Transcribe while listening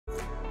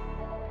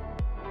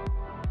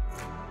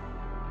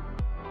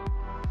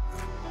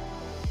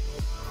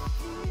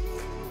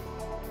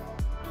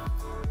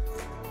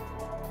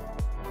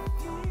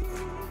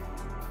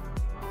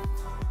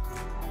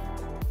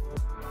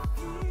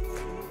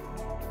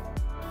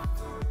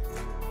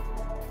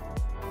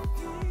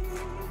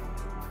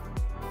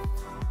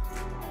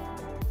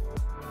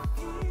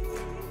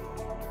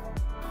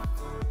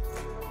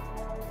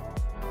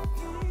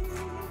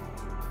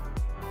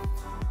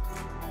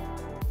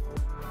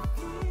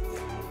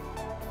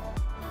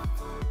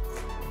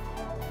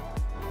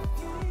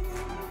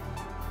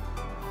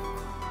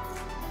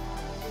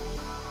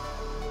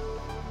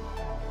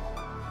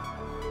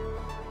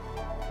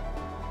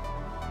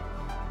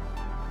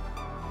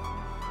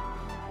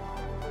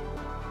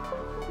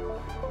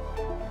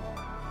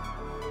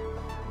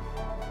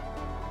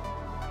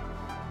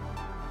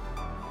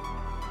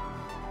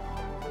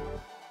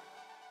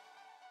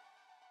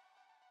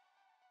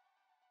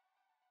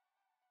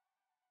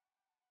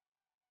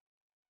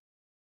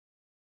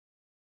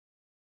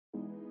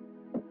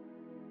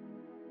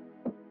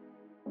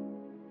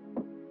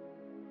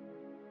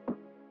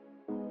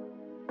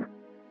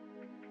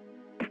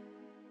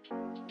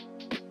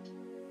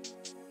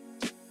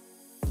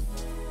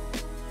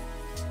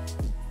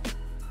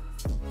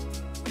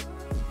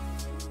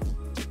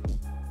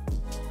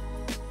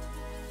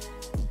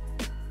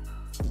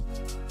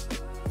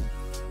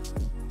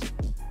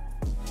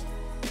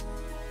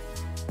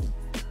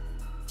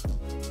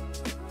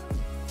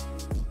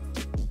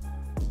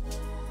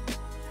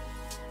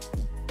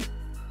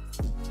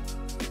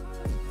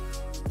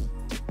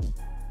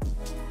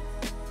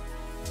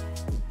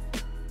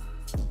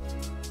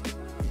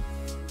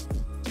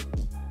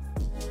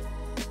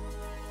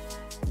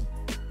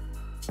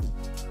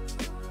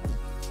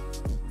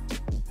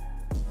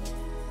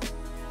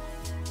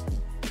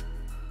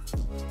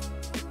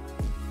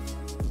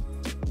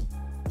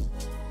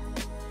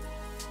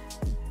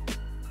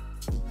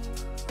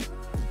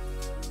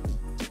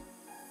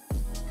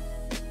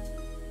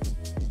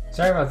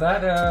Sorry about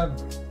that.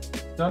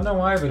 Don't know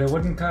why, but it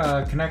wouldn't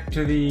connect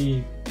to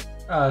the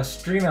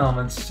Stream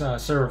Elements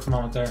server for a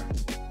moment there.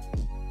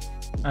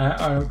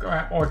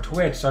 Or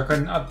Twitch, so I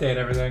couldn't update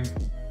everything.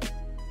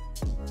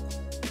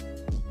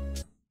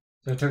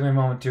 So it took me a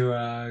moment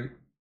to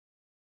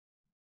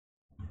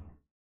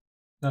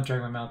not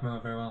dragging my mouth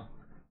move very well.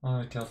 Well,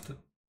 let me tilt it.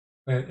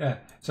 Wait, yeah.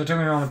 So it took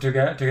me a moment to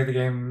get the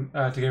game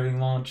to get everything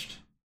launched.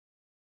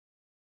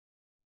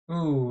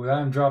 Ooh,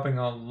 I'm dropping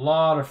a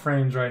lot of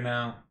frames right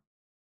now.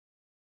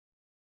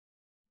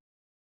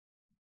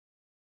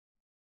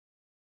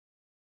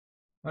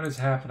 What is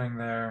happening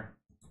there?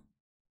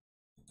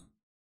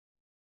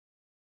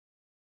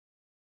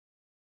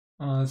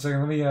 So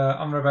let me.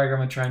 I'm right back. I'm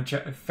gonna try and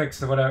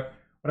fix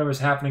whatever's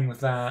happening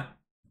with that.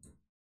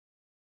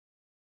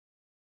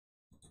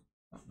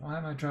 Why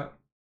am I drop?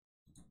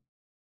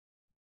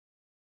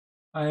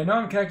 I know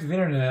I'm connected to the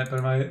internet,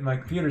 but my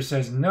computer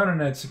says no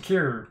internet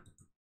secure.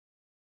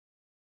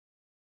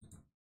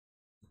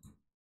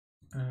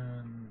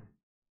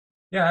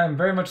 Yeah, I'm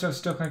very much so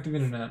still connected to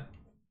the internet.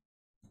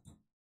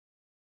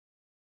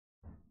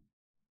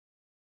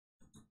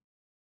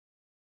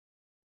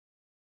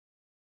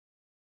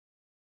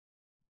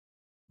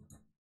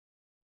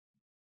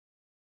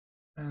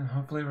 And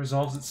hopefully it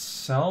resolves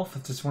itself.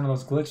 It's just one of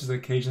those glitches that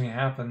occasionally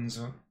happens.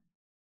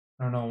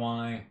 I don't know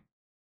why.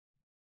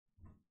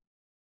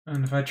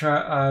 And if I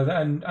try,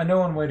 I know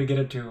one way to get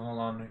it to. Hold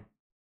on.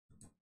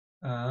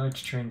 Let me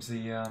just change the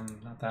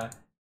not that,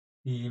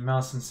 the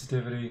mouse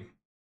sensitivity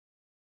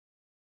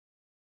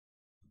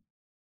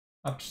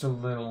up just a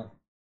little.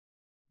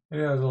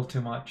 Maybe that was a little too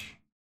much.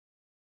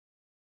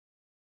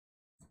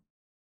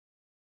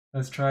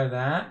 Let's try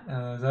that.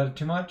 Is that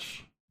too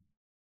much?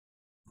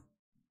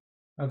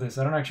 Oh, this.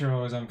 I don't actually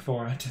remember what I was on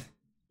before. I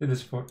did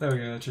this before. There we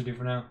go. That should do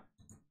for now.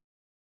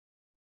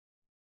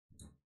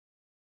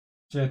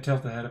 Yeah,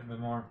 tilt the head up a bit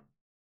more.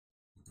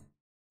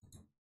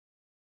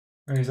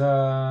 Anyways,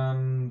 yeah,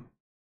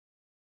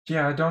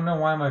 I don't know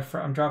why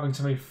I'm dropping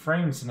so many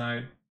frames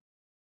tonight.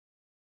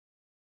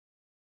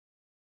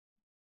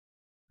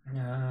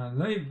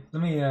 Let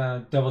me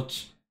double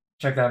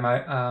check that.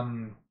 Let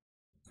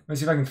me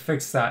see if I can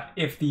fix that.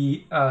 If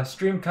the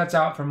stream cuts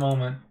out for a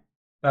moment,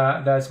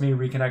 that's me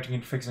reconnecting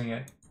and fixing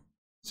it.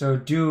 So I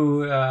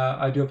do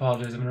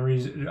apologize. I'm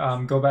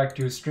gonna go back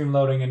to stream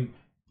loading and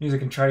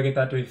music and try to get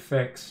that to be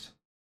fixed.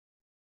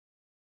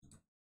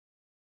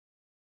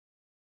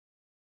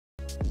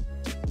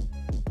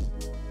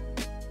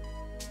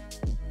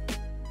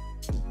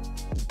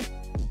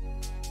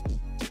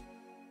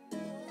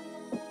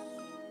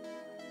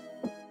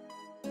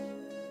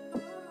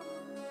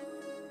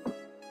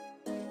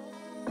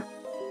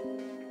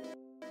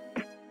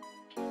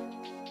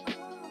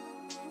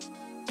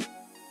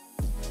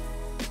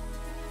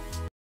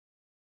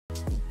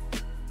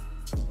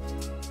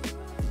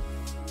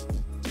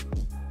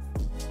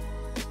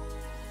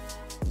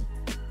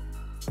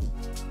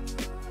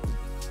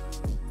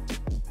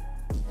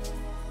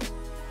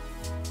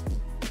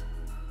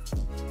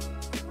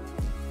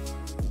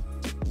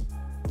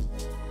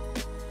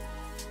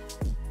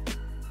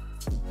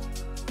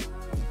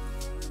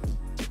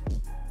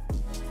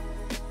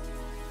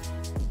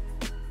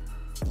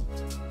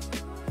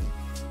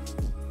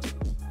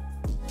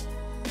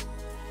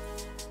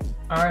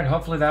 Alright,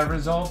 hopefully that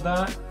resolved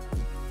that.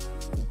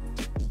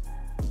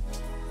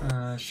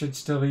 Should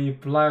still be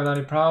live without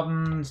any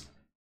problems.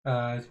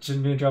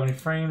 Shouldn't be dropping any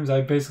frames.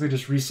 I basically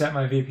just reset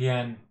my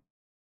VPN.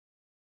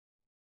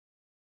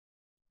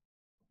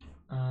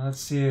 Let's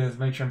see,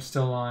 make sure I'm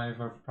still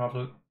live or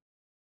probably.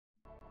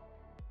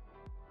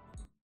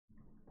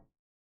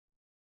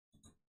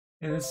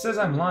 It says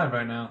I'm live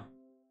right now.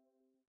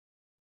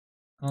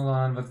 Hold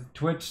on, but the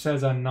Twitch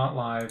says I'm not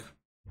live.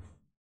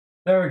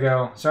 There we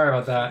go. Sorry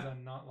about that.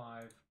 I'm not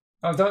live.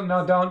 Oh, don't.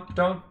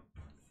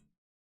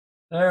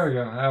 There we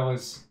go. That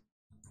was.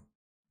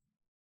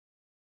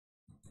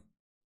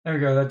 There we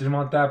go. That didn't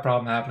want that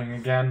problem happening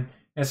again.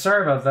 Yeah,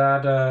 sorry about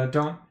that.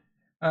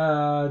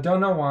 Don't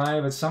know why,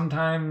 but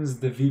sometimes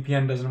the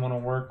VPN doesn't want to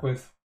work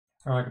with,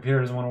 or my computer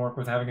doesn't want to work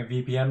with having a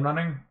VPN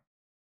running.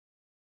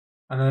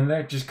 And then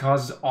that just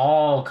causes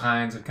all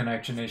kinds of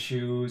connection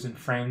issues and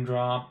frame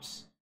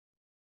drops.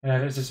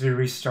 And it's just a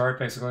restart,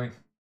 basically.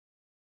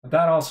 But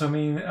that also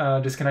means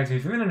disconnecting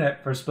from the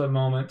internet for a split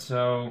moment,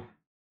 so,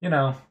 you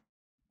know.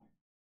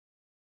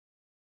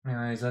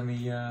 Anyways, let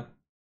me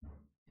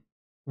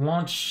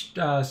launch.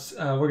 We're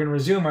going to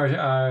resume our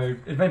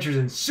adventures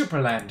in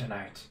Supraland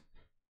tonight.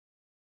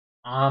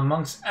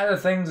 Amongst other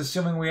things,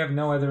 assuming we have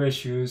no other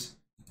issues.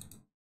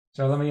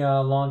 So let me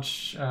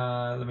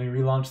let me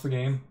relaunch the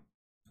game.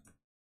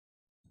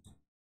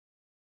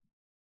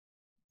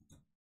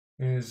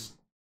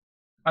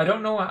 I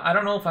don't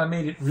know if I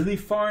made it really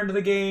far into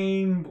the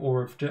game,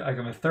 or if like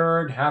I'm a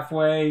third,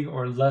 halfway,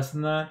 or less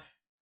than that.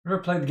 I've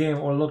never played the game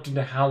or looked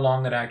into how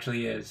long it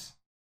actually is.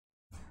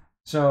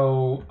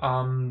 So,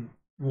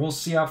 we'll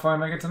see how far I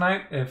make it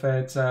tonight. If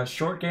it's a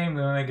short game,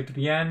 then I make it to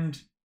the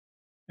end.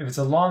 If it's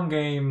a long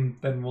game,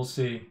 then we'll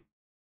see.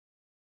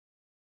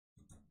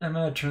 I'm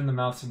gonna turn the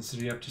mouse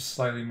sensitivity up just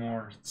slightly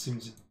more. It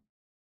seems it's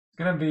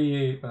gonna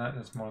be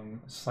that's more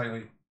than slightly.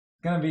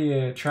 It's gonna be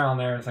a trial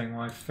and error thing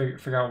when I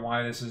figure out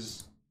why this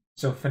is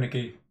so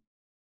finicky.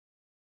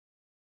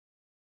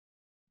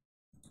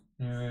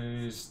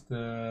 There's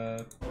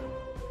the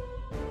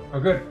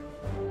good.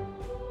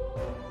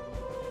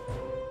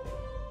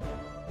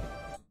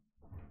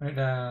 Right,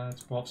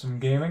 let's pull up some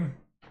gaming.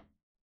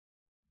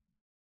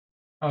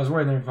 I was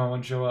worried their phone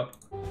wouldn't show up.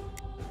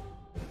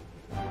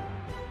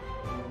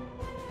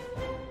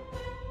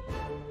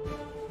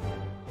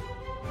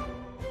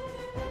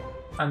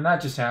 And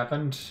that just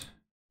happened.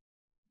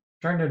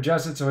 Trying to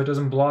adjust it so it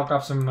doesn't block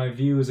off some of my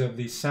views of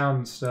the sound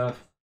and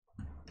stuff.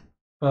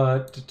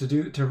 But to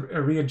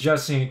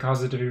readjusting it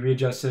causes it to be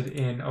readjusted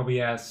in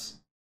OBS.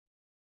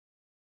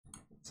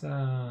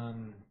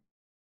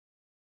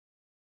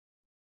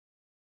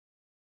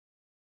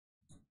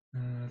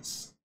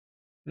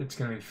 It's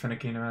gonna be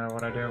finicky no matter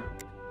what I do.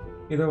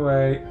 Either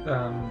way,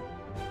 I'm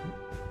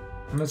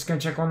just gonna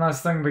check one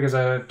last thing because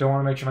I don't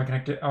want to make sure my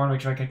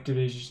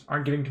connectivities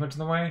aren't getting too much in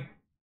the way.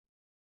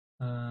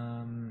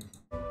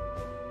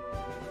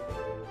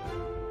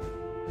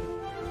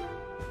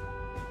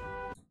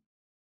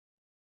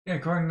 Yeah,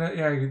 according to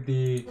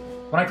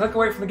when I click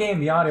away from the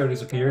game, the audio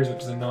disappears,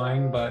 which is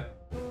annoying, but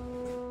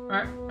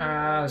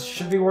alright,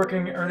 should be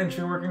working. Everything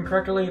should be working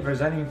correctly. If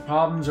there's any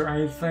problems or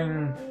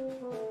anything,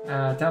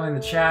 tell me in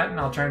the chat, and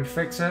I'll try and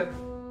fix it.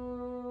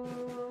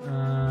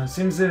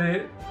 Seems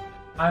that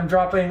I'm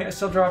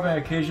still dropping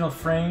occasional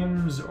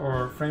frames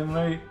or frame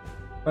rate,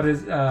 but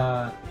it's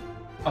a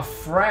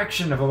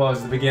fraction of what was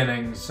at the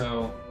beginning.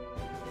 So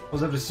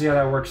we'll have to see how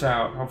that works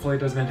out. Hopefully, it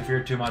doesn't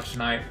interfere too much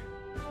tonight.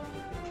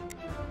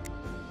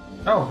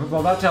 Oh,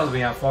 well, that tells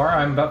me how far.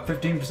 I'm about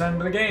 15%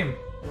 into the game.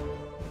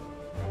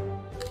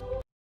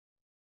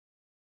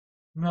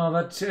 No,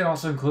 it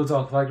also includes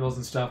all collectibles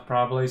and stuff,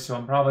 probably, so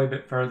I'm probably a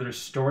bit further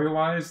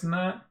story-wise than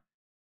that.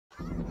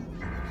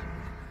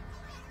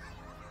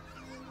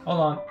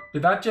 Hold on.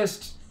 Did that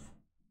just...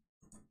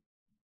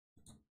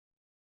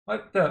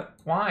 What the...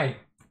 Why?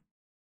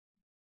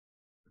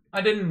 I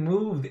didn't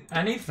move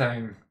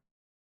anything.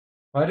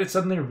 Why did it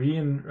suddenly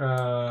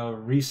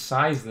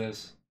resize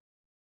this?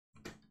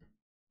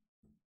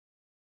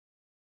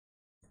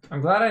 I'm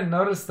glad I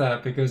noticed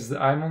that because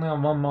I'm only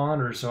on one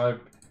monitor, so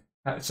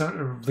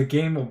the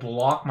game will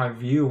block my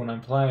view when I'm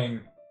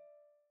playing.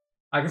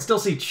 I can still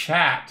see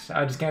chat.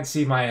 I just can't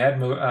see my head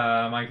moving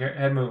or anything like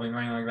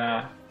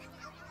that.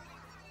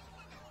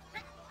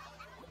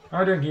 How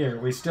are we doing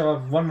here? We still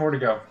have one more to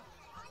go.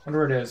 Wonder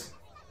where it is.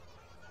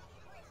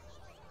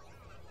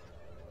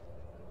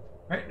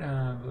 Right,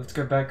 let's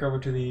go back over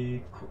to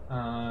the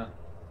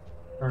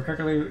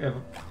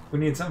we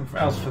need something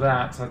else for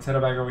that, so let's head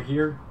back over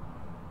here.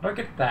 Look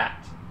at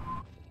that.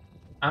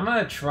 I'm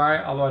gonna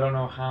try, although I don't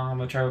know how, I'm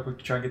gonna try real quick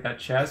to try and get that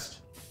chest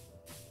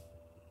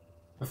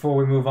before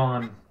we move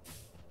on.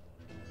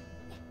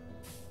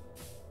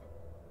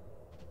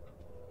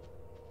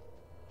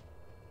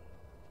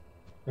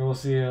 So we'll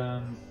see,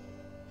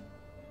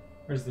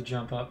 where's the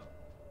jump up?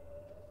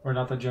 Or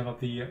not the jump up,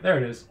 there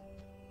it is.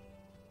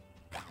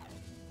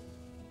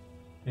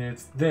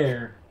 It's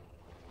there.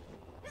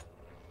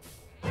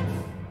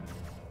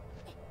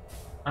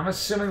 I'm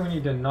assuming we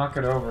need to knock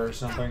it over or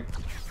something.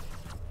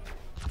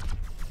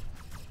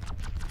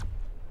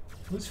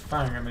 Who's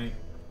firing at me?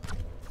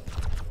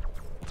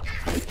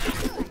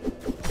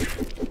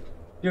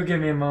 You'll give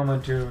me a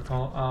moment to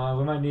recall.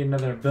 We might need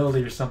another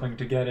ability or something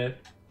to get it.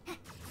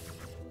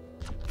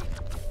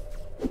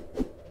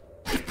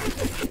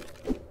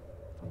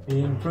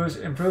 The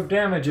improved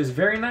damage is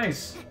very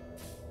nice.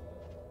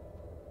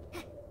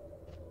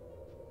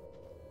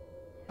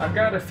 I've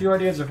got a few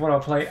ideas of what I'll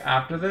play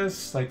after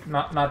this, like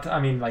I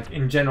mean like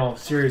in general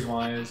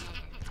series-wise.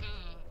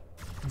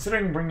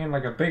 Considering bringing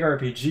like a big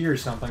RPG or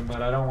something,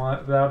 but I don't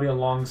want that'll be a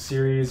long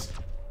series,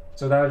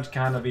 so that would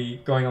kind of be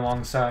going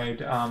alongside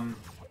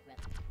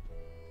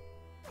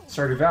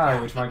Stardew Valley,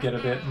 which might get a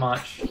bit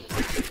much.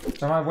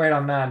 So I might wait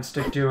on that and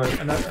stick to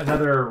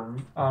another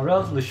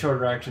relatively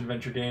shorter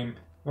action-adventure game.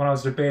 When I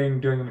was debating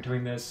doing in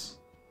between this.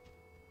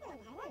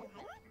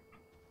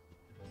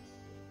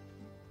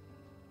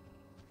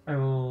 I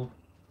will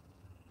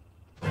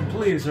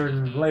complete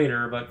certain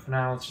later, but for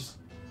now, it's just,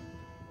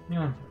 you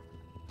know,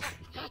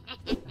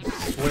 I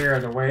swear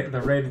the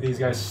rate of these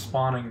guys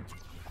spawning.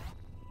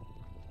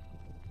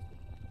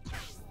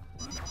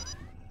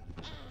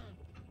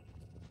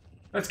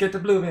 Let's get to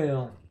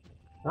Blueville.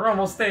 We're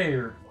almost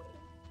there.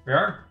 We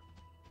are?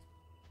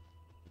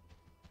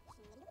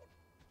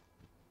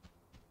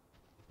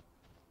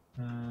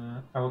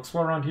 I will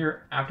explore around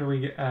here after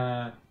we get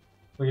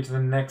to the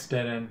next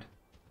dead end.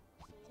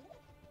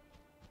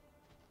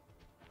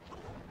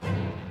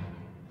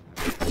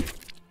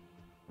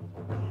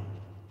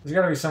 There's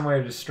gotta be some way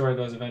to destroy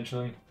those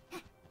eventually.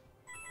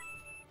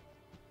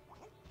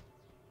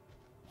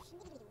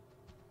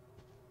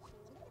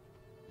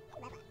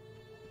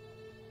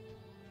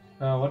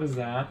 What is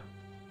that?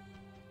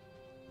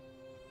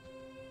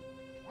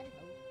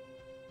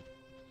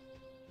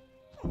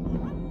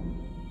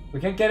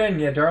 We can't get in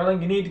yet,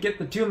 darling. You need to get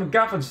the two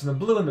MacGuffins from the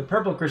blue and the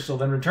purple crystal,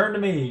 then return to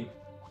me.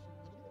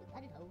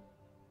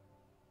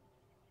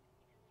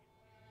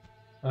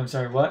 I'm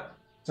sorry, what?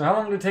 So how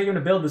long did it take him to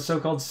build this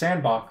so-called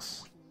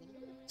sandbox?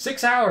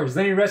 6 hours,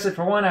 then he rested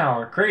for 1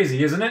 hour.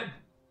 Crazy, isn't it?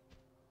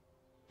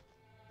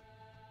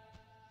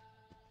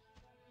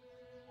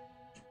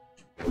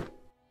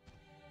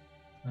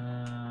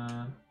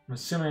 I'm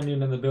assuming I need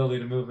another ability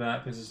to move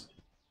that, because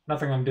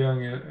nothing I'm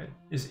doing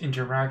is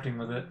interacting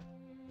with it.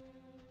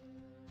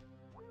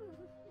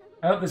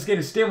 I hope this gate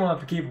is stable enough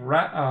to keep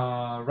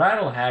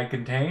Rattlehag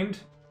contained.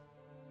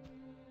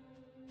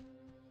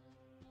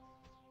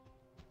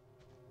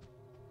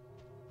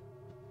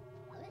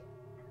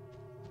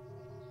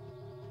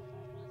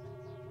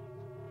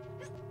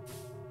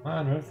 What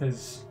on earth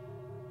is...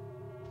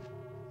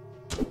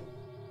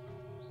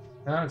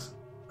 No, it's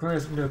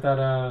clearly something to do with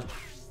that,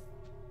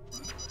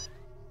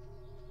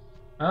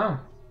 Oh.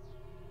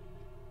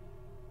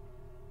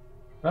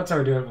 That's how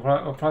we do it.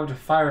 We'll probably have to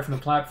fire from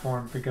the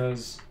platform,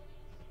 because...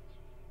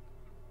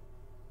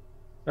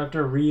 We have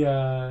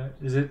to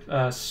is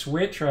it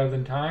switch rather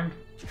than timed?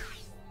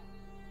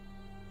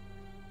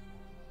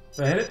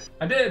 Did I hit it?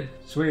 I did!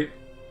 Sweet.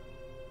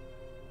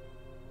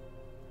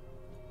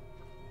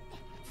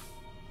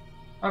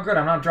 Oh good,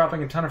 I'm not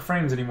dropping a ton of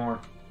frames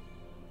anymore.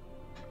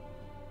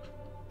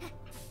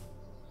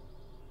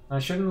 I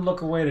shouldn't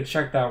look away to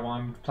check that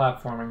one,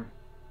 platforming.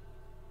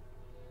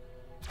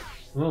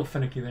 A little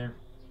finicky there.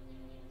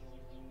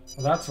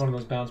 Well, that's one of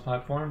those bounce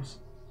platforms.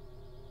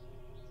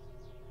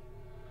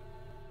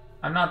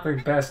 I'm not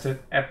the best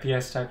at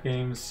FPS type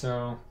games,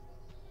 so...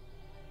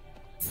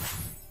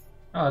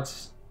 Oh,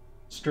 it's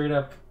straight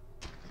up.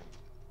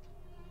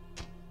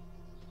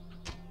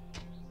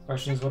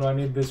 Question is, what do I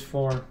need this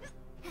for?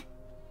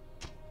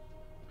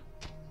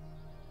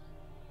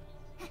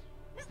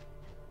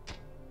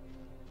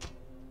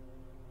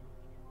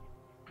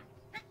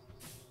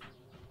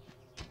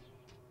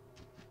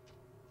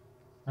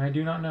 I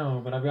do not know,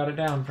 but I've got it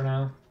down for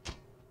now.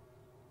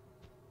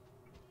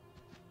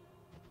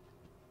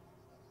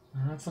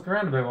 Let's look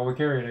around a bit while we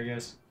carry it, I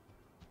guess.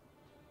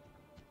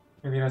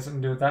 Maybe it has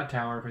something to do with that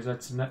tower, because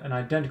that's an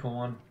identical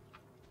one.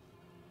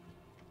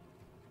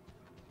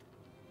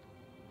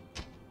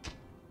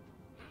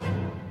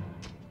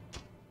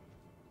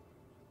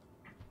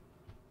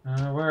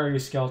 Where are you,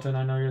 skeleton?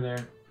 I know you're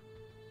there.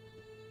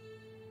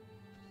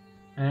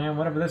 And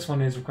whatever this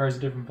one is requires a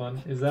different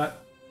button. Is that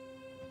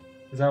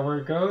where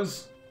it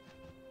goes?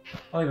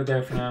 I'll leave it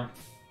there for now.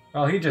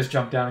 Well, he just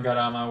jumped down and got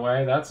out of my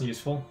way. That's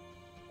useful.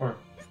 Or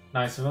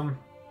nice of him.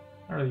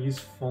 Not really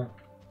useful.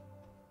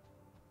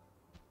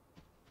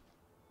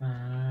 We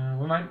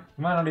might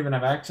not even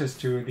have access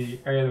to the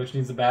area which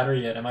needs the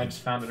battery yet. I might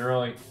just found it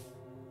early.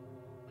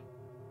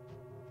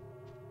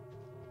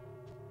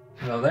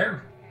 Hello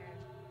there.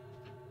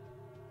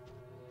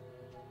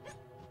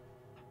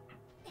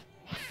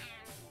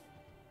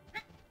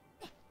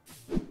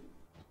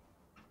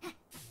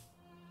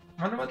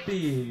 I wonder what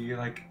the,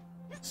 like,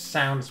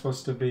 sound is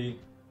supposed to be.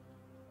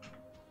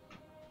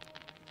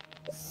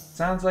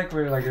 Sounds like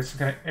we're, like, there's some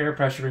kind of air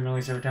pressure being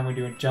released every time we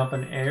do a jump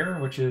in air,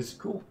 which is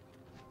cool.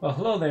 Well,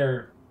 hello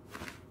there.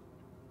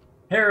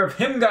 Hair of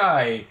Him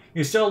Guy!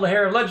 You stole the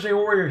hair of legendary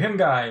warrior Him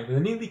Guy. With the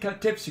neatly cut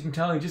tips, you can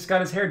tell he just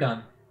got his hair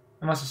done.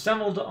 And must have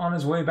stumbled on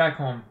his way back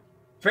home.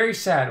 Very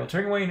sad. While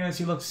turning away, you notice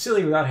he looks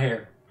silly without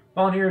hair.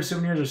 Volunteer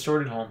souvenirs are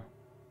stored at home.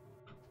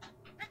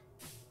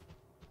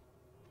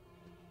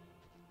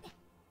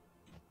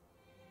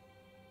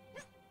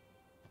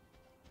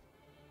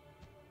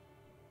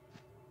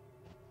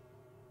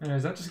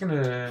 Is that just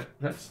gonna...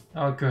 That's...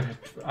 Oh, good.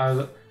 I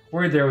was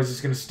worried there was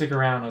just gonna stick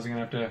around. I was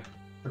gonna have to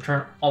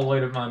return all the way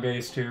to my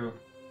base, too.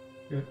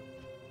 Good.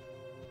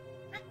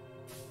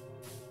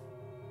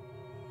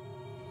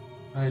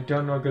 I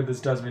don't know how good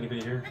this does me to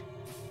be here.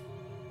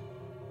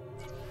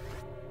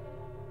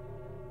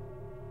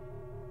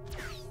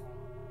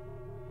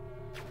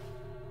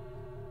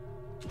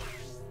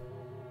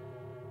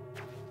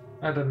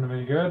 That doesn't do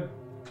any good.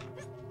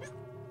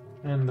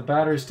 And the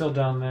battery's still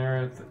down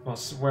there. Well,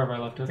 wherever I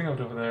left it. I think I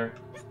left it over there.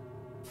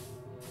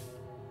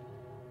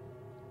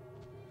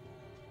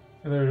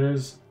 There it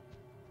is.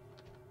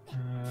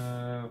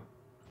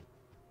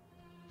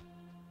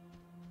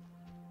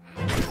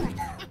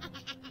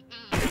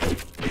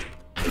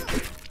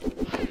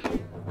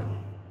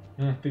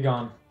 Be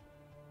gone.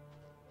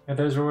 Yeah,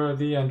 there's where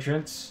the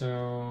entrance,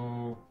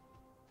 so...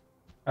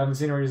 I haven't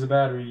seen her use the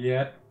battery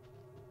yet.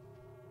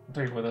 I'll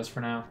take it with us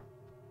for now.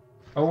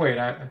 Oh wait,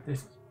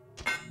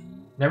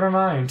 never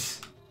mind.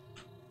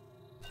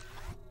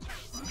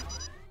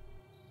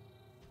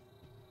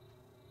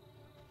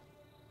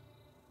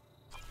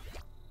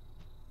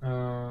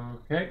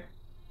 Okay.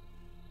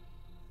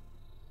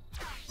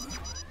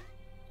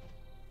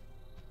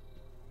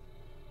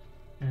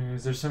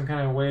 Is there some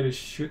kind of way to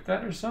shoot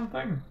that or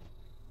something?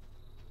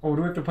 Oh,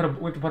 do we have to put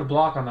a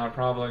block on that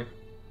probably?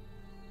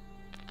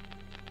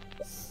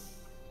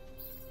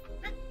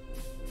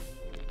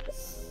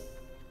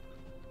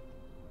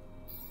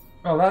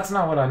 Oh, that's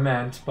not what I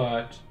meant,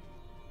 but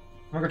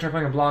I'm gonna try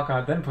putting a block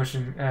on it, then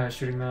pushing,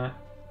 shooting that.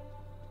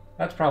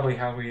 That's probably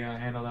how we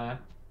handle that.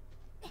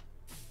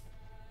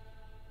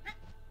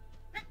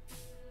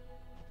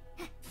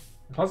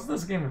 The puzzles in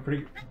this game are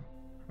pretty...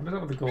 What is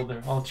up with the gold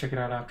there? I'll check it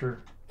out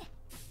after. I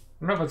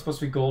don't know if it's supposed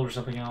to be gold or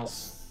something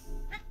else.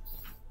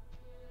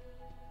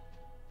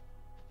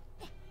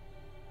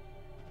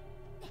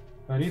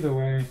 But either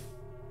way,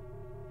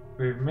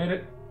 we've made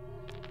it.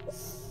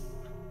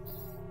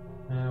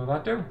 Will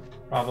that do?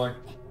 Probably.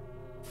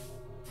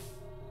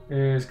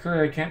 Because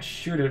clearly I can't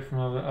shoot it from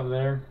over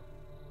there.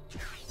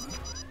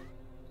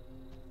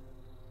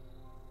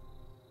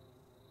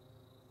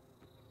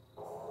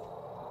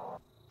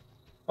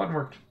 Button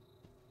worked.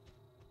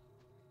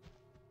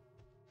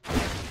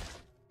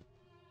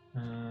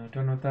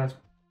 Don't know what that's...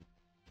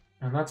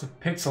 And that's a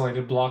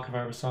pixelated block if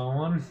I ever saw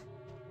one.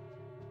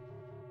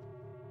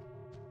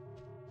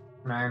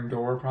 Iron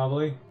door,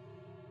 probably.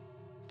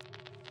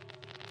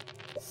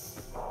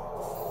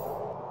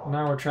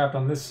 Now we're trapped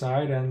on this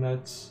side, and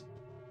that's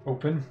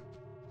open.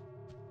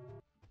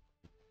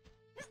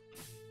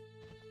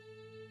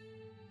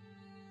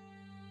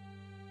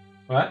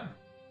 What?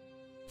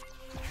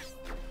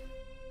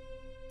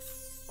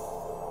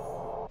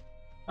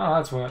 Oh,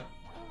 that's what.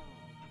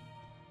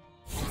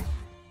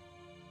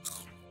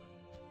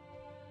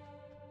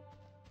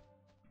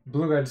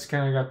 Blue guy just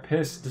kind of got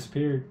pissed,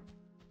 disappeared.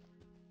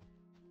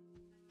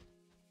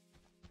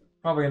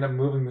 Probably end up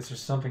moving this or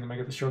something to make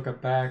it the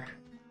shortcut back.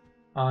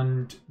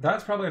 And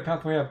that's probably a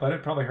pathway up, but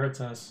it probably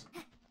hurts us.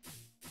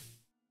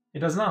 It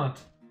does not.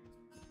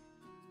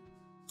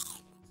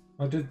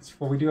 Well,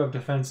 we do have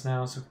defense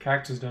now, so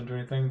cactus don't do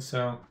anything,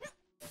 so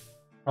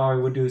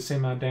probably would do the same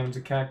amount of damage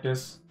to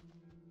cactus.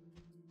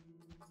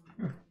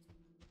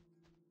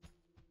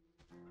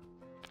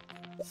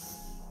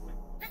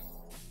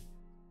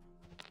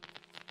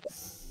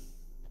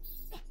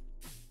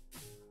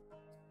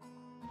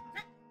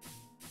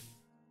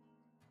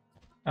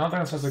 I don't think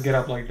I'm supposed to get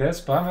up like this,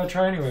 but I'm gonna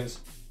try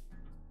anyways.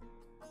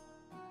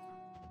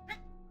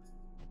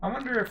 I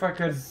wonder if I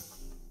could...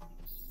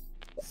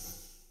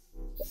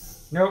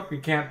 Nope, you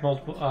can't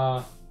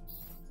multiple,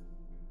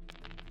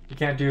 you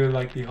can't do,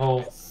 like, the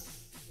whole...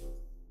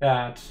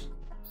 that.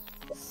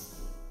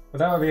 But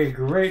that would be a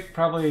great,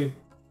 probably...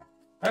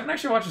 I haven't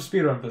actually watched a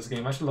speedrun of this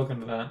game, I should look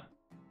into that.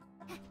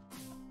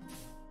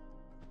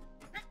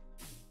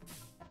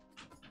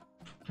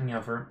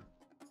 Yeah, for...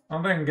 I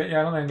don't think I can get,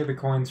 yeah, I don't think I can get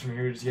the coins from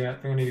here just yet. I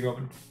think I need to go up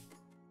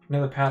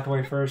another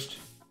pathway first.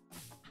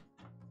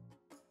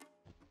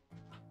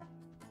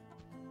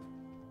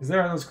 Because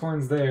there are those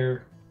coins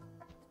there.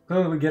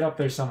 Clearly we get up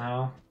there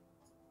somehow.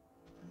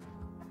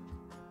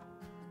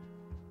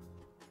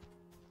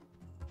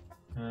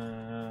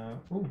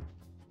 Ooh.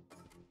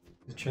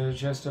 The treasure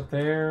chest up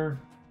there.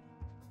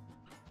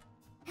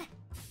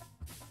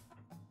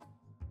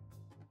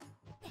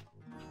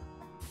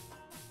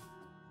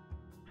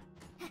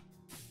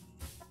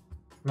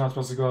 I'm not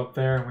supposed to go up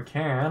there. We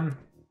can.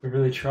 We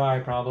really try,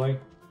 probably.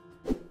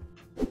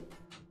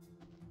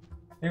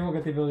 Maybe we'll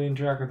get the ability to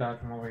interact with that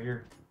from over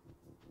here.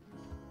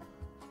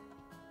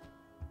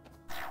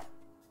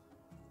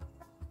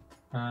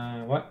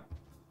 What?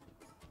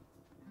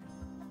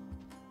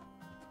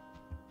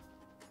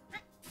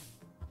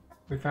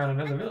 We found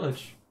another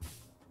village.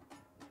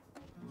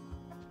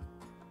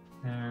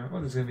 Well,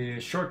 there's gonna be a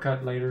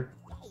shortcut later.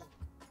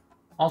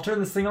 I'll turn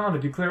this thing on to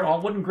declare all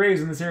wooden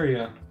graves in this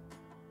area.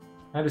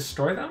 Can I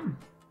destroy them?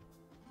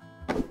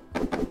 I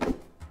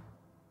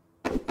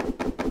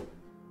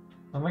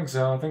don't think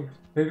so. I think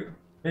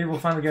maybe we'll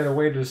finally get a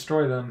way to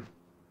destroy them.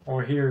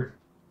 Or here.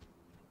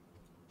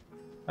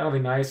 That'll be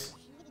nice.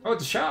 Oh,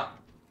 it's a shop!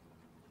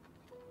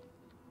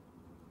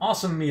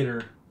 Awesome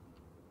meter.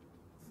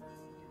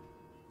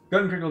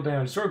 Gun critical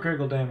damage, sword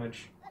critical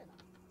damage.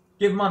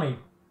 Give money.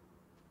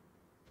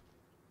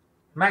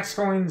 Max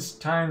coins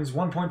times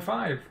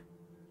 1.5.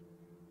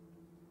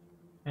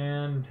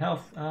 And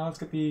health. Let's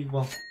get the,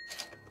 well...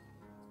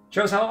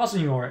 Shows how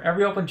awesome you are.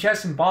 Every open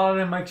chest and bottle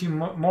item makes you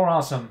more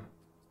awesome.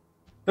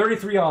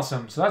 33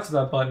 awesome. So that's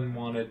what that button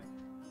wanted.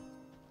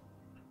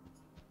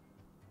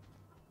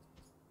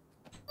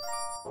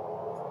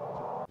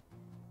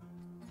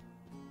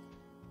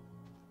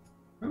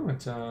 Ooh,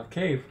 it's a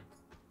cave.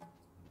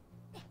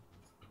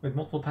 With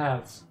multiple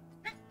paths.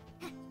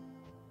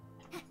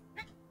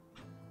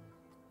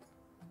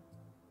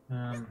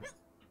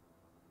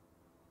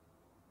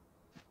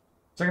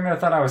 Second I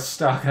thought I was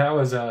stuck. That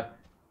was I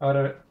would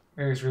have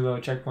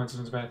reload checkpoints and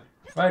it was bad.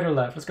 Right or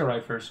left? Let's go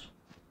right first.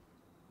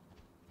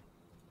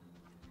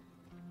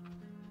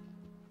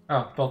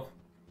 Oh, both.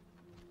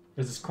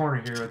 There's this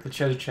corner here with the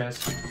treasure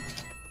chest.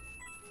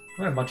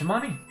 We got a bunch of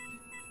money,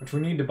 which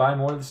we need to buy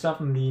more of the stuff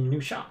in the new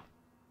shop.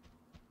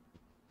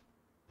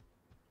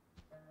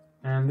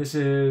 And this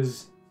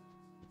is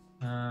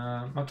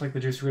much like the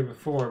juice we had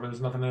before, but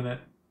there's nothing in it.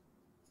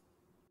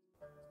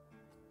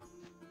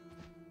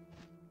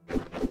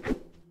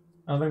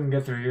 I don't think we can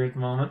get through here at the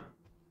moment.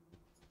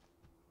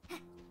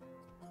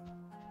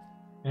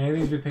 Any of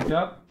these be picked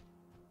up?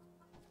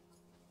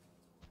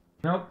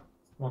 Nope.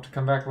 Want to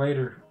come back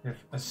later, if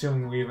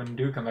assuming we even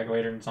do come back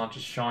later and it's not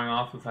just showing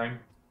off the thing.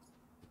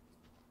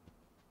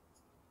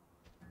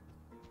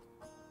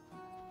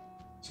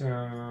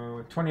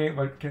 So 28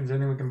 Lutkins,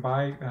 anything we can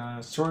buy.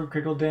 Sword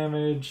critical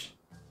damage,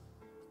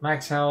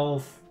 max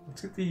health.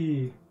 Let's get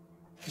the,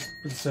 just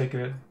for the sake of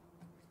it,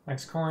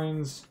 max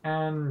coins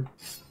and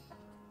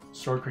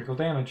sword critical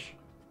damage.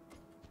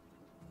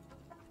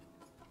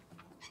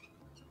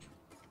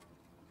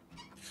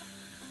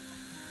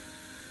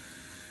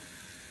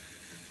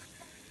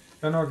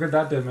 Don't know how good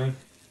that did me.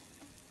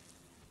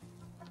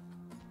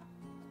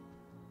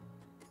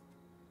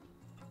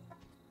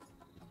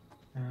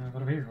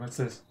 What over here? What's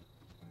this?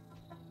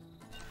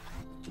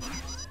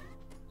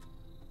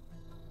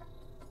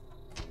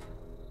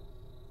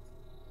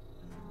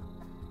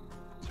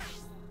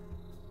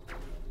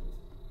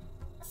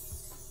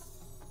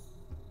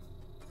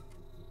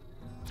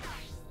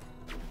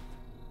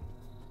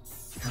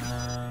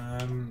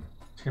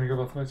 It's gonna go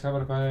both ways. How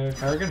about if I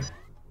fire again?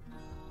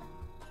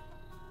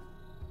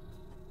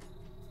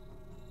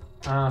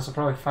 So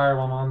probably fire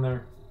while I'm on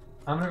there.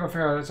 I'm gonna go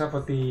figure out what's up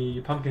with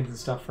the pumpkins and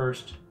stuff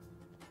first.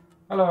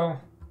 Hello.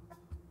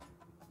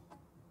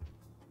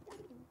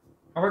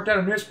 I worked out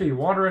a new recipe.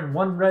 Water and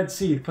 1 red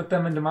seed. Put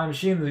them into my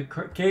machine in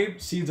the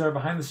cave. Seeds are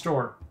behind the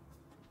store.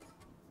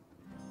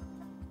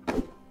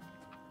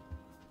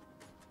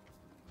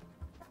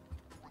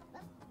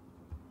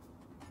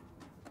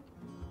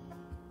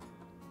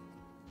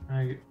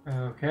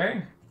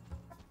 Okay.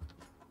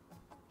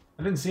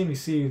 I didn't see any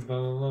seeds, but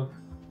look.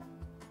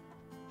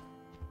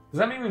 Does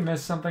that mean we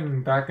missed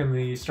something back in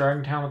the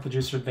starting town with the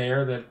juicer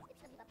there that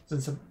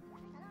since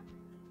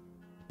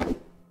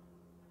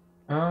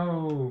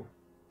Oh.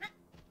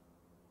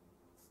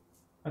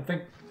 I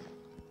think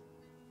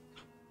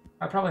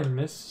I probably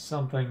missed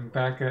something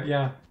back at,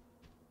 yeah.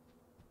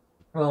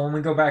 Well, when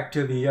we go back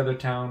to the other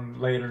town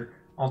later,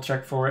 I'll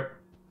check for it.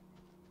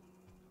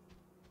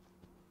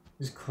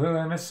 Because clearly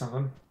I missed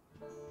something.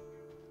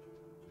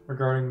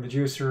 Regarding the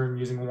juicer and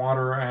using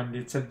water, and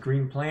it said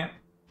green plant.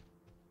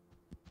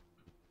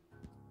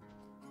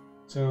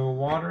 So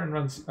water and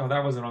runs. Oh,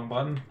 that was the wrong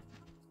button.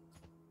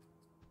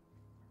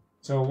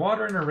 So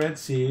water and a red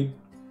seed.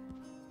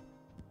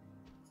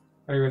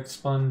 Ready with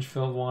sponge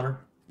filled water.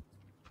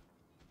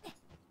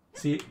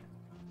 See,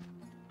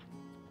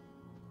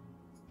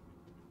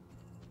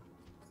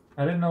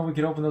 I didn't know we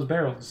could open those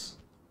barrels.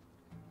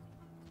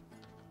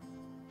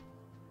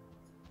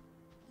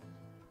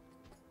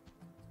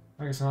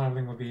 I guess not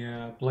everything would be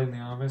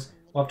blatantly obvious.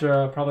 We'll have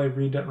to probably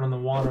run the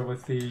water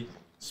with the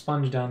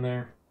sponge down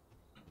there.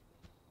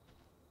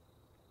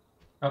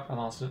 Oh, I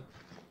lost it.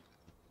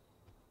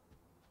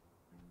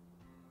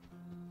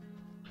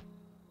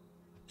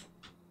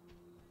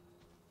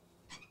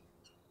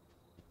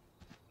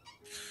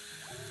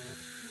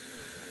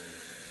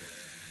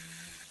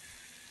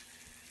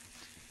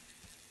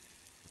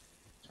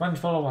 Sponge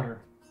full of water.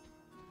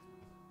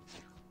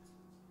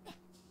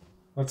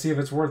 Let's see if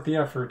it's worth the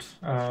effort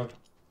of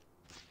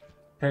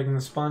taking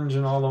the sponge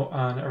and all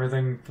and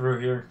everything through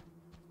here.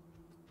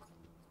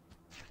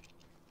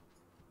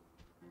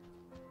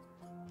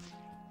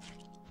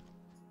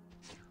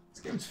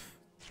 This game's...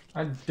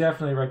 I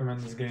definitely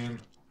recommend this game.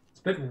 It's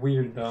a bit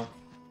weird though.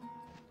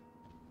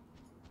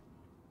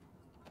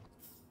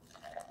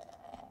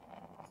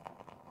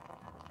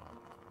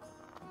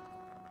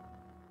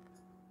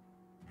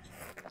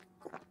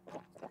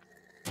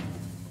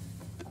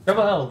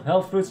 Double health.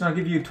 Health boots now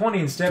give you 20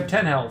 instead of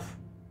 10 health.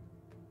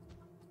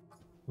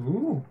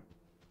 Ooh.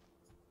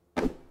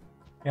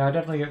 Yeah, I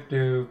definitely get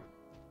to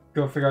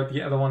go figure out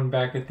the other one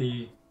back at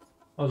the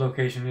old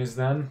location is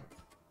then.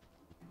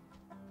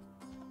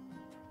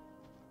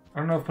 I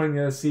don't know if putting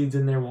the other seeds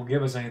in there will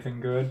give us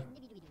anything good.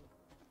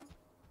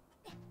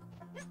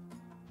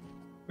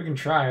 We can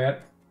try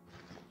it.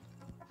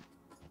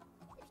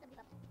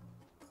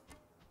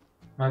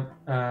 But,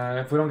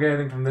 if we don't get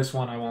anything from this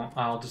one,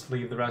 I'll just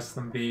leave the rest of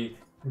them be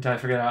until I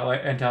figure it out,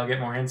 until I get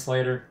more hints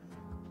later.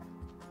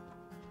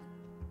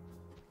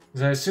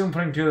 Because I assume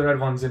putting 2 of the red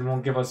ones in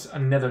won't give us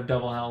another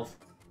double health.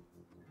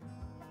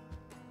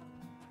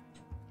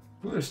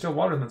 Ooh, there's still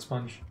water in that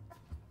sponge.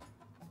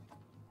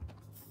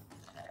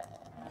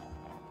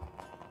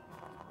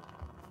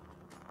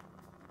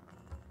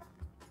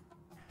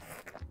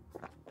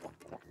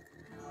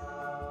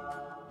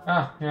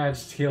 Ah, yeah, it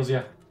just heals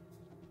you.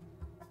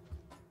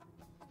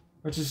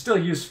 Which is still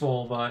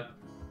useful, but...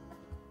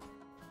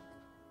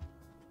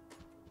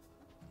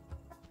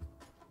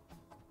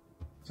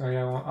 So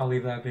yeah, I'll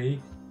leave that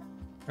be.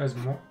 There's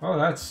more. Oh,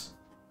 that's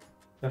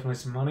definitely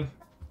some money.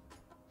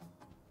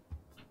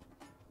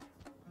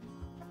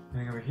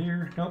 Anything over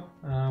here? Nope.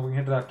 We can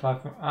head to that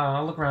platform.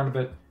 I'll look around a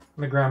bit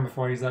on the ground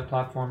before I use that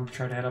platform to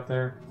try to head up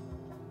there.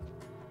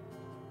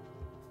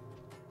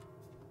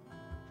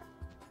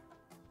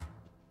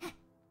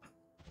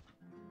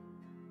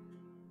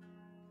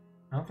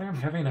 I don't think I'm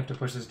heavy enough to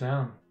push this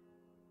down.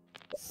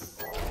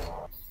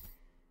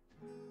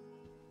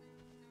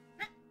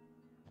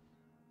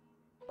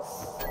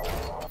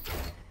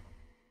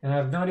 And I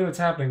have no idea what's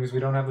happening because we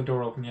don't have the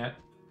door open yet.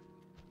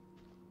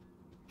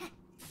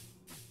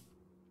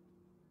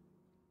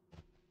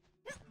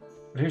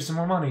 But here's some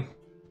more money.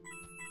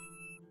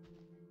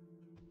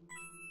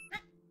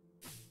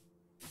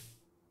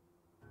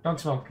 Don't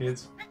smoke,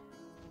 kids.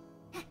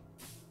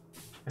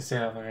 I say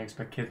that like I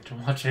expect kids to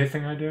watch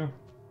anything I do.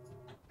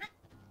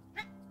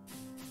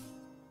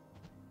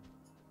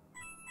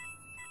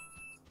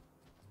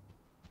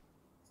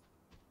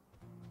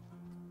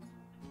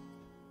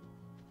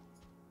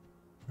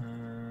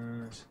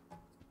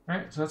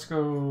 Alright, so let's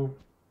go...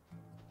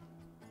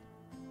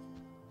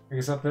 I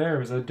guess up there,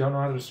 because I don't know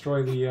how to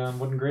destroy the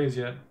wooden graves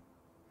yet.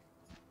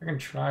 I can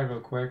try real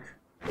quick.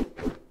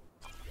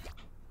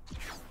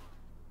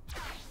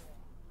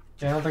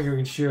 Yeah, I don't think we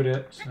can shoot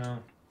it, so...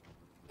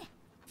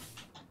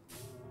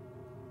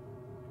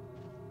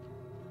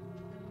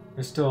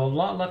 There's still a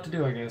lot left to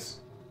do, I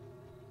guess.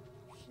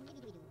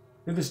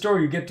 Through the store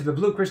you get to the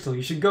blue crystal.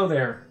 You should go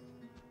there.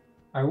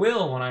 I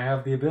will when I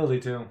have the ability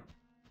to.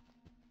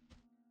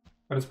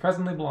 But it's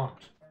presently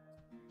blocked.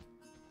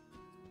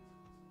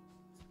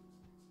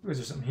 Ooh, is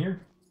there something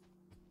here?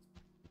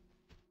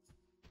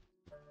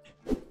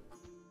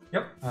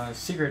 Yep,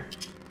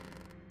 secret.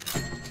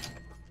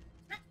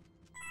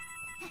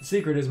 The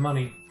secret is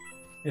money.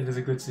 It is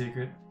a good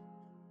secret.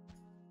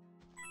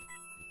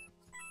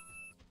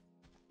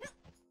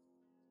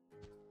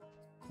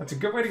 That's a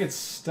good way to get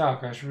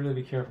stuck. I should really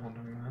be careful when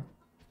doing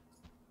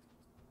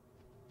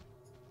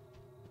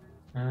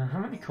that. How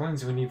many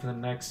coins do we need for the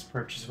next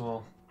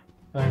purchasable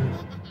thing?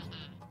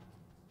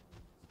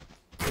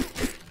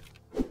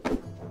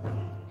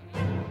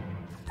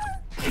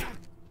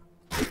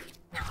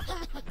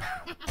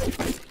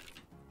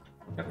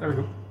 Yep, there we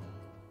go.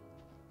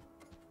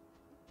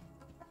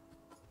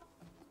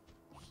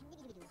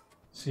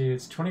 See,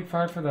 it's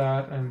 25 for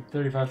that and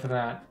 35 for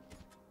that.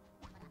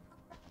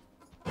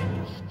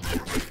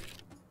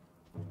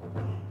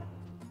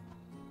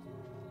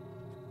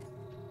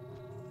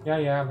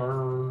 Yeah,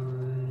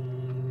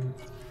 burn.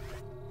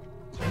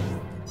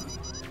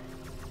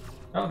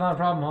 Oh, not a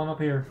problem. I'm up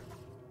here.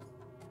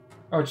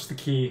 Oh, just the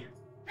key.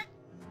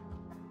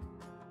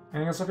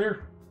 Anything else up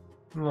here?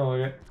 Oh,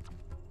 yeah.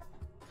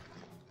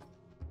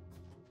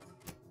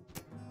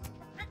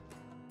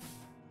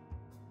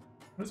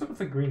 What's up with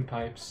the green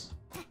pipes?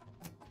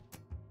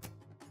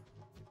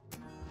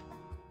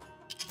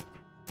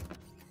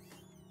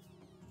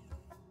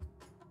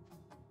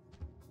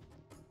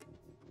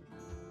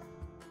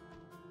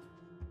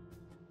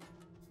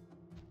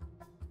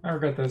 I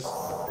regret this.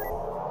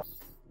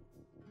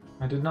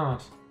 I did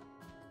not.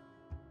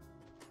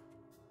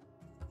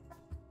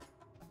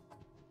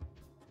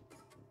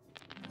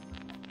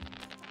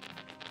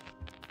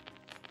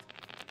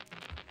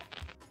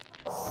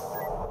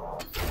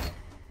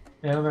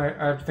 Yeah,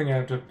 I think I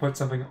have to put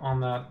something on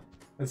that.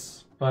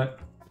 But...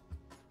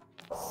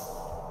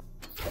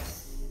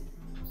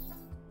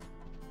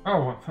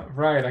 Oh,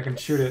 right, I can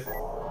shoot it.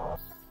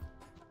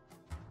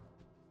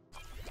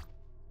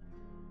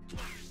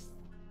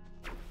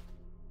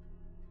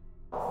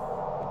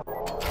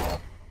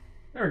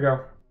 There we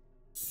go.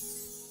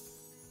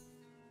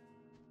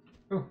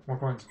 Ooh, more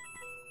coins.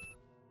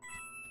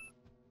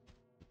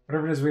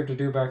 Whatever it is we have to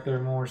do back there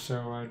more,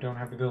 so I don't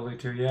have the ability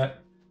to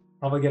yet.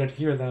 Probably get it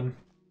here then.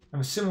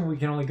 I'm assuming we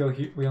can only go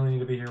here. We only need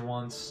to be here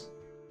once.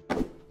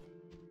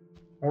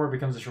 Or it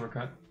becomes a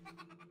shortcut.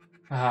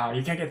 Ah,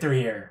 you can't get through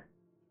here.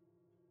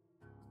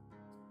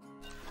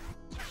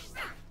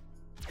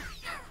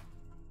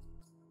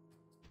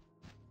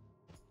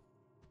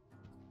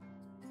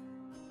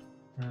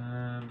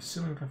 I'm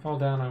assuming if I fall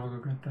down, I will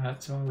regret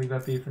that, so I'll leave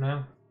that be for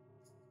now.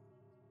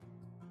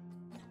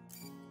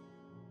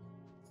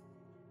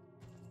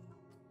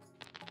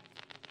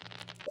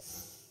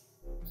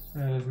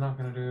 That is not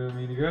going to do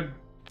me any good.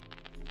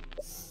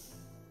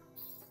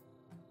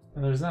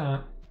 And there's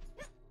that.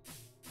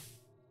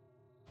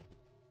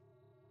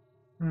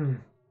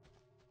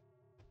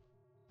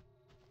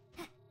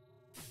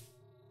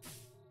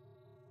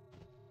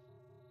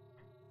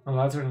 Well,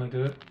 that certainly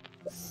did it.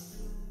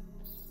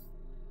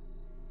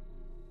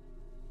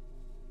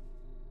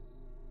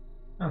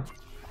 Oh.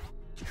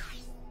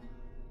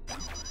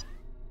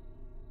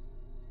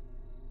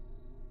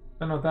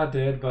 Don't know what that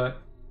did,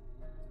 but...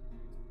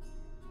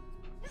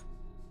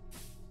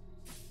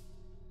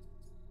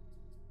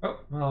 Oh,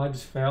 well, I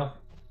just fell.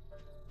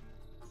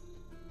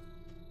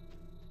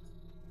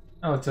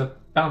 Oh, it's a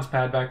bounce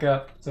pad back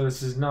up. So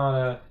this is not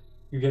a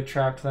you get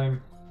trapped thing.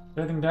 Is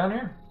there anything down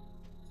here?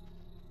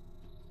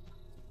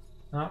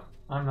 No,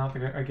 I'm not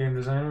a game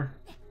designer.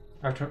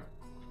 Because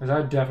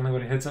I definitely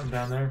would have hit something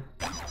down there.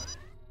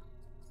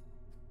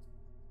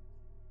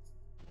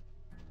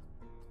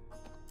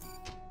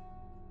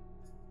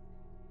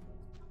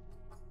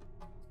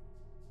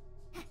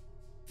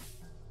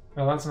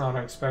 Well, that's not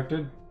what I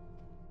expected.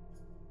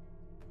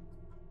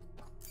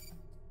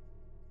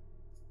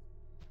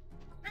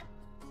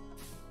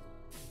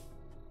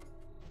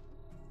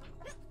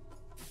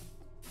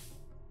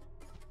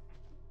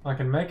 I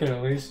can make it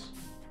at least.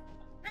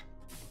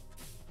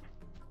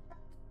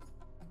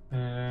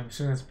 I'm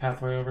assuming that's a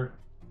pathway over.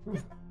 Ooh,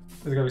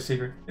 there's gotta be a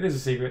secret. It is a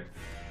secret.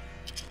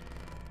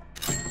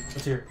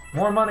 What's here?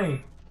 More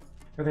money!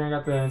 Good thing I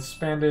got the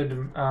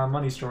expanded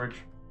money storage.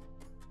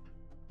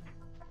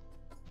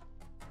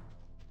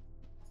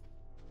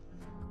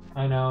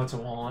 I know, it's a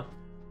wallet.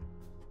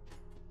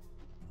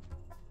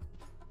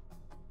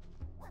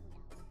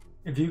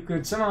 If you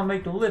could somehow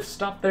make the lift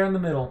stop there in the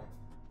middle.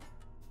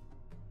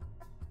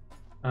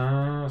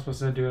 I'm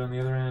supposed to do it on the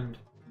other end.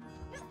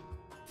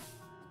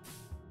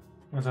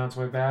 Was on its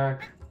way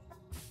back.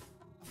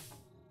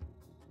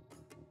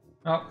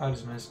 Oh, I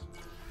just missed.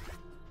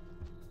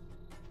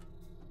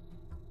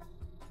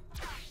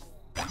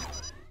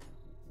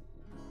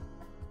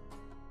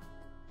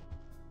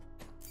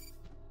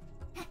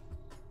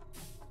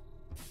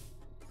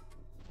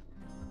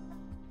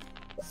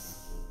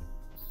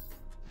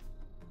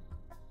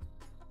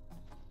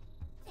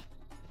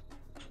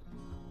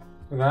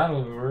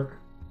 That'll work.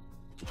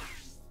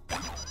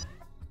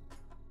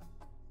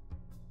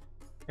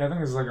 Yeah, I think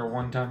this is like a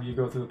one-time you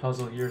go through the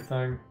puzzle here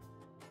thing.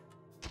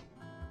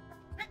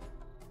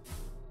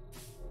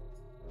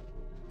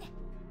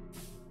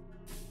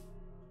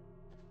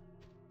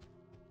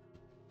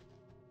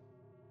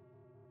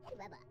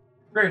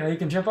 Great, now you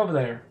can jump over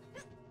there.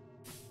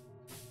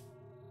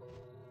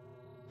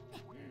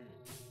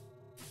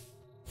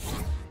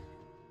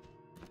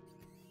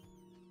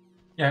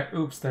 Yeah,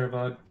 oops there,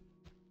 bud.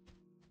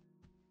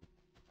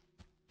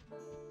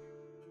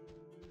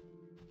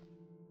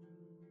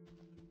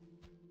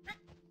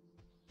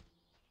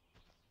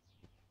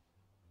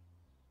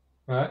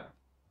 What?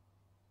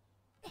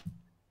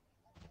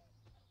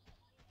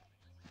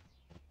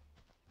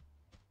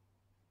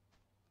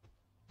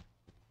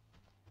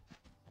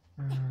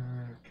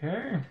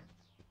 Okay.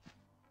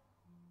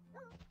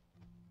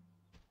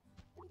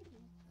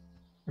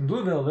 In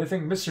Blueville, they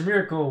think Mr.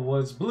 Miracle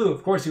was blue.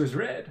 Of course he was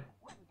red.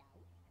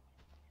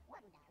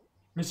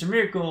 Mr.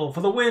 Miracle, for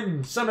the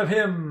win! Son of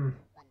him!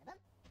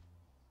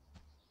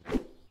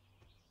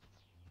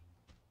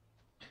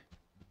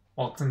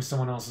 Walks into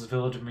someone else's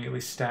village,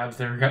 immediately stabs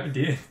their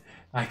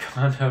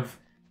icon of...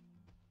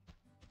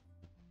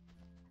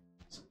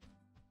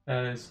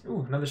 That is...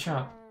 Ooh, another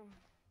shop.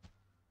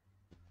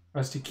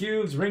 Rusty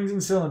cubes, rings,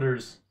 and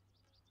cylinders.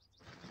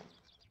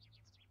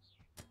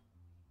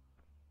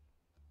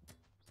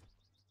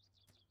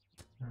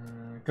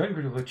 Good,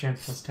 critical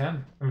chance plus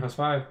 10. And plus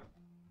 5.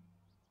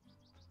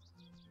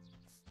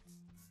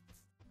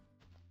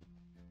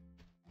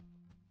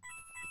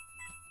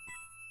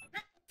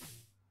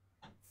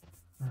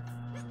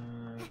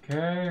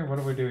 Okay, what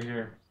do we do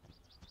here?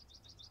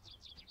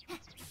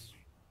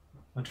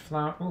 Bunch of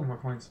flour. Oh, more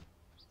coins.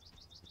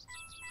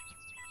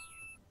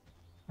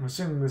 I'm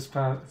assuming this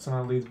path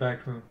somehow leads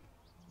back to...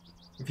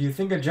 If you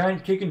think a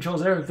giant key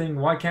controls everything,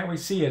 why can't we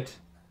see it?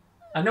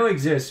 I know he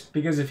exists,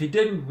 because if he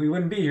didn't, we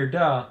wouldn't be here,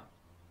 duh.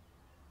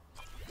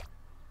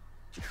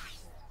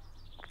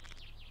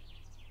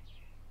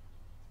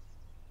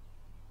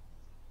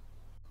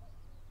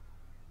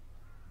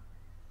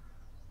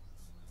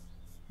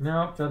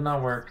 Nope, did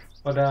not work.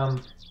 But,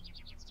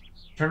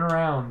 turn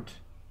around.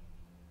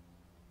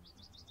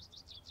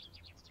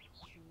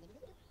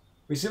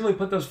 We simply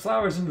put those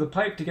flowers into the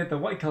pipe to get the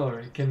white color.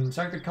 It can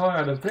suck the color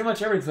out of pretty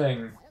much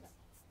everything.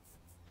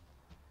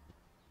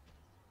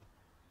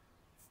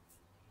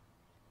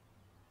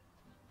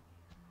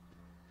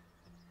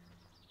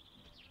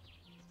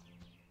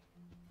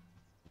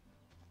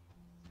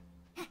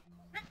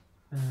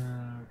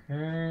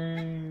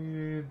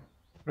 Okay.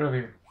 What over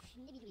here?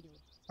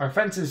 Our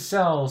fences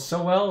sell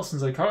so well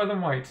since I color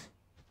them white.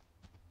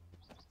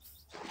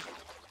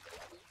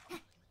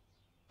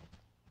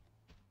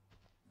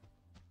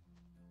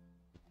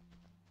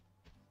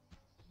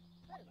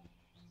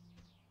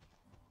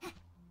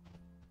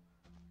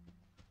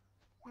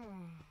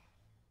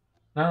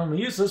 Not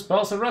only useless, but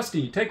also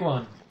rusty. Take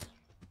one.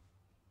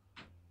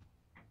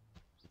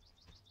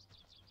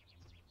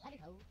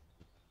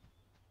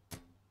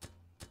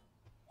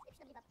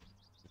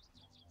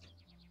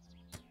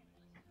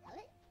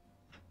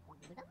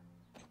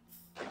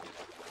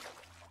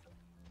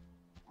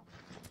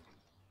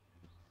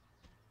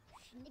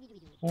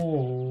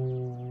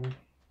 Oh.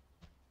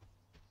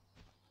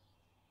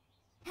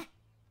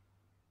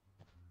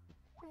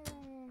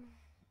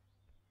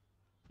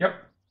 Yep.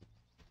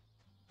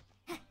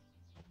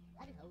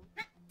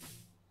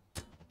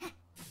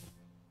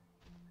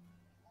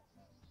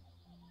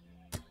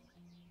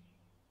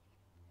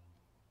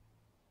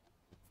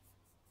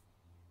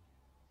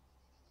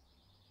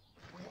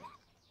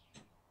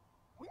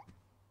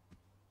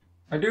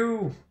 I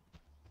do.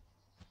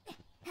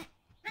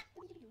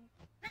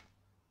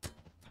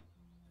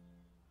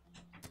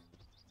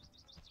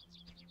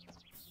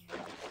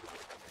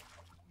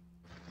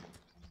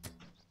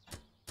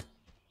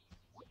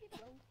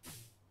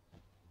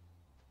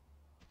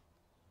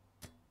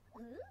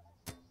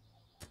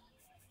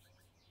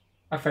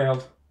 I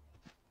failed.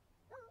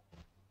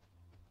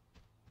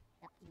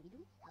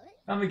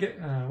 Let me get,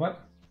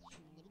 what?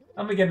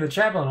 Let me get into the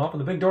chapel and I'll open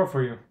the big door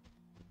for you.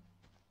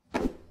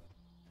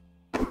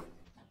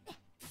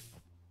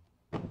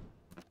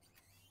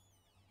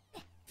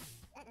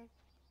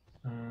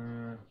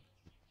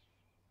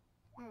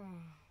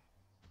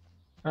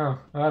 Oh,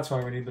 well, that's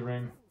why we need the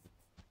ring.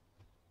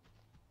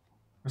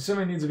 I'm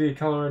assuming it needs to be a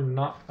color and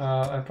not,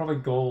 probably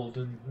gold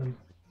and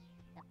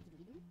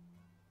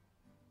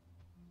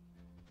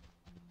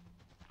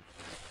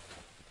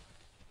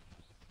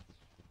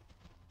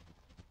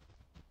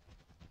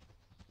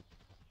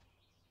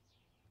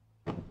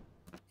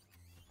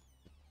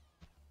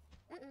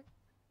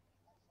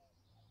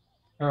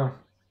oh.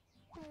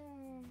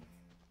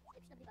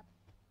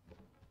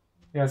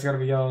 Yeah, it's gotta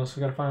be yellow, so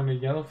we gotta find a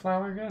yellow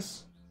flower, I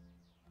guess?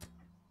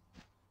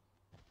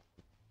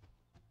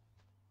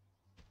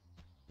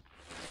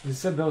 You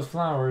said those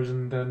flowers,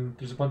 and then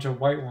there's a bunch of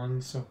white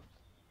ones, so...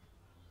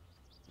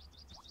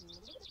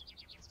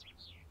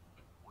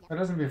 That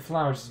doesn't be a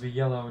flower, it's just be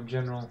yellow in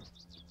general.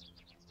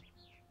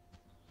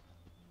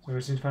 So we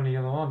just need to find a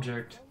yellow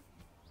object.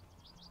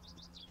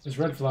 There's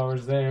red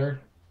flowers there.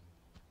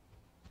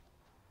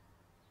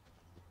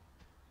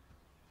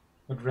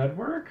 Would red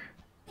work?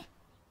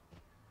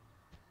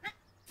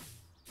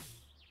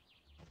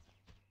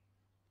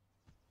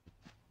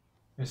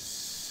 I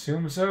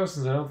assume so,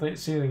 since I don't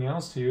see anything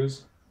else to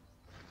use.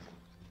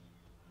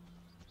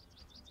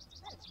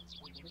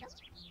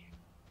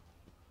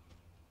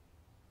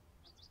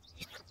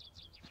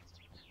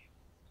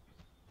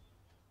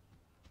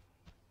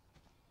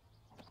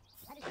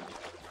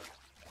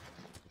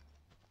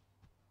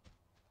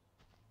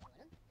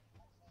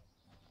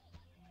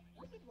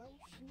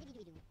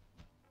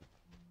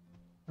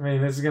 I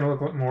mean, this is gonna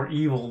look more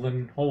evil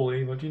than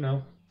holy, but you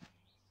know.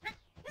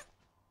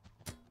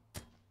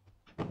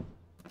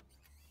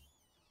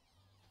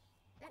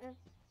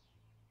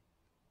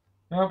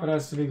 Nope, it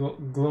has to be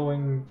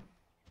glowing,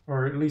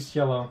 or at least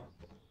yellow.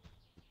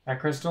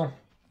 That crystal?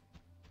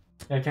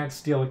 Yeah, I can't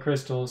steal a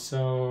crystal,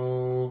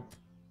 so...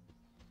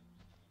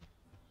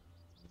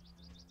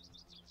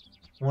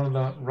 One of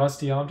the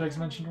rusty objects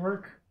mentioned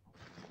work?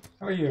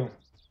 How are you?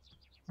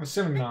 I'm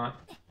assuming not.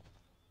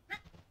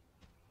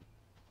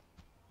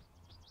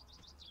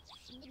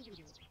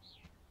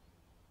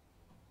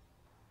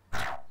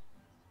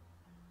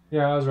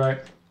 Yeah, I was right.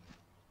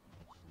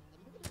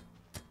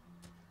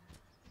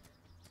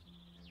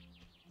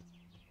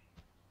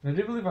 I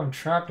do believe I'm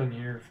trapped in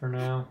here for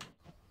now.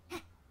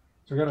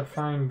 So I gotta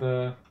find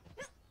the...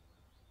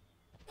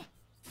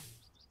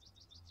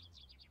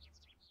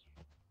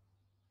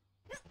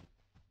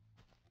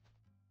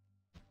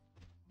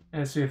 It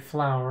has to be a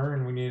flower,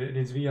 and it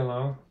needs to be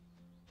yellow.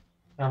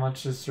 How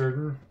much is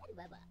certain?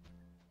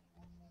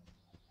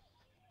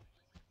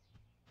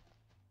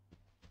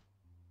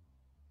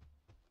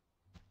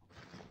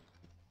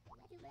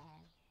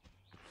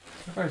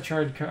 What if I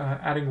tried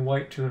adding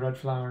white to the red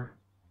flower?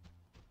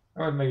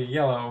 That would make it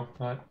yellow,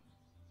 but...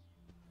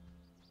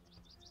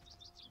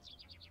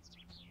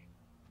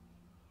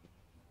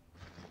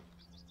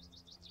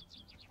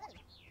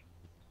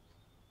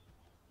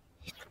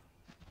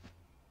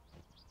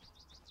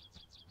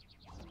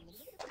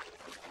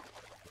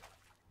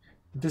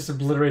 This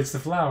obliterates the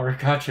flower,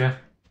 gotcha.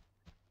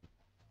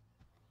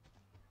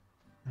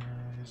 It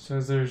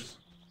says there's...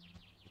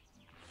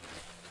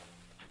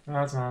 Oh,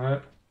 that's not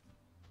it.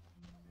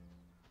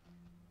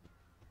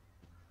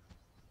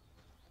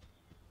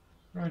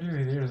 What do I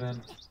do here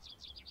then?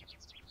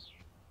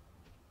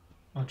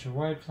 Bunch of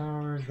white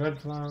flowers, red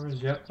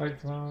flowers, yep, white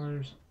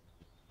flowers.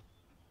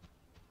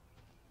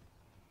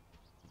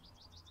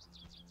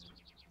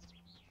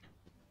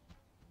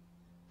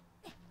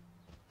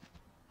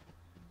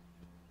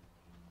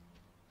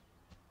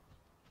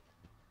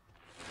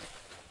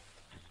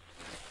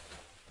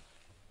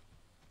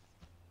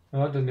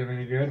 Well, that didn't do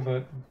any good,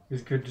 but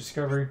it's good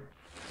discovery.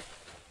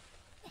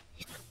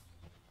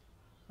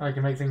 I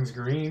can make things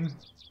green.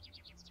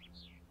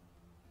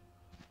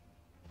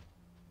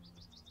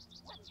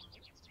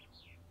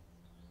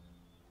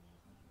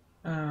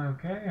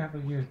 Okay, how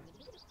about you?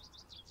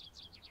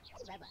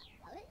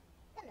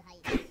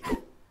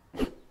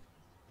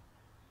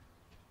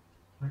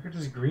 What could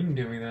this green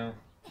do me though?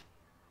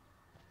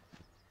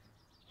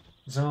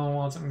 Does someone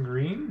want something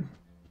green?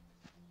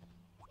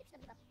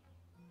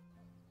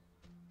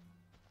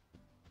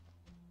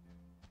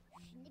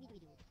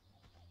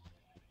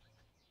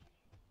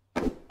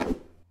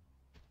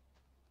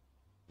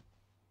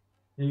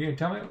 You gonna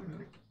tell me?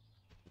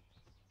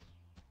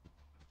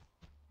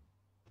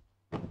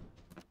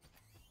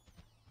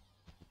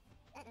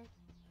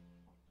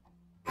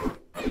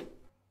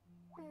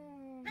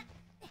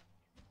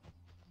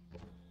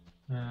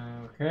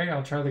 Okay,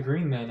 I'll try the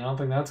green then. I don't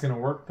think that's gonna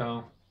work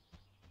though.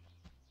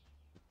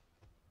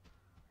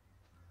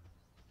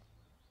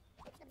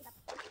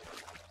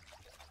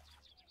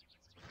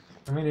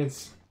 I mean,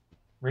 it's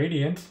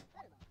radiant.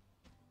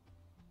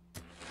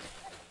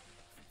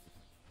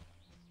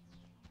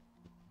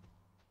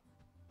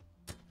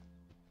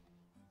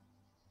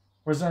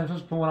 Where's I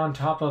supposed to put one on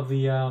top of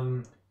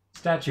the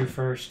statue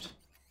first?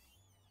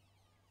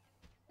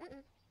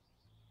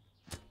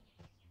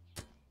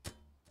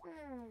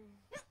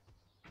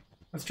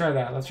 Let's try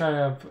that. Let's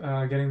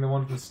try getting the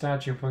one from the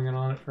statue and putting it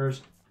on it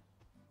first.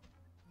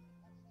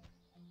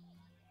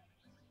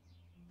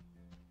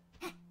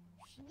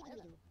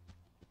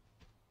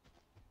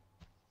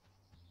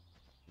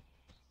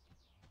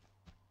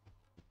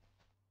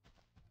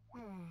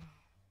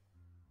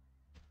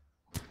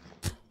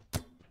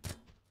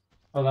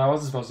 Oh, that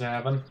wasn't supposed to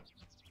happen.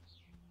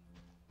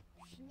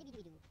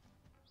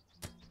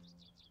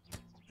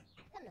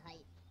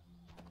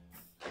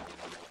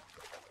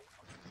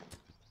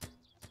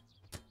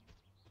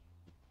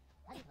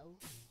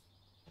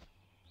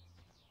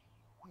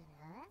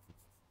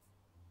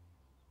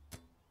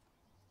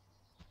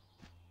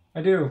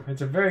 I do.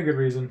 It's a very good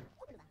reason.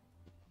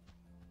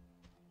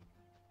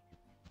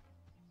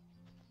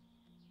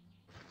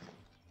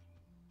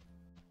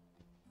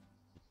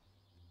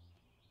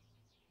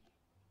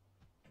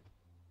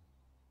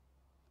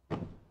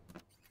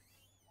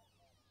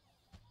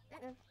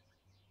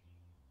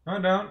 Oh,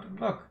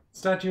 don't. Look,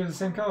 statue is the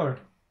same color.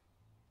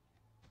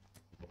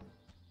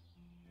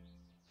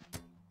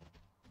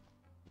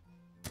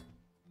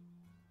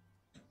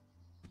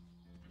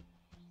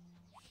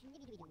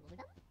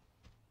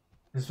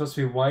 It's supposed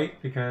to be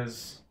white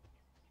because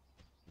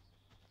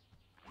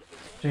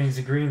changing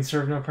the green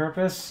served no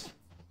purpose.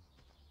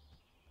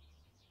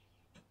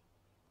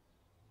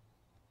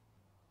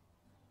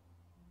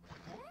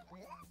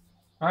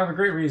 I have a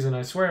great reason,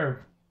 I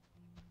swear.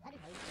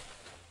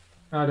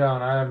 I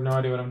don't. I have no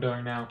idea what I'm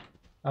doing now.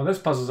 Now this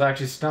puzzle's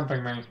actually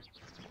stumping me.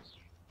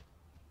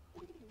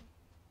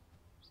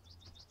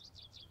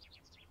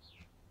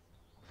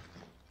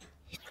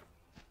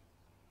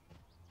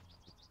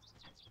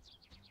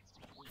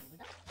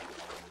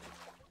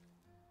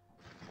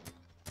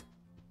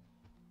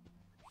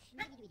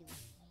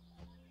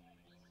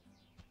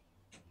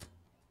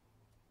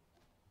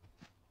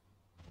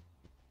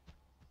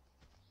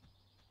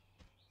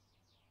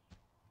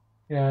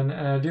 Yeah, and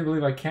I do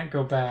believe I can't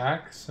go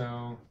back,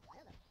 so...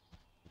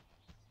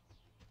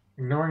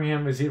 Ignoring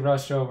him as he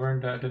rushed over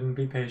and didn't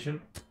be patient.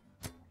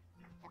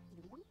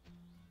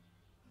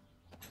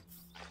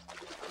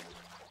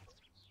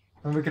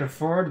 And we could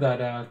afford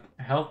that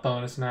health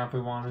bonus now if we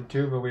wanted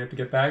to, but we have to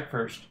get back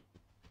first.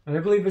 And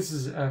I believe this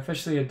is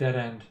officially a dead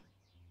end.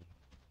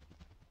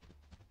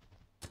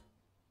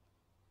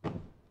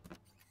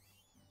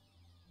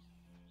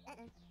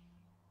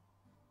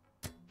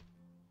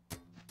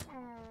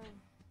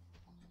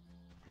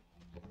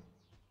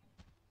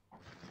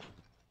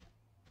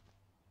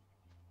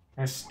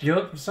 Can I steal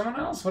it from someone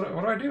else? What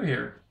do I do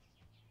here?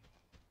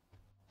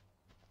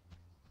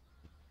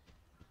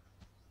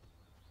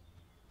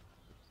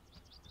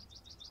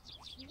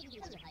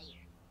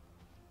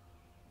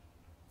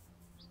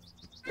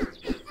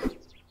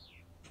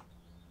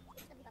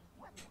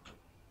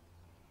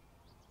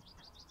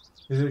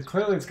 Is it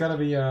clearly it's gotta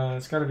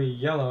be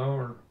yellow,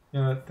 or you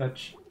know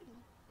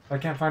I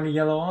can't find a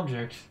yellow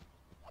object.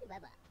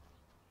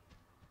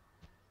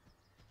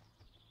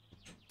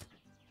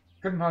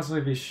 Couldn't possibly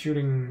be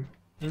shooting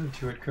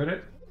into it, could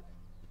it?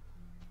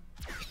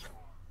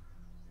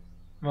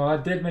 Well,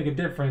 that did make a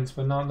difference,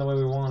 but not in the way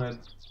we wanted.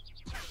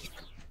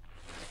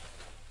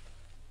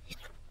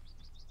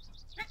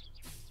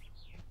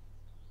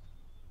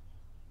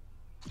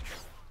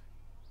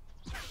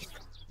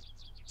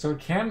 So it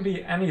can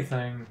be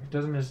anything. It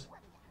doesn't just,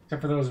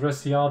 except for those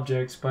rusty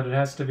objects, but it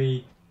has to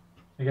be,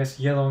 I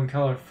guess, yellow in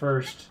color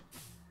first.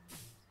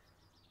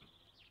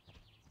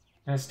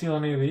 Can I steal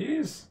any of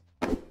these?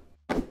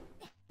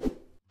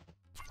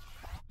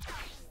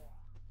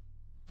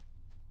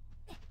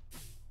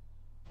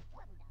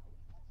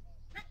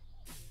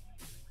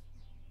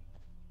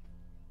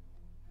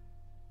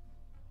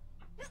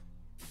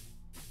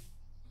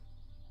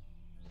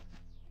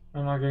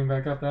 I'm not getting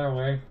back up that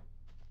way.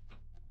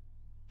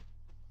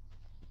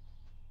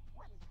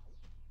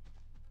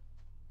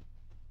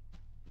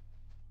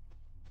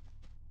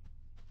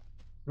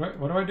 What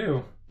do I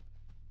do?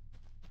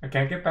 I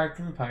can't get back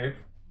through the pipe.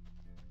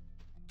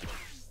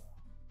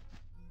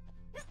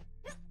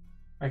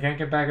 I can't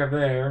get back up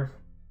there.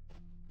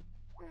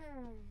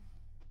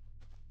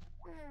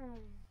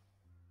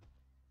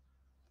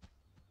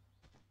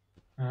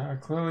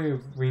 Clearly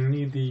we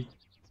need the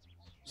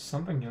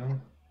something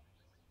young.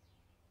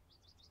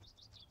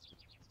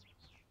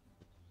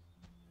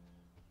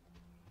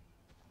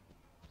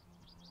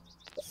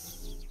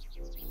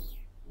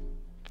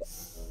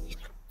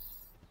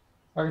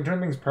 I can turn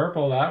things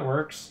purple, that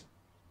works.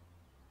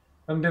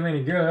 Doesn't do me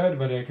any good,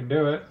 but I can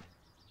do it.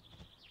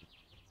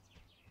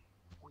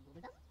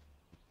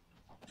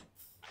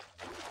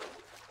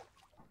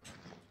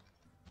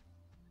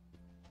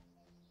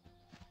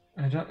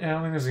 I don't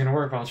think this is gonna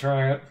work, but I'll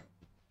try it.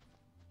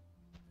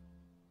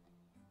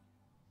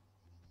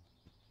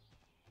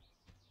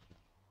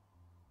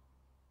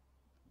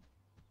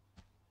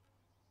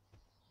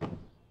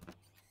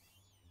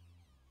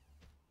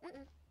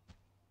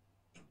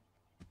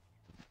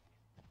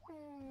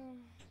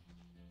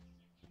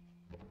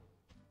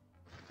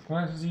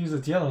 Why does he use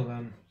its yellow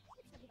then?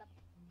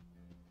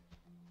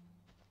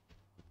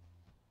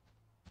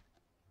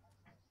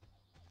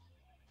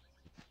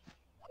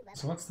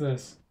 So what's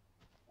this?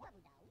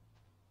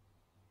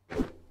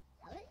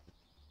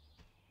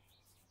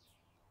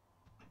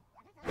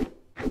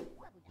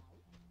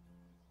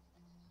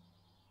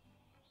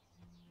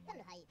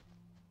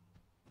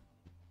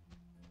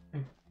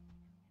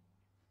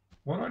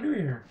 What do I do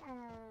here?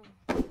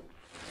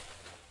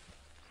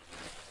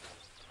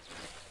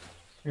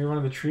 Maybe one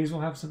of the trees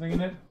will have something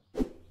in it?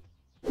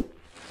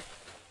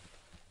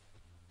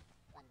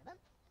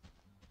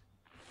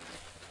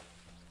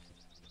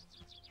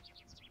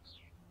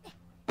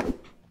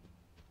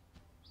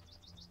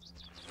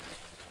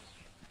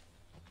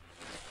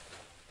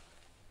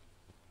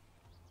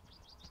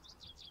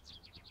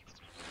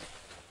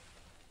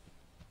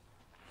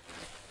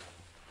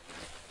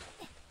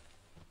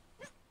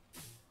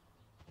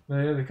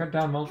 They cut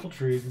down multiple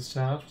trees and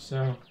stuff,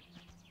 so...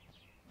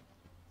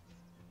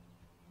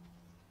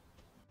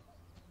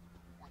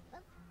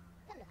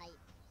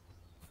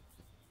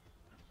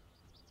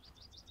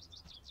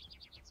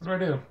 What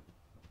do?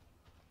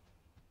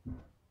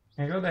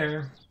 Can't go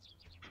there.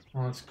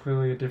 Well, it's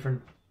clearly a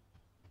different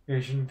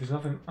location. There's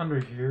nothing under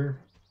here.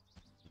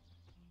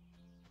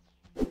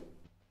 How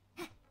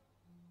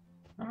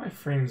are my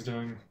frames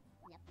doing?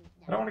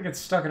 I don't want to get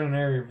stuck in an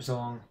area for so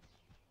long.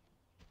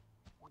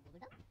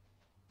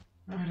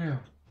 What do I do?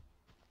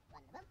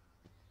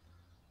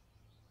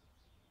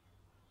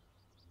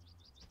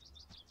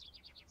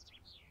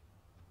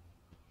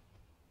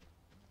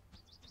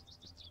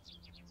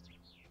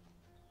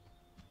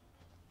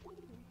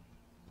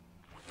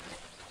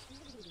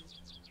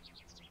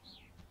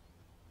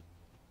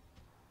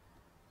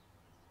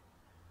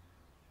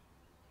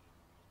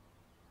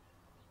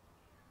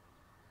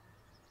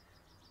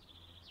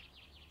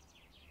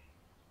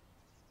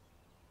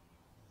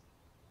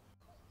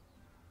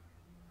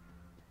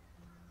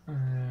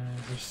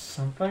 There's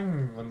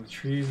something when the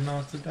trees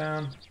knocked it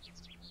down.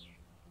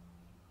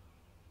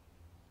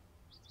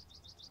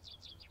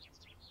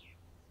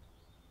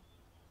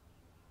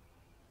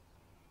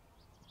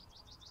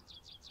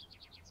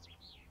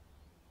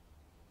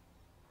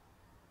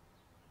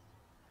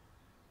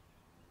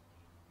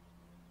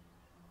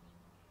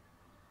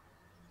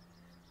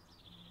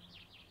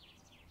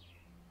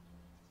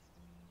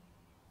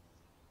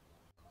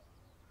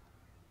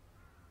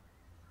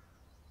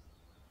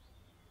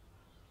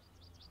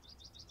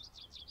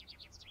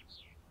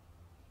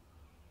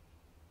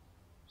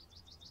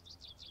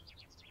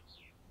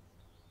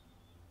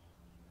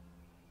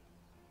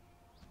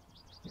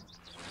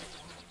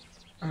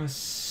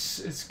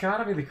 It's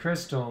gotta be the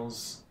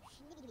crystals,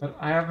 but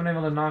I haven't been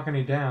able to knock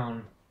any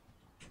down.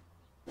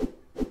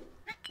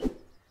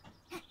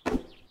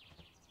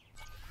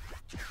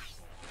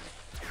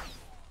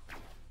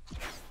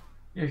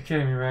 You're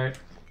kidding me, right?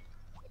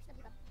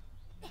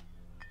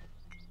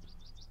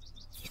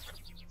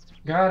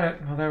 Got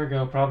it. Well, there we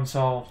go. Problem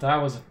solved. That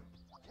was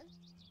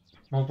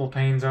multiple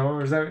pains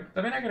over. Is that?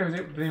 I mean, I could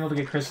have been able to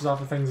get crystals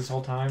off of things this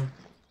whole time.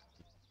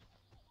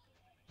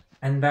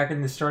 And back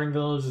in the starting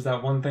village is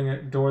that one thing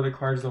at door that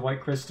requires the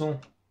white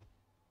crystal.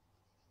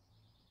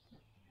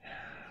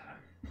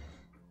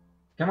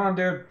 Come on,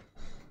 dude.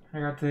 I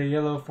got the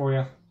yellow for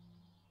you.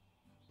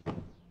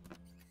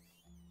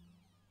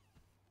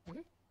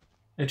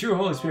 A true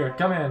Holy Spirit,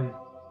 come in.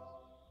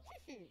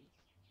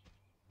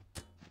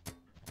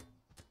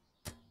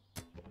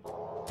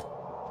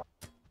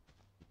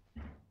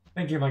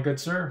 Thank you, my good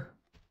sir.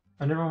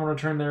 I never want to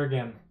return there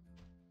again.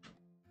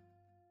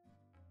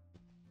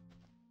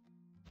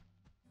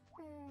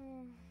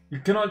 You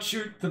cannot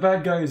shoot the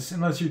bad guys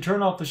unless you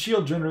turn off the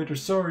shield generator,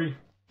 sorry.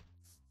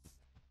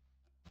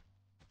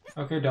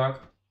 Okay, Doc.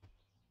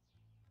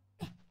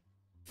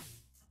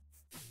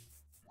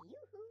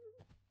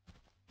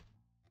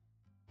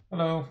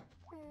 Hello.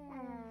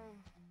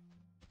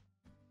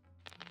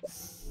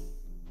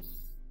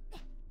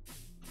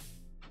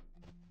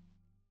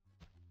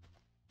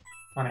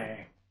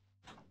 Funny.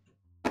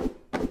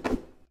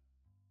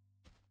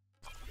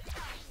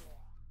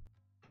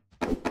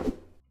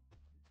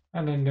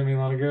 That didn't do me a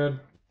lot of good.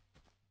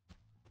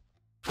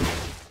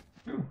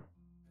 Ooh.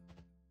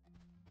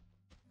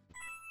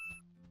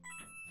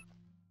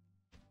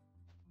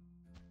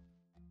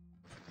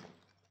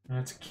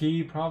 That's a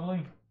key,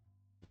 probably.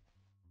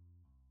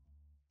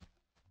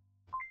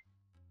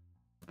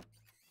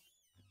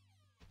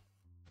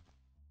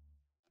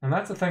 And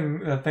that's the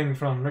thing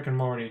from Rick and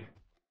Morty.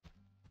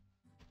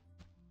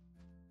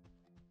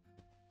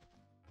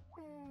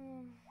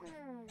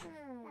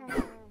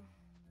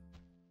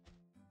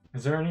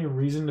 Is there any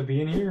reason to be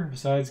in here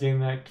besides getting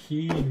that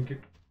key and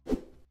get...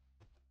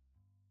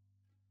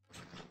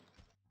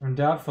 I'm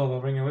doubtful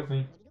I'll bring it with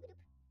me.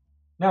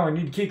 Now I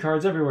need key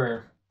cards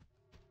everywhere.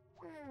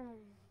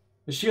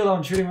 The shield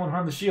on shooting won't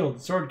harm the shield.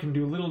 The sword can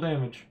do little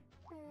damage.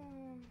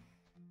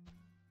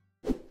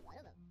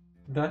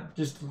 That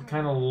just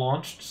kind of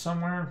launched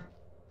somewhere.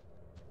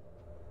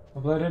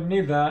 Hopefully I didn't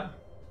need that.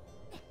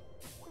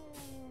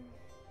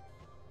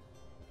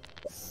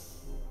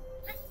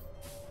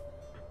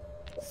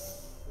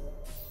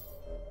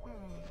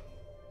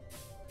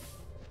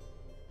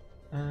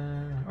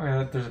 Oh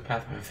yeah, there's a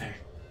pathway over there.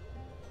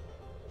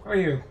 Who are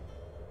you?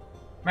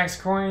 Max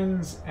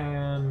coins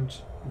and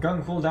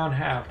gun cooldown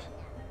halved.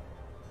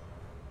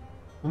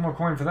 One more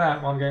coin for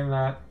that while I'm getting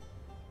that.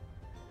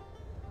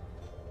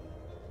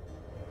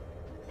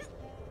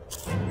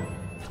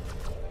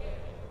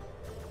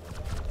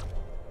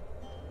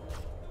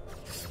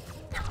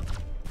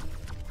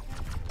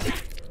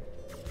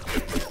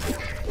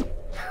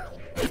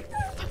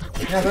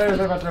 Yeah,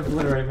 they're about to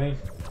obliterate me.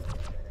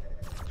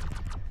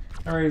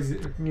 Alright,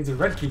 it needs a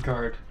red key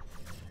card.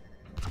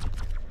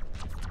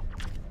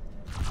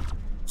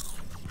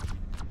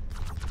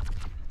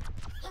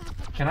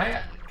 Can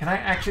I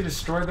actually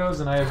destroy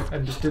those and I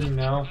just didn't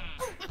know?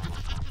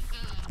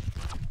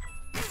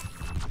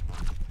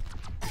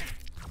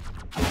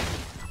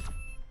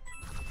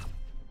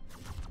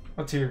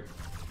 What's here?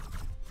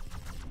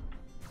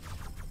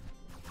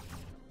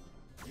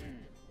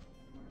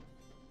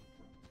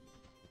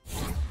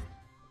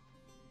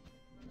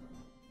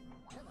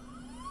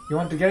 You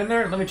want to get in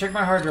there? Let me check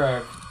my hard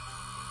drive.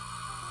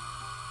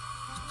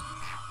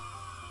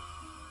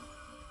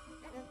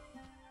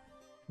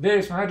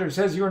 This, my hard drive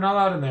says you are not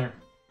allowed in there.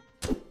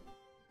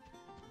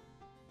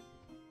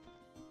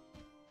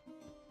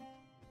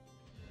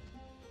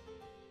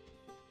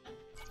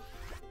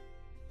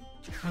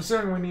 I'm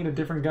assuming we need a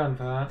different gun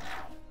for that.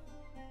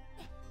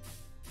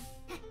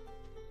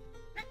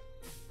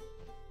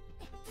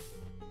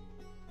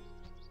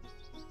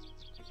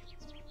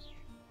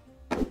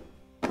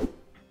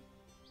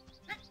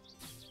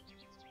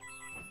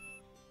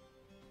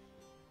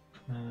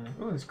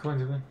 Oh, there's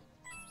coins over there.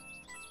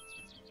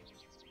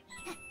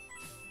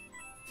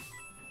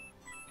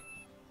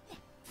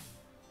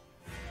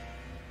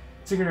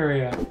 Secret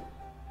area.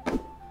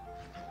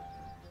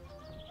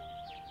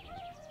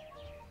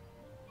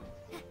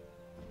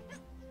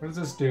 What does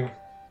this do?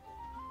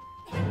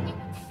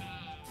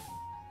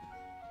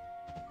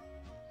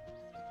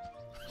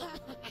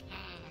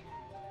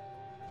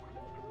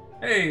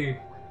 Hey!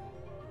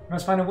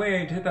 Must find a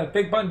way to hit that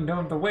big button. Don't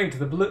have the way to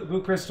the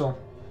blue crystal.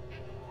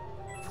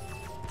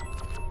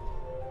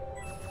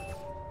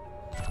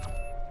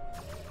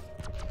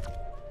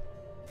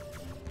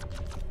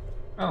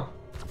 Oh.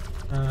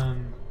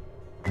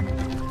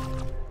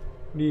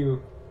 What do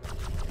you...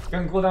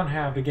 Gun cooldown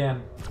halved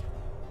again.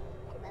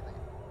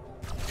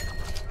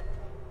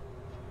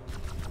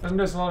 Doesn't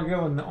just a lot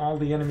good when all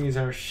the enemies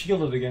are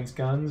shielded against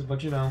guns,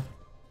 but you know.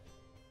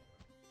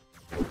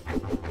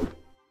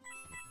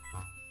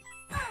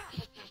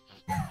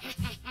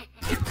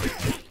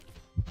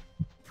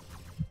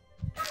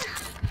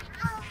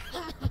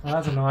 Well,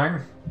 that's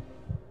annoying.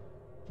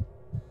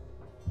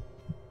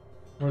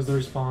 Where's the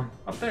respawn?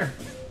 Up there.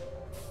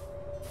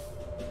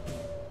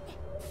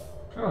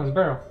 Oh, there's a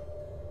barrel.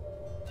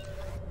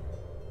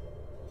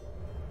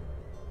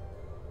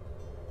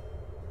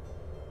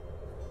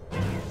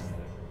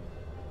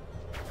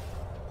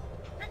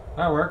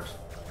 That worked.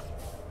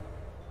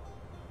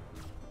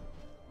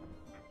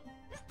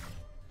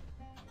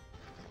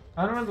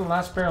 I don't know what the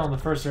last barrel in the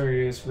first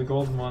area is for the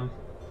golden one.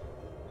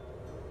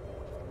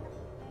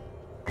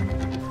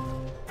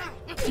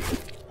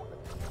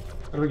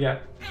 What do we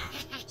get?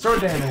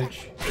 Sword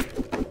damage!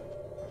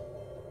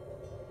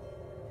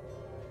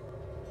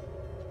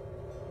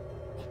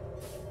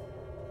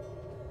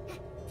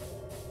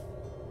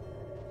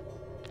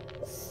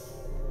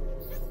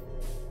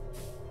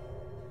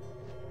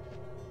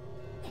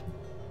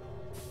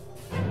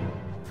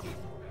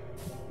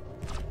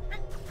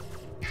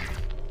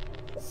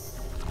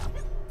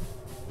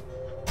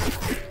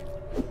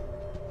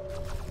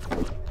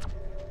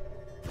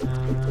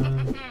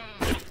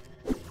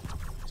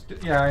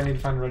 Yeah, I need to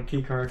find a red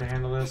key card to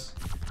handle this.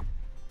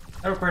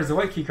 That requires the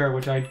white key card,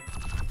 which I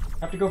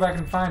have to go back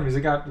and find because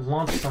it got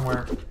launched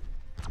somewhere.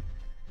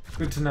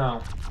 Good to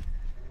know.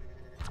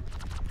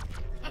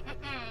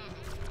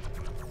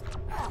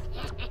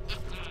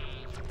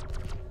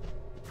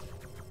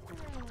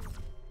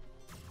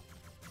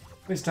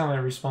 Please tell me I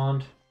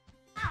respawned.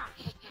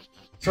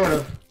 Sort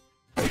of.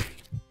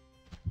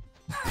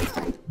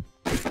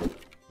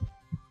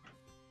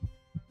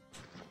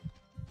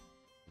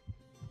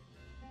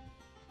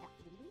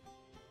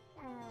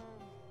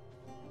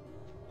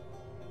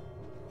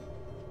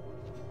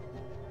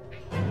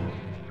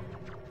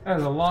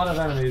 There's a lot of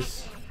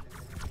enemies.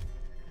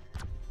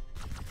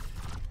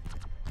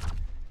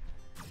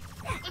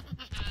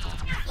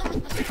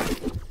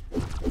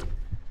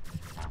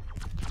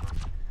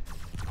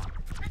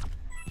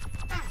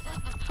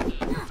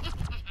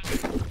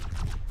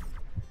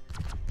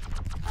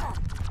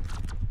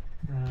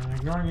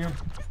 Ignoring you.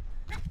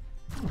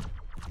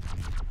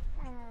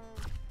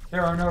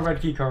 There are no red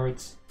key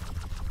cards.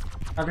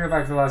 I have to go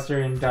back to the last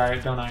area and die,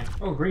 don't I?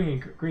 Oh,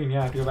 green, yeah,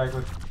 I have to go back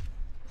with...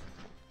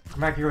 Come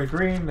back here with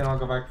green, then I'll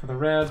go back for the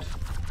red.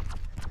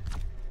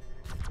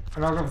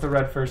 And I'll go with the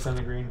red first, then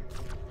the green.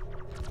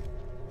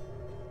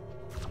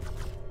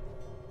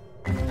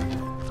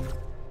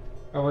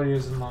 Oh, what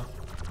is unlocked?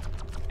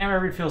 Ammo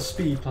refill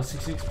speed plus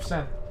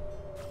 66%.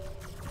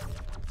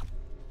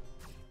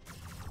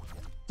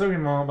 Took me a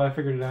moment, but I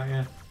figured it out,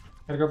 yeah.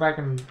 Gotta go back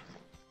and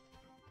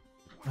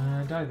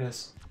die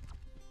this.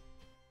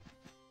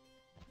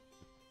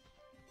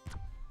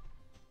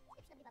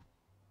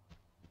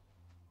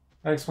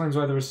 That explains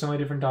why there were so many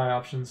different die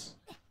options.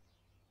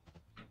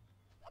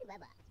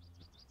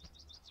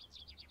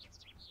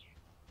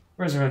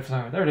 Where's the red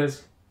flower? There it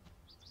is.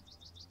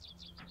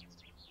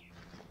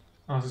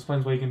 Oh, this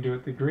explains why you can do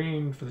it. The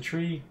green for the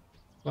tree.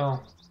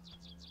 Well.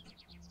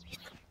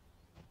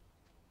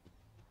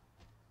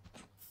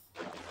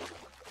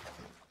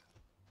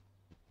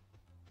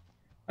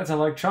 That's how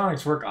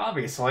electronics work,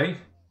 obviously.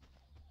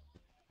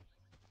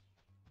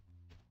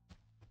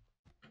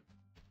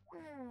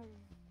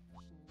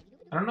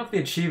 I don't know if the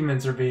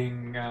achievements are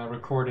being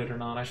recorded or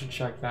not. I should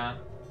check that.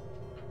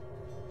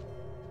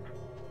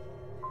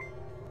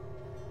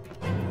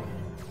 Oh,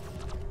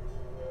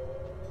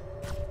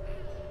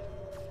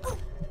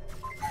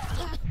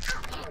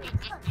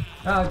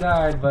 I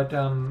died, but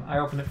I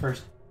opened it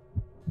first.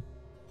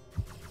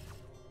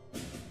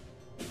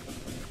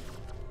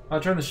 I'll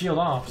turn the shield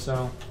off,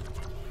 so...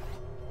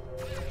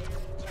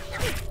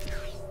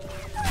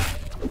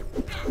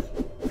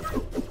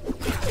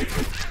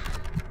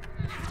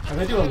 Oh,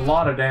 they do a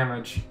lot of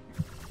damage.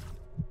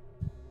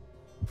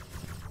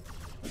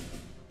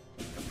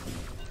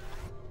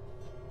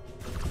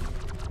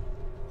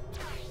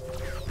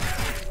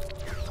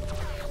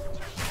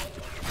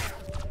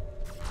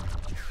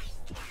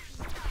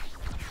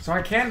 So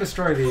I can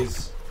destroy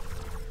these.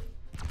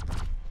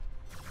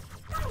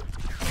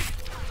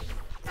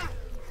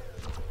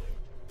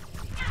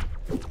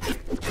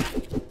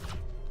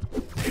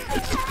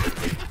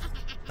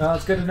 Well,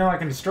 it's good to know I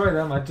can destroy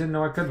them. I didn't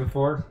know I could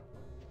before.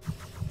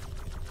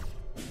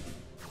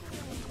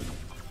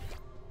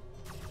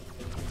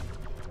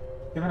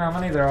 Given how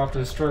many there are, I'll have to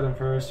destroy them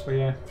first, but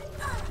yeah.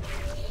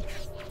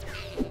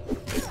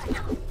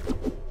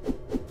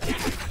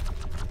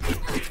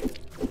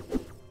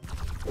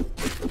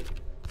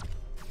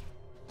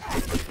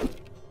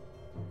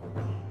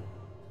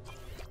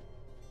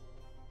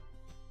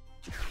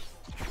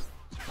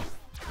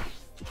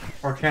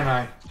 Or can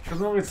I? Doesn't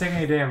look like it's taking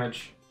any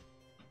damage.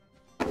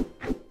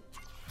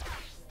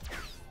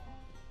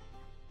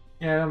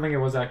 Yeah, I don't think it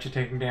was actually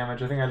taking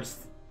damage. I think I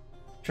just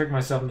tricked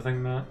myself into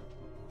thinking that.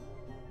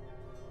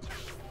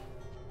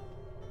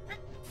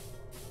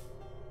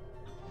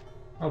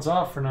 Well, it's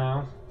off for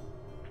now.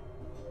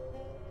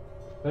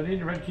 Do I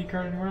need a red key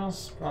card anywhere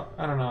else?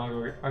 I don't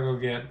know. I'll go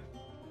get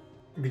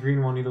the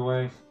green one either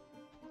way.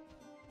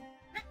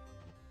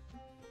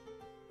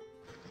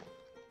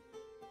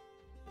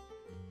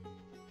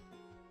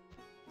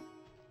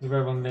 There's a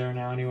red one there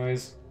now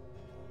anyways.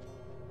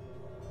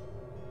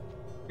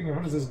 Okay,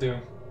 what does this do?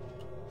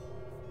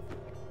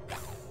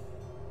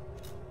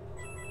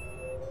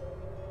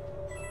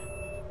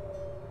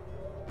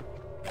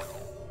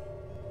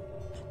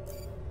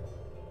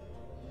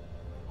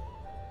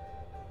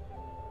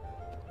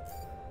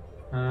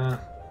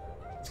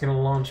 It's gonna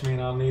launch me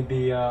and I'll need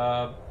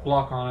the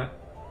block on it.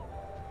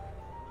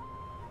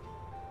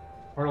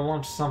 Or to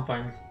launch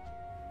something.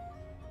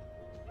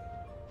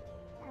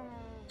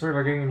 Sorry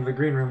about getting into the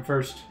green room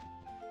first.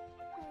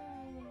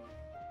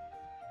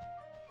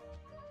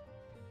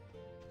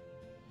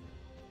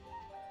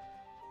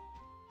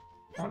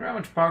 I wonder how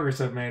much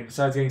progress I've made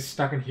besides getting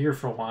stuck in here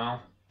for a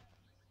while.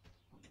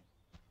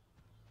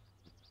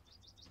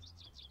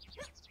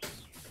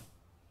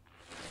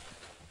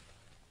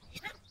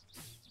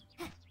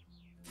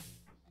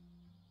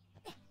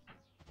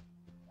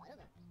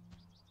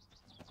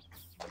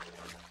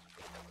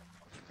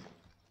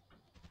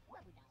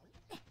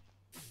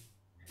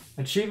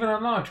 Achievement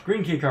unlocked!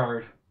 Green key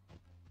card!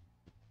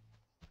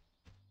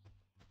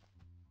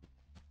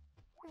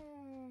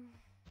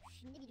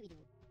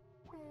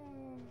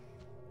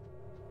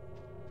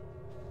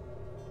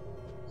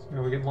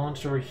 So we get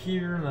launched over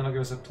here, and then it'll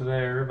go us up to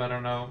there, but I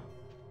don't know.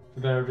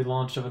 We better be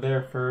launched over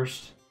there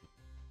first.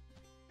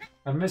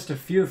 I've missed a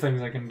few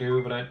things I can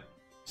do, but I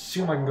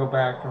assume I can go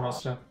back for most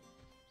stuff.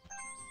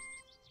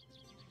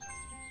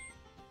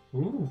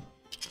 Ooh.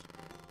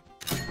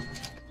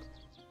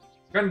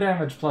 Gun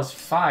damage plus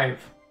 5.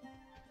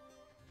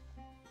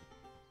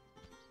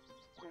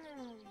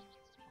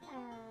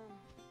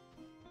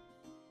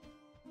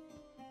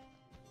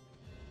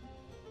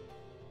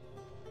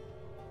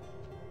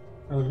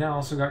 Oh, we've now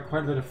also got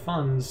quite a bit of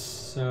funds,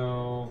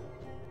 so...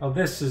 Oh,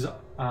 this is,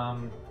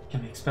 can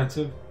be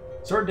expensive.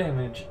 Sword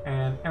damage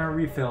and ammo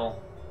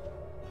refill.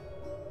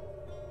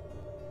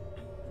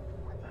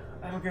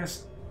 I don't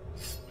guess...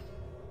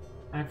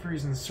 I'm for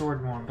using the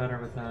sword more, I'm better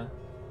with that.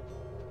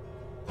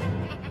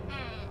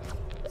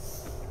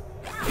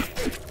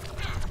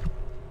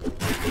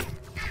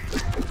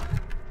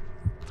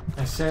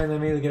 I say they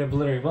immediately get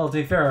obliterated. Well, to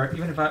be fair,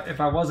 even if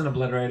I wasn't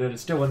obliterated, it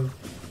still wouldn't.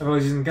 If I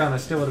was using a gun, I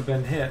still would have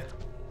been hit.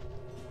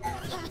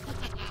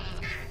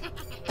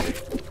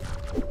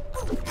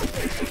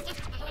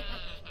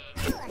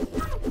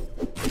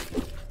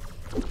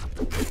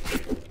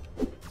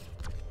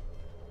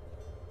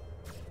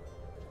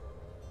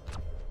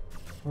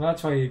 Well,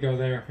 that's why you go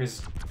there,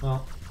 because,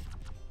 well...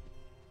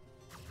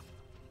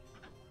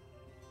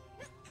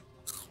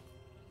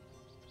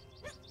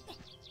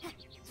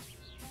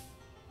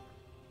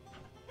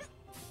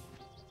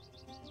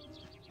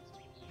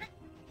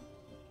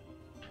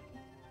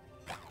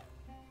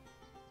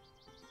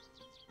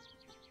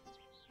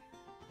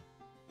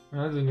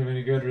 That didn't do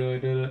any good, really,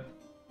 did it?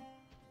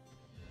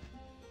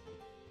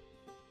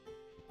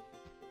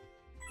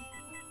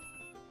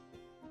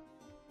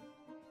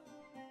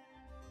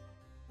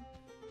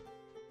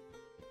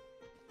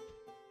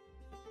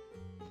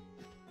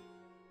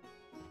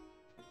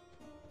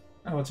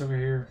 Oh, what's over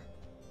here?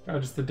 Oh,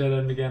 just the dead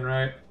end again,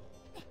 right?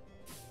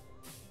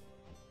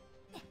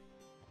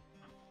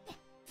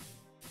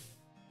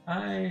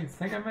 I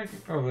think I might.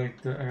 Oh,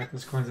 like I got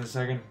this coins in a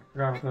second.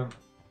 Forgot about them.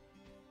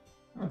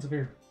 Oh, it's up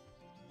here.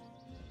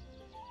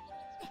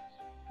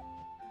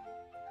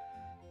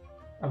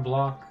 A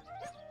block.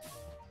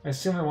 I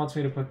assume it wants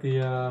me to put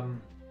the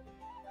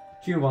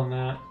cube on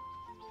that.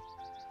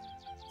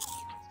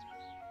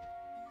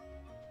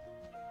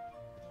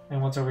 And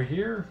what's over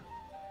here?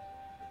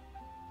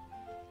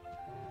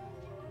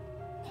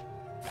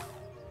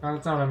 Oh,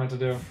 that's not what I meant to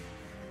do.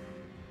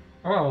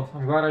 Oh well,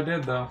 I'm glad I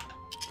did though.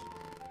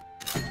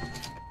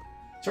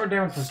 Sword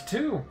damage plus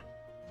 2.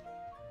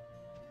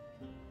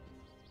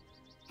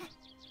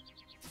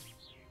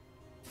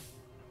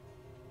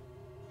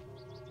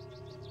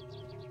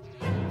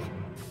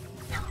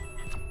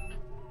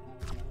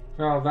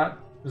 Oh, that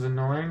was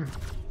annoying.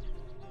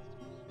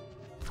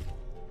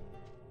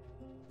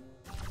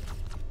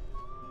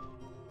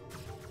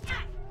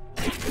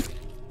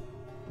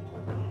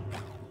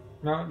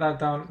 No, that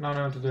don't know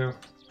what to do.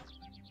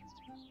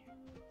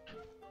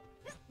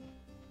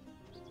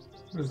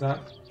 What is that?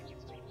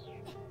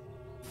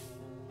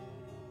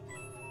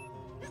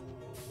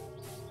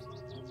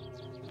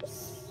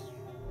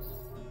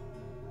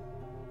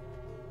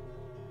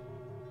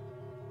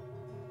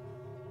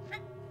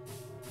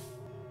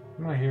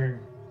 What am I hearing?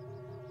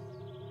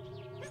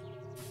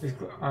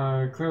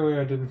 Clearly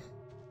I didn't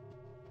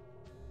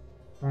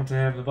want to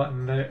have the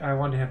button that I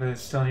wanted to have it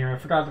still here. I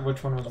forgot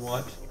which one was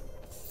what.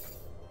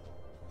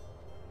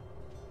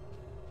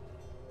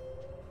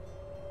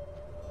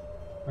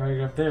 I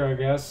get up there, I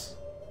guess.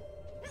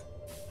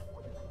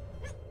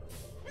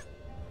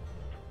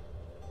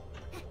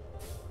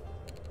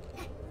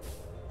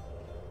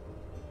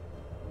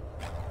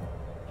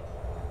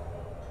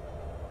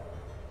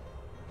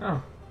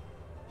 Oh.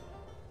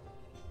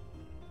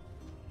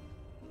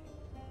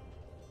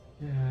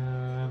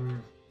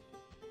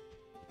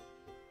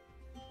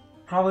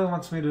 Probably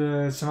wants me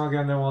to somehow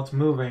get in there while it's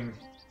moving.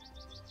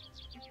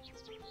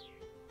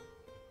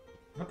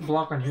 Put the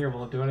block on here,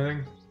 will it do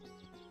anything?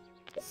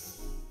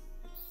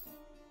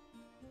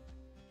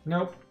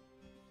 Nope.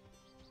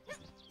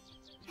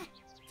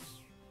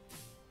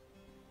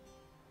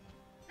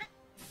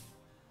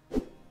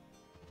 What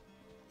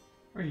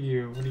are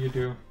you? What do you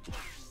do?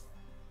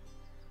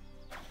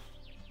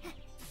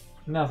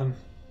 Nothing.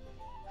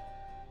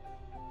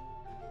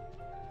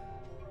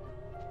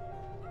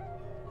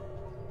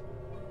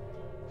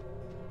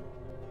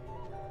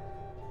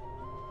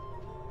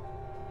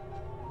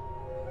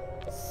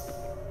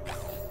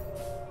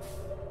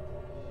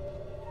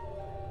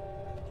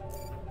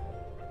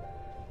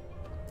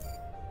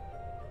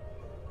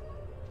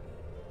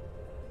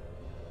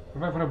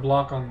 If I put a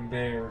block on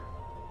there,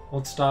 will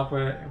it stop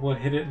it? Will it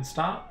hit it and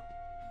stop?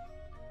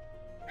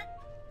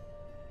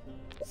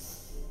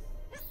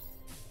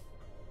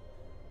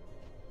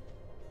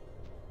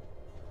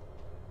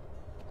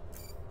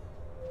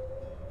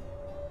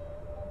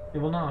 It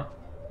will not.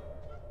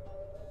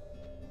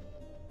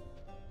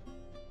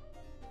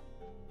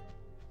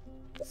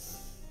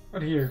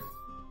 But here.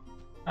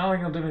 I don't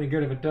think it'll do me any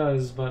good if it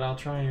does, but I'll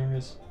try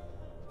anyways.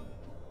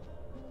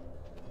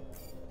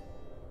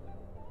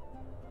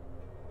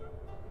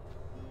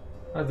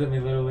 That did me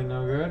literally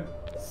no good.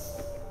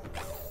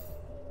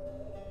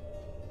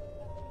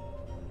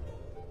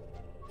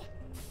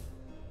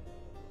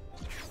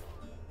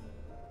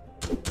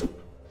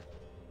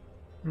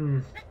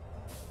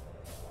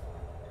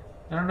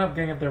 I don't know if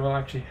getting up there will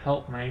actually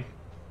help me.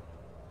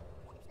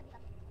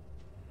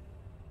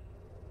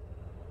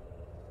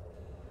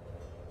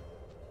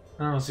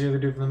 I don't know, see what they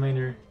do for the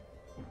main.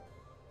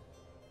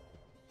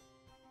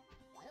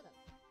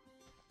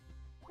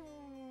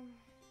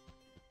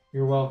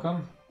 You're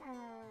welcome.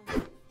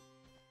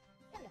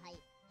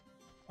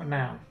 What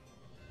now?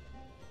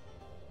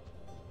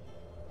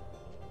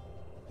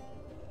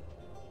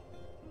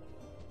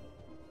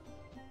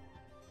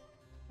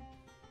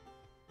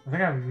 I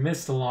think I've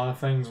missed a lot of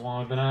things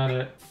while I've been at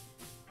it.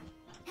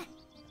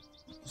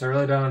 So I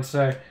really don't know what to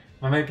say.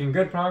 Am I making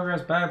good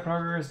progress, bad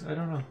progress? I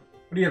don't know.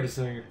 What do you have to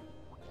say?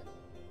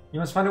 You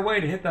must find a way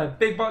to hit that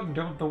big button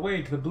to open the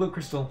way to the blue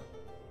crystal.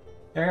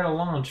 I gotta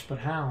launch, but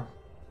how?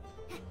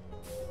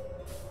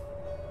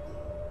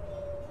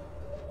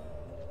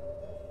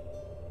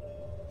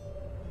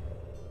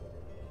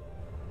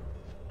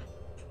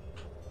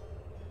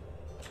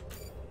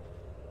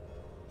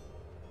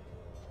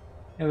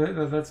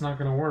 Yeah, that's not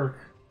gonna work.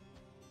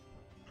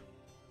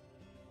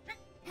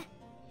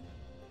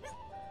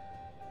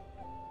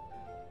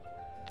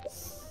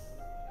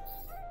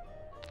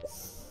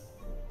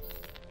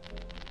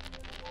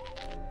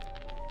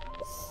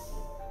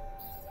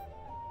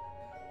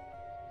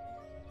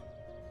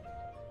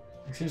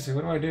 Seriously,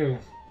 what do I do?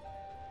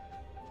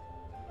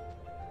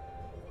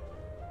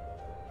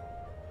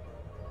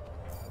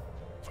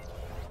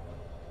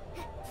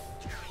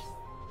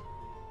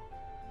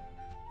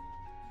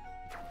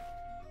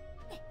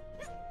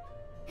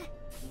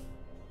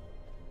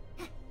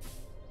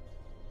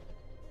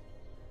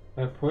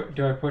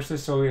 Do I push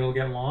this so it'll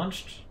get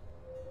launched?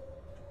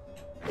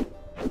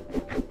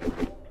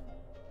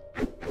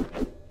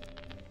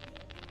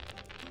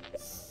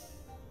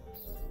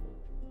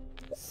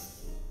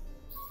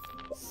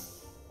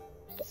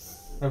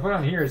 If I put it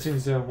on here, it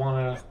seems to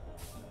want to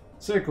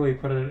cyclically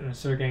put it in a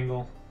certain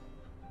angle.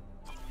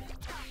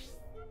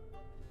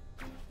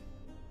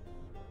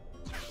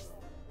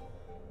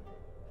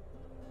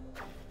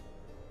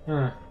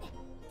 Huh.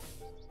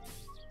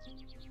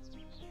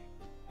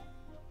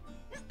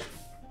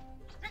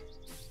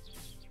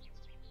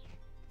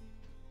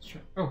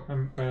 Oh, I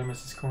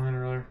missed this coin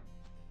earlier.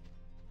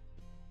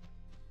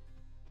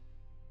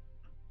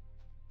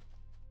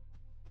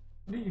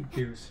 What do you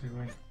do, Sui?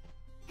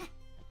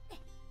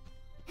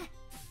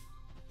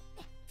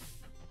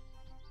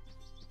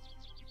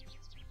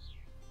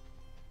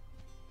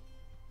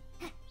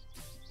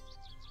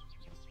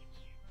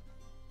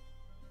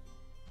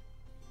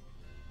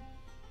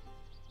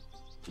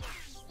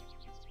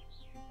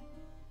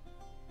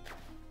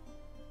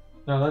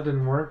 No, that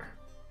didn't work.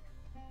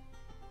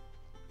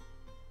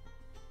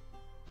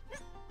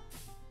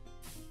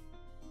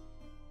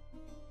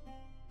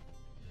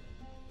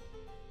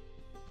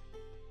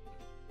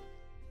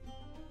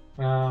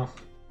 Wow.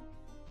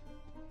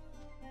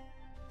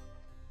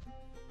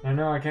 I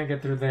know I can't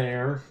get through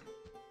there.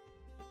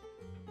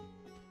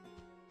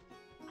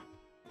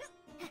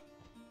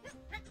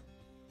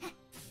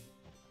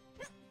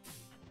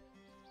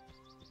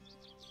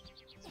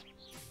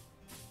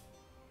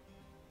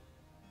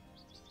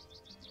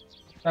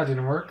 That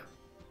didn't work.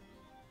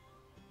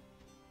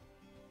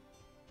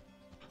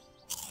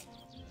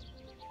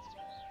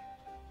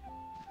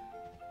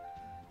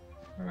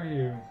 Where are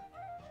you?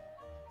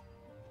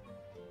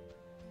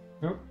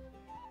 Nope.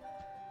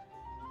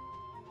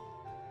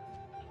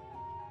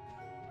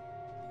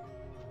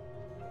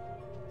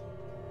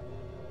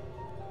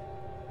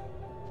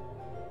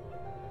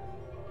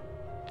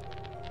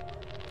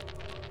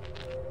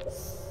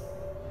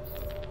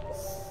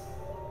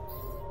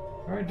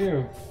 What do I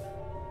do?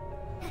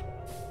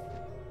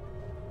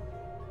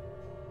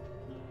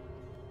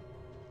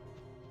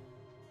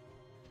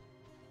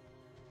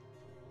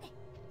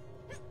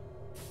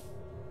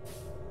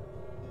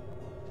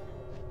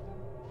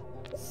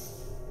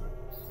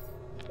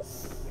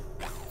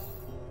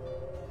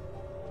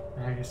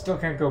 I still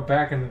can't go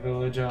back in the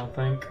village, I don't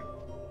think.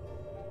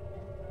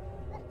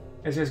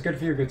 It's good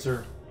for you, good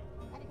sir.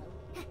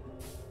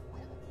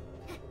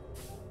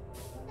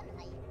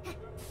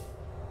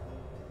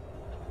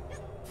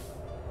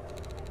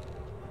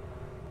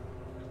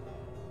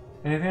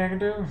 Anything I can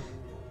do?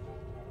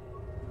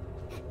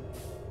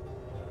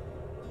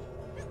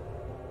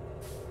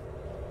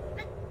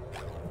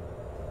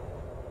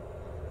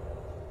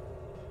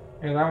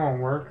 Yeah, that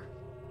won't work.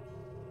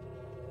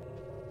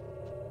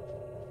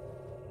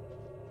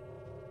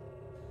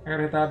 I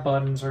gotta hit that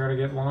button, so I gotta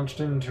get launched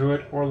into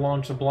it, or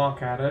launch a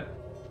block at it.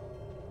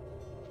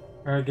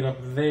 I gotta get up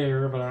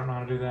there, but I don't know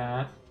how to do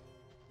that.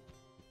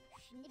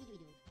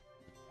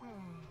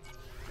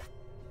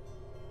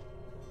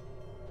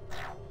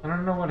 I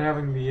don't know what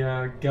having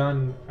the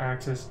gun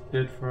access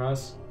did for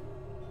us.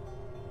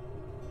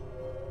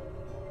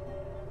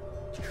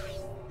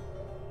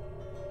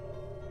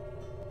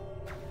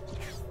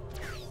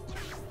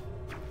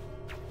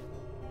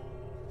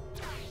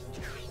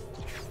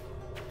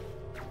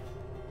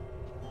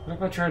 What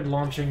if I tried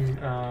launching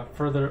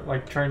further,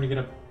 like trying to get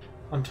up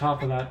on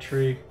top of that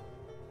tree?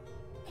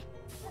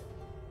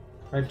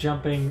 By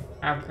jumping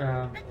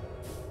that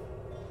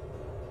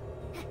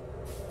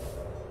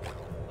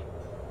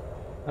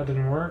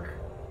didn't work.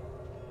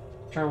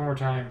 Try one more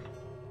time.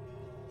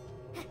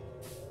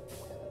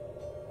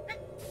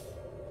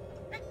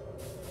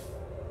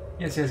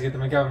 Yes, get the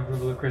MacGuffin from the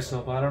blue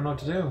crystal, but I don't know what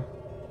to do.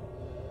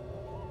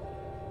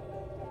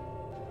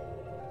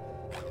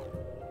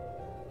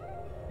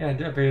 Yeah,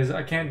 because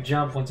I can't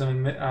jump once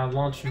I'm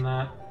launched from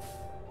that.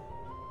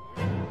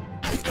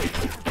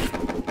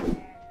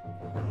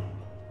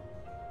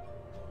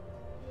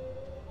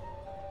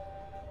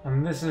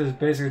 And this is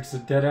basically just a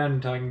dead end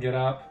until I can get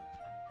up.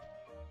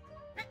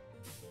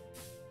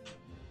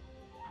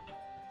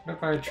 What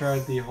if I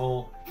tried the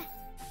whole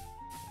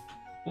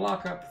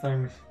block up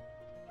thing?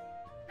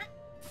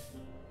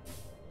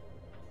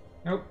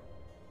 Nope.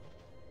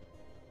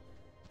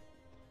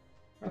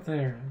 Not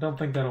there. I don't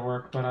think that'll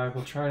work, but I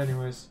will try it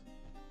anyways.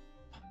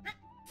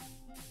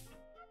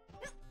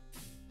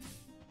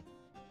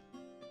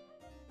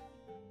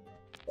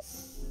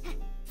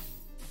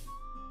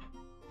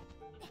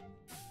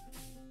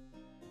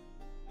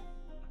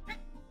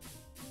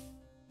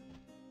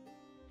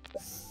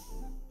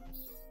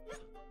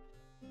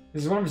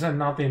 This is 100%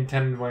 not the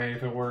intended way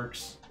if it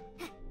works.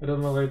 It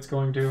doesn't look like it's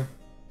going to.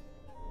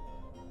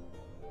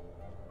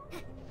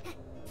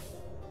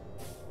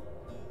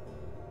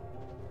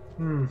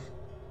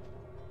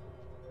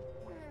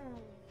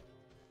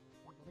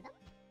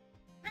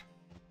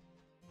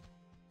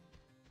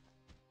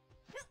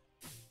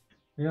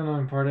 The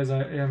annoying part is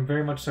I am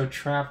very much so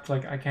trapped,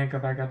 like I can't go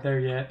back up there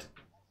yet.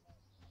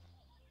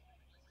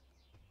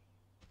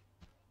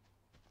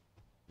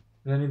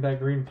 I need that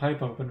green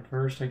pipe open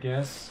first, I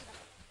guess.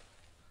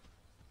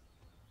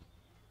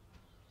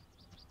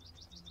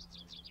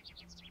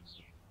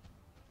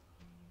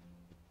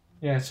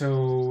 Yeah,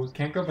 so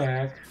can't go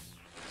back.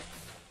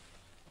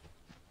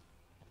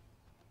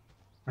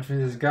 Which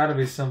means there's gotta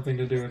be something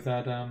to do with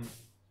that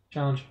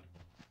challenge.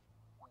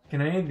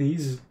 Can any of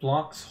these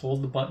blocks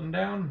hold the button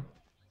down?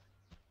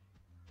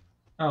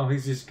 Oh,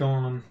 he's just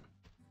gone.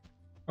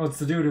 Oh, it's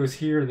the dude who was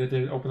here that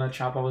did open that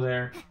shop over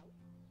there.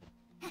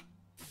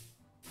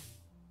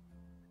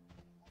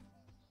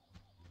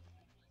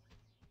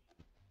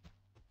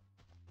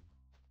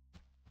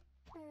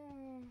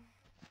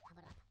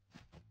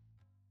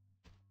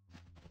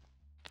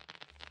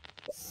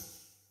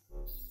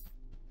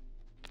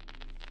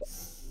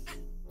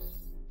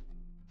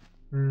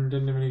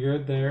 Didn't do any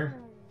good there.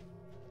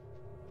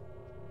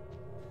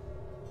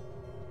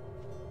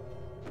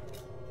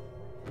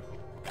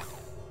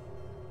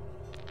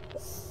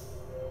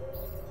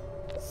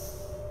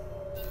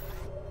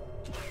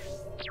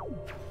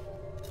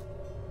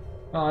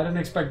 Well, I didn't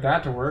expect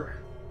that to work.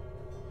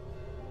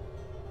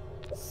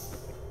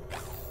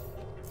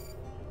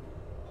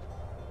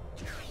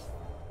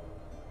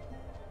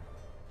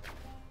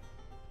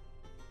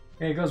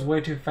 Yeah, it goes way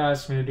too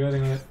fast for me to do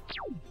anything with it.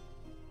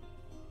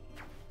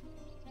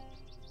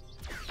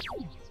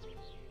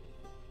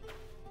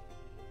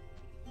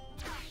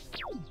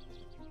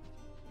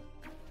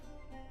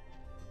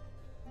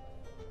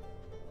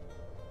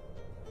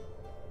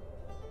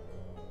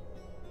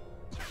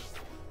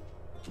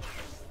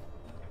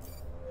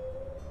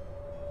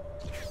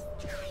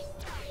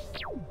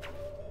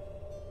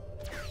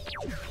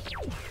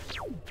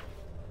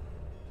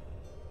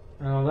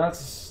 Oh,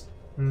 that's...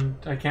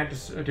 I can't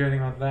just do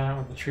anything with that,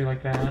 with a tree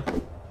like that.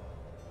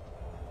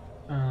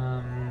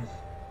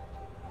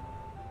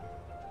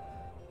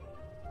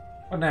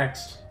 What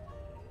next?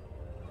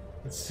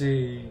 Let's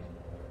see.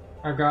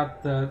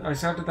 I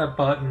selected that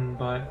button,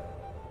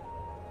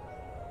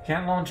 but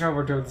can't launch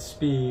over to it with the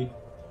speed.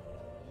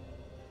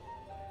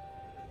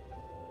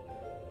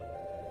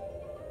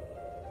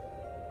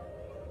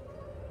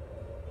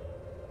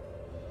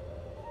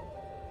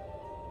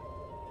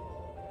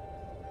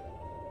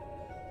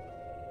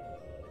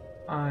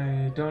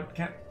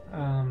 Can't,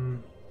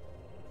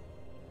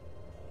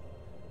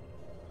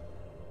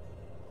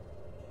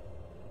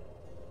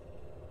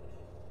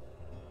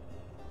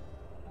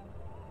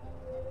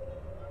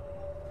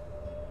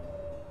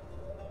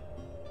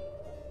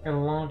 gotta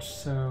launch,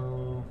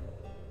 so...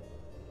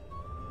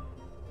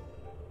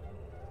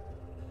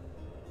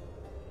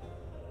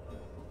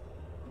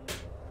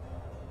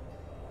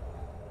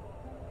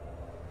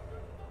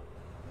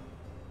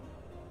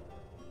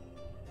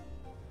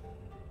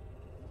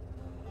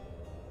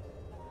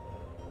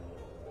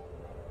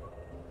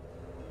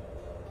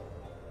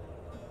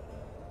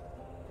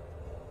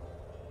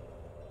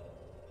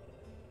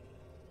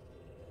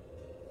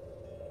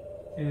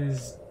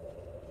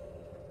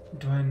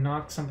 Do I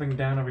knock something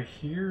down over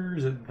here?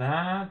 Is it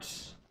that?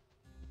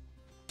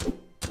 I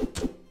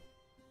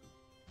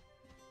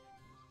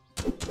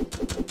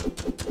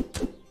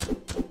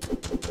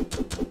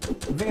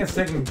think it's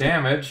taking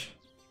damage.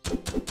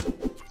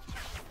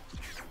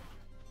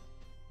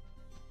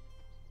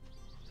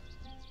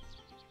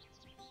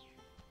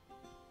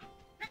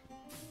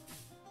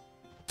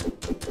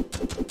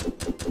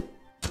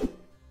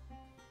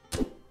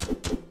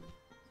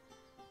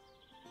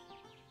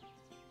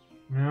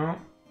 No.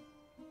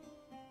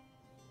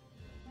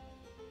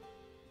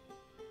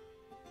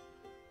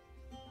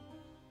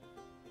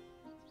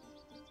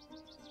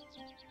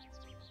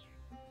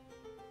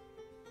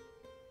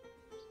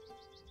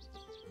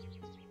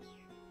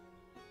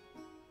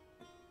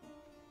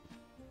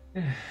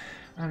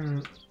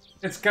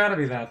 It's gotta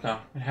be that, though.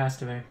 It has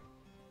to be.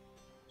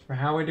 For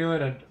how we do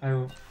it,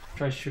 I'll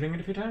try shooting it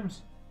a few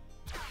times.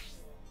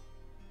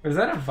 Is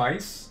that a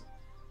vice?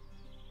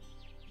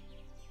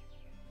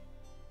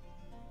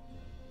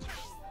 I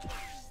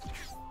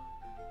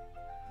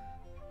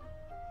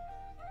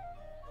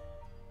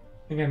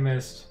think I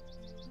missed.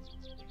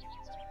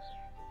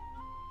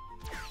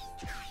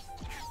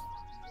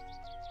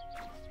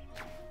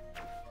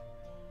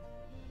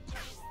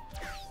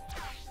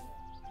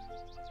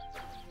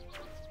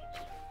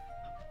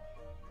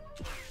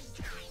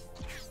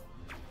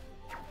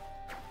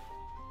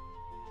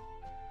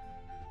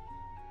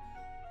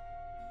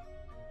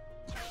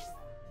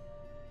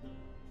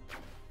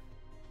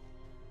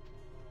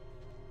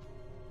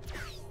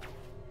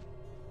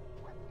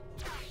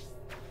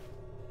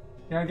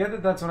 Yeah, I get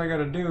that that's what I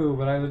gotta do,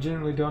 but I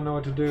legitimately don't know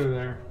what to do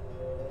there.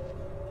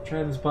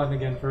 Try this button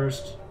again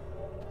first.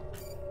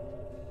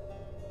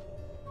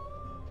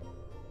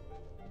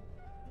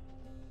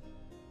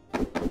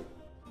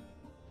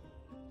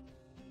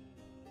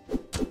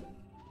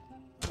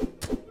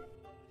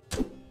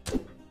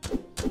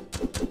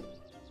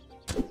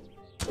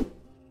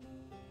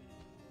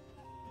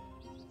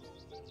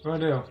 What do I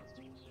do?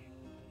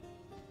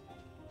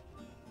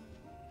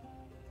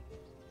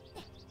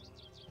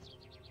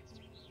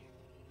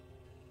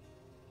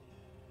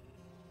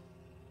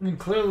 I mean,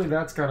 clearly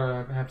that's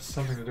gotta have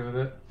something to do with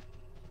it.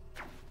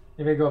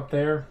 Maybe I go up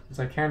there,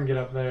 because I can get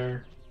up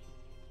there.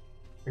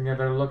 I can get a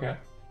better look at.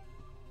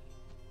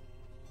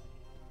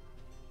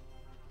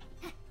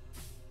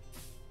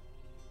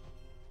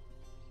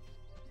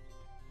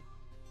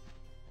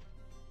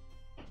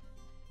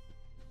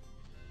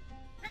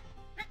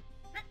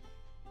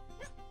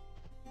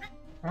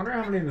 I wonder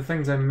how many of the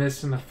things I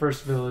missed in the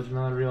first village,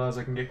 now that I realize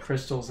I can get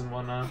crystals and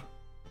whatnot.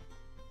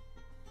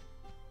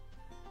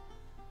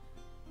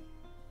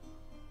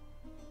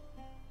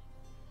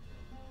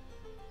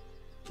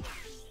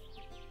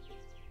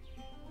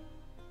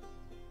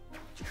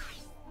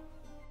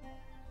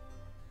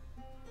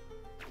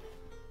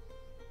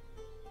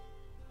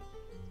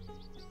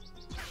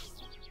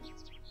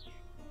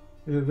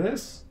 Is it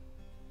this?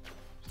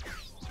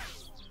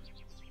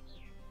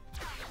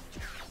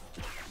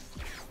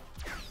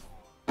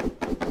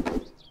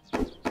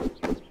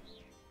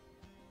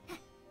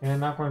 And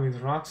knock one of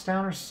these rocks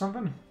down or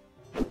something?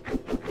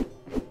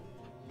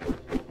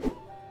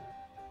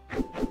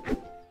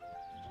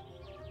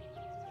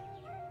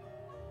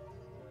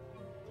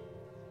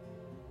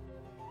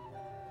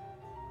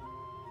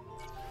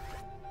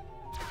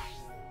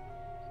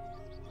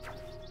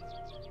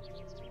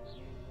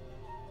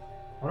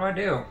 What do I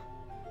do?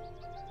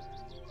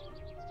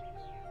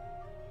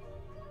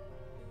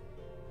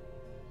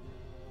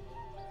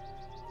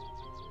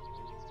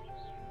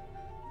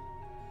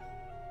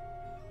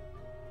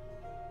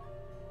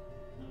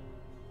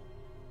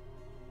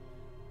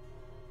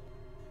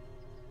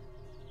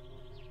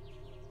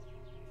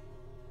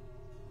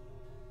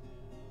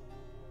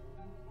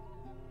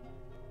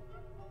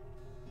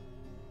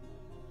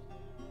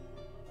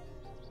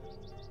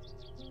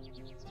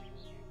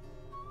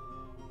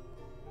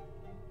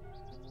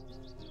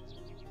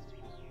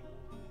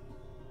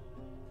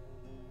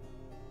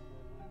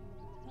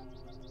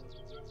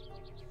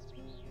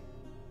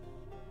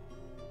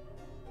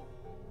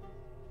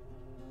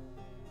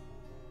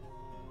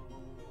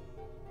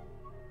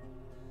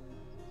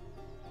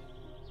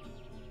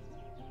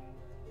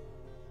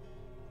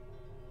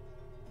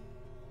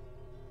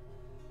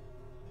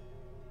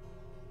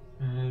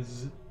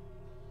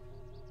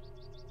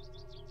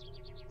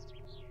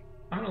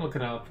 I'm gonna look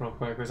it up real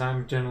quick because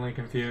I'm genuinely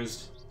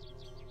confused.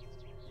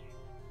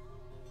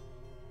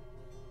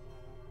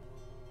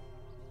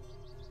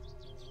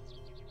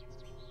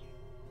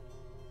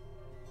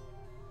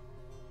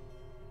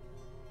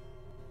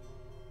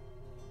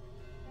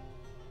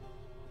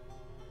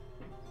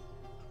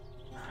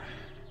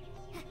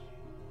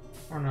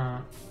 Or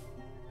not.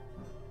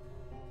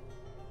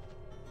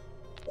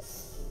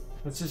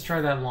 Let's just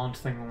try that launch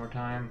thing one more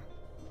time.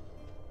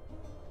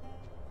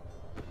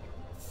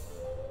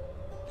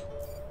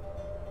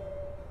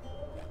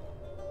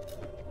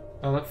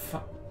 Oh,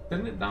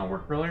 didn't it not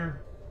work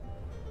earlier?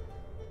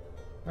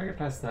 How do I get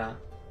past that?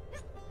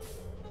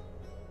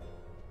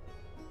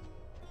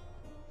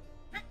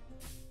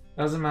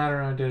 Doesn't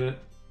matter, I did it.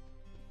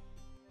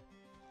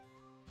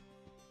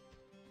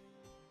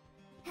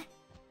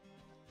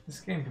 This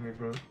game can be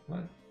broke.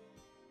 What?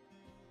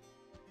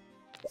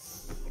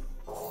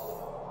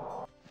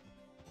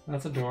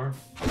 That's a door.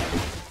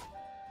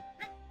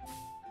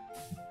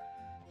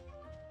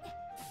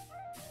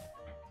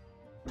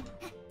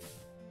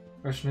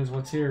 Question is,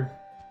 what's here?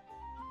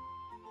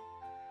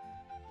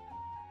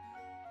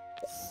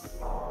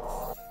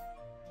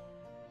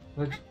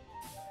 What?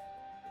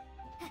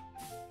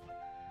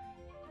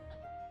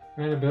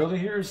 An ability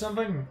here or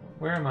something?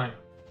 Where am I?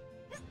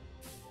 Is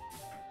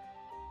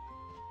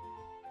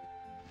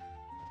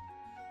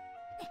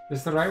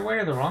this the right way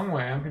or the wrong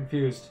way? I'm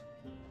confused.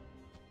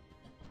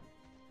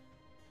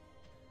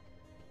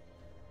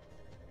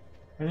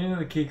 I need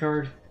another key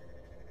card.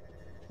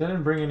 I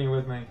didn't bring any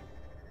with me.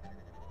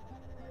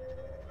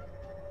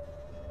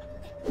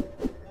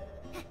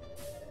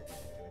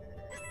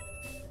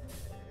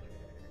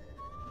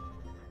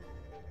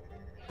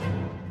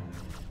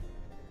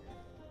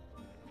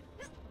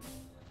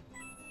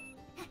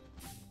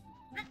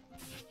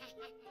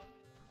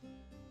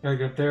 Gotta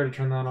get there to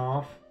turn that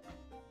off.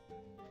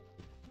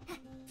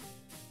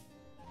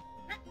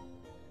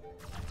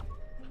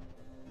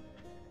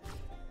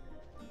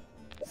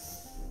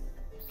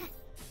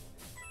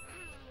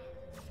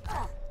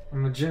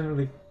 I'm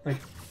legitimately like,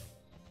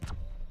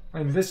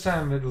 and this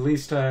time at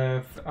least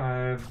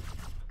I've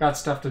got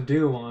stuff to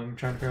do while I'm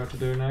trying to figure out what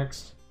to do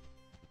next.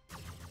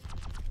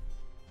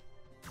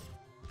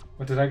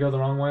 What, did I go the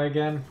wrong way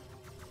again?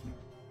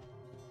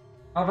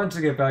 I'll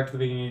eventually get back to the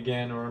beginning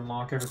again or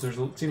unlock it, but there's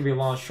seem to be a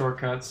lot of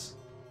shortcuts.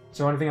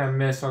 So anything I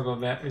miss, I'll go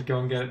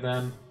and get it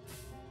then.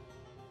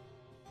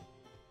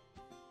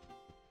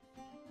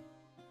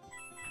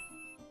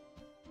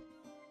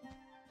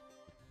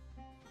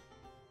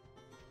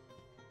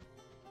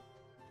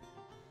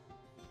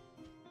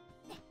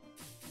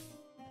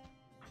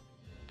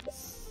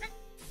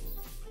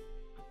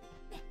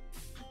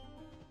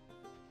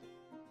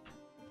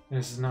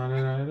 This is not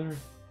it either.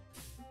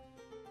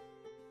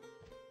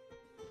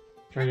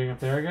 Try getting up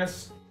there, I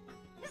guess.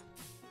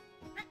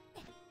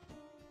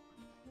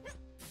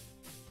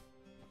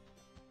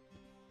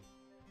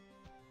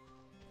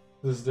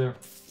 does this do?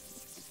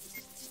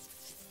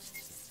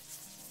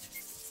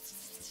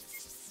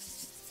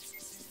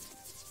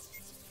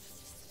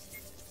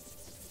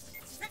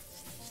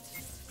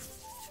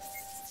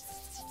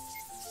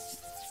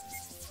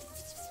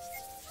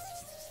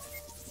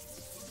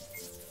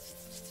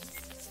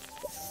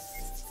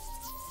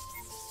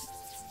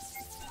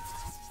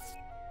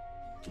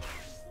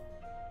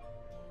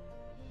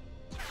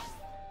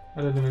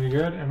 That didn't do any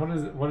good. And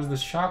what does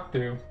this shock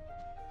do?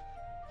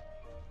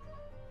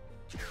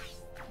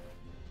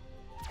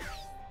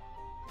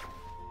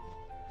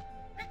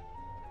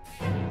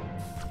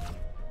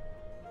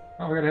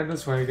 Oh, we gotta head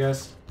this way, I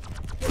guess.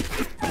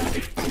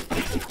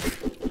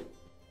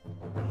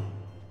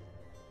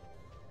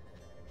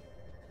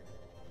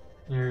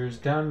 There's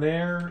down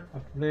there,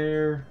 up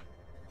there.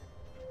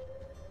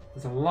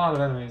 There's a lot of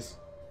enemies.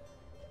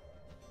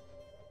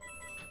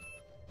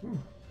 Ooh.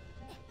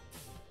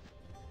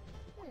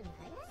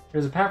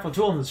 There's a powerful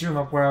tool in this room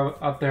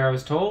up there, I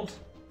was told.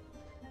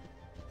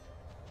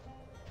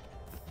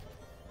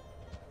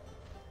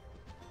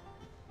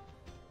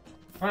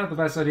 Probably not the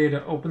best idea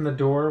to open the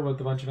door with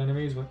a bunch of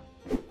enemies, but...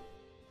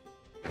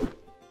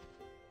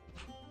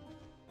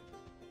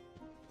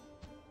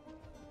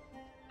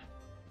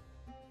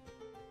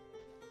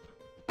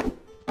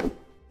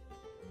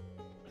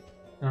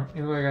 Oh,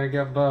 either way I gotta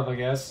get above, I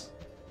guess.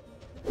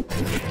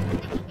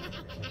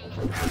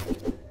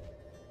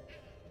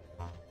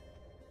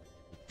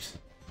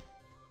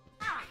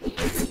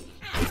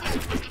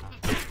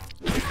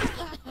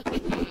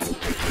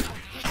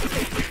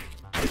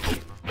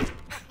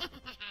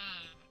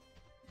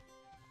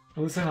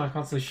 At least I'm not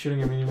constantly shooting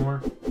him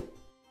anymore.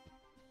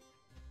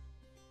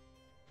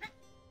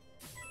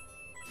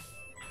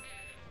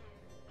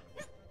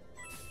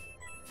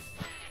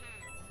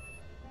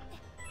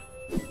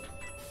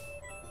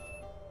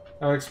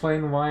 That would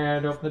explain why I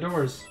had to open the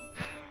doors.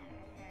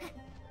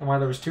 And why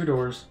there was 2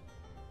 doors.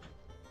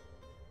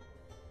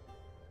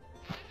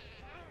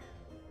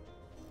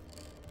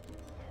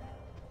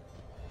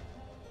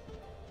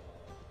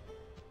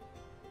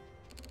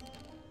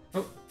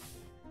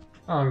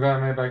 Oh, I'm glad I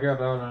made it back up.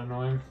 That would have been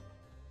annoying.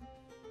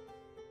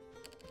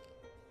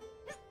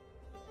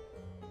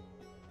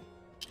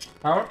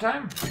 Power up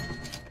time?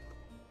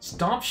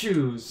 Stomp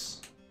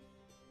shoes!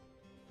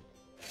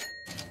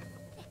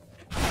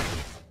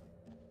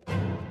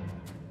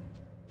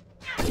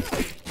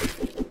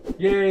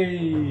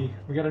 Yay!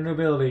 We got a new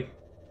ability.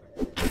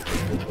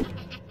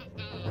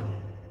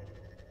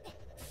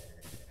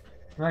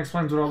 That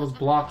explains what all those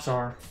blocks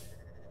are.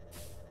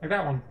 Like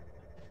that one.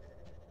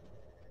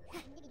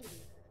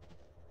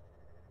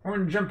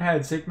 Orange jump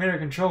pads take meter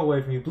control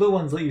away from you. Blue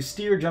ones let you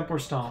steer, jump, or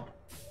stomp.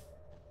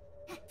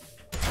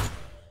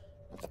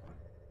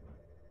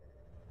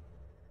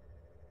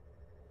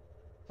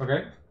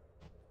 Okay.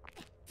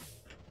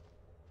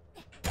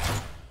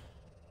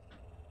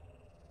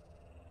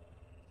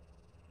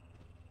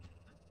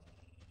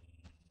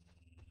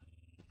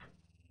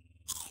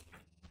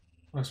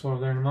 I'll explore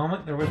over there in a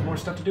moment. There was more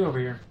stuff to do over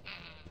here.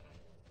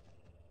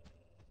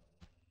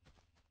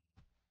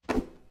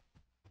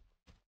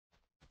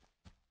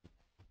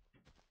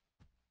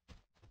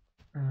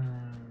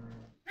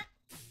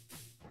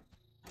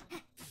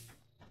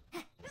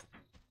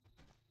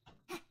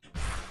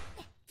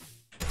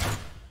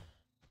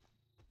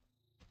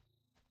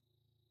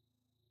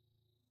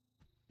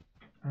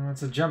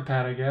 It's a jump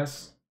pad, I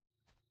guess.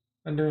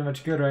 Not doing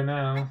much good right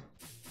now.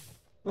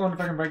 I wonder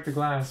if I can break the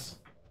glass.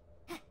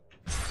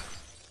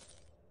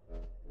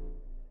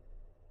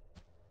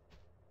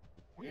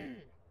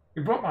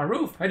 You broke my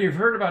roof! Had you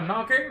heard about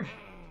knocking?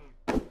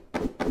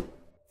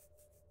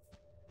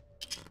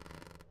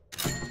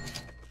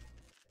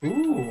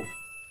 Ooh!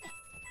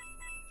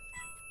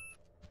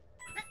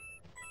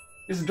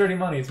 This is dirty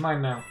money, it's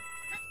mine now.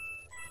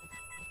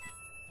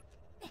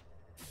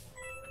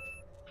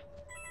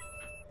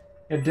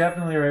 Yeah,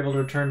 definitely are able to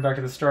return back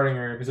to the starting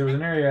area, because there was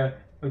an area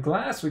with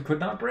glass we could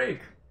not break.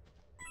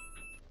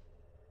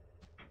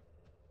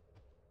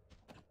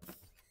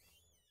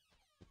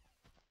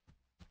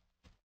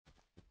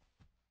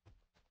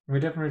 We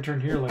definitely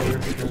return here later,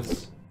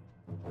 because...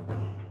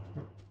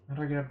 How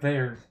do I get up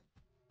there?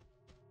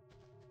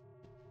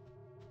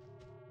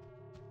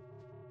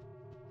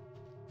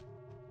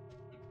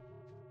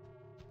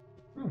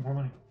 Ooh, more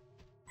money.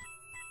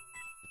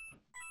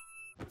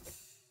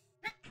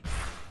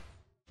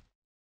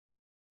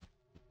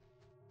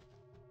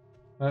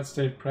 That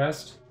stayed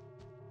pressed.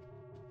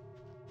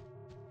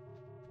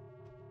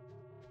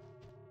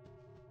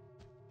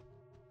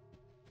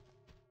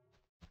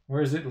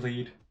 Where does it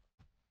lead?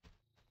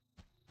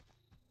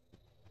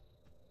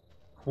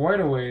 Quite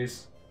a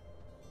ways.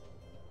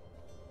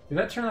 Did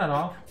that turn that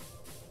off?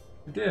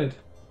 It did.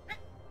 I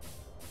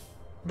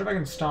wonder if I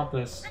can stomp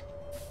this.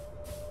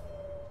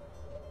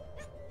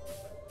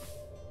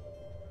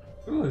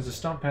 Ooh, there's a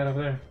stomp pad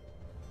over there.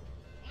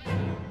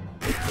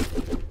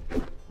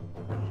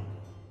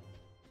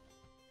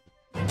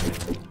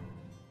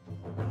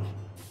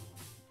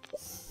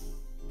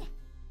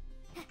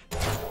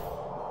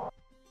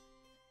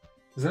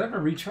 Does that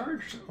ever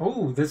recharge?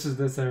 Oh, this is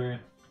this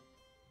area.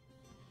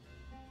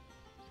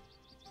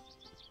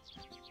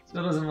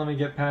 Still doesn't let me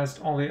get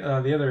past all the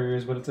other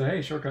areas, but it's a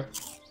hey shortcut.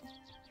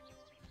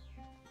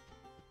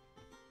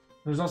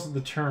 There's also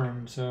the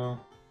turn, so.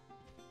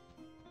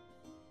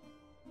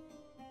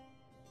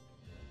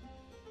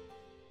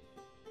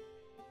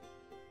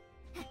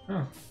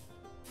 Oh.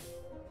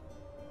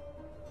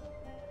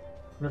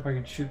 Wonder if I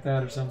can shoot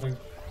that or something.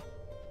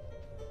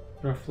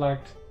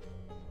 Reflect.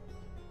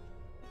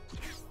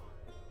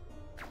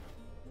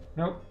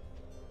 Nope.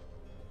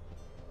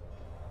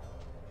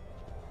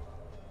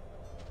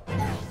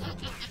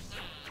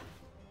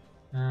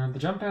 The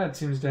jump pad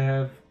seems to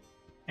have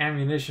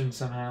ammunition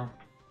somehow.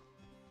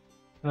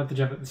 Not the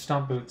jump, the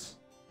stomp boots.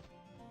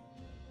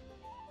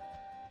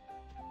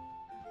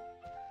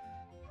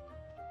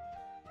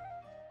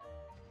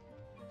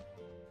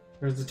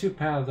 There's the 2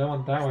 paths. I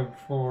went that way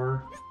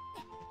before.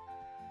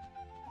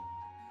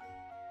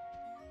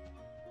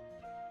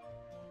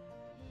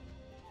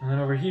 And then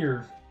over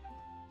here.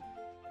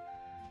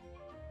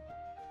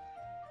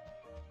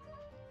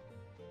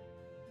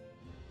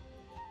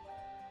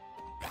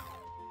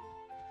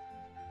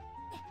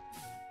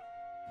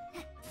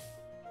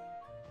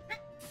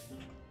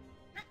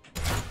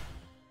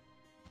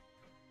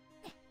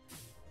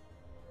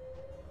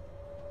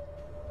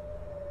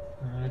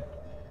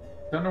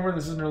 Don't know where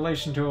this is in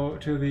relation to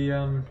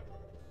the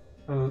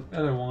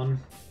other one.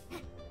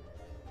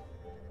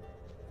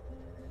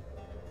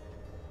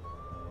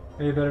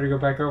 Maybe better to go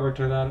back over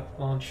to that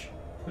launch.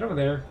 It's over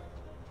there.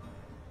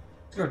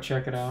 Let's go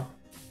check it out.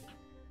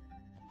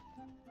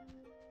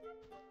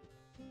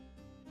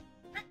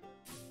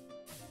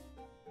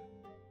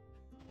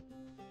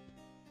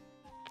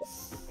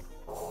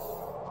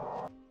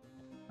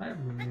 I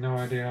have no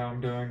idea how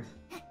I'm doing.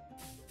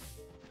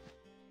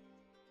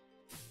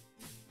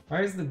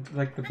 Why is the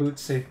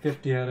boots say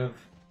 50 out of?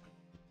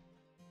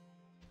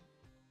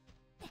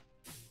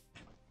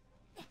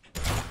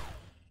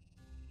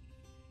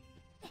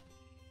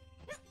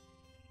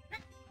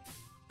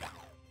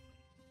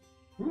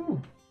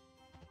 Ooh.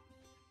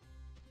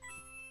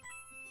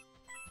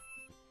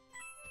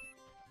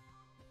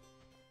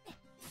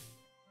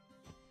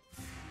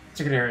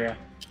 It's a good area.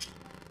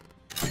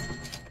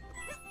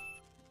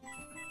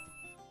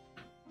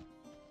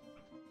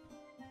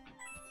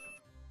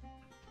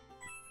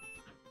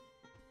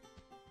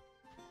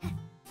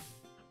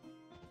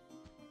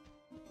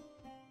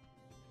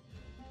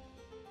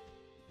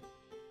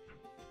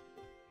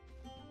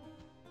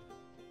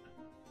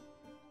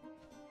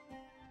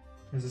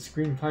 There's a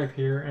screen pipe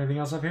here. Anything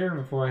else up here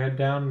before I head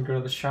down and go to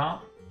the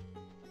shop?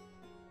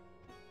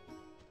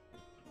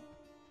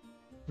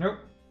 Nope.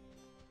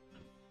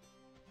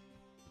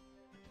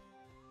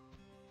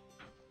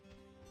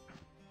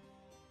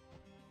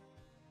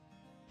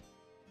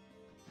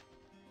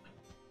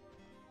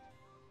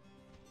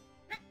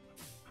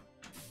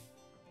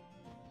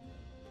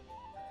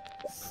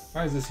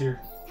 Why is this here?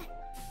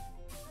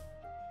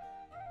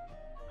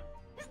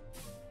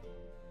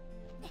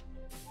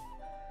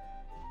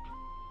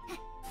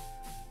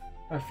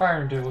 That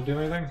firing tool will do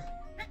anything?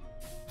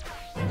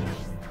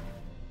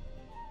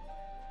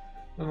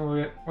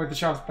 Wait, the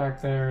shop's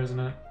back there, isn't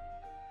it?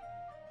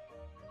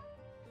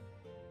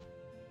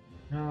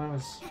 No, that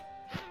was...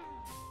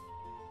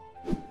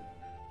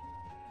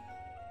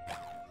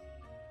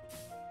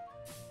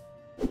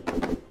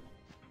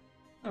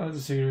 Oh, there's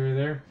a secret over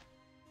there.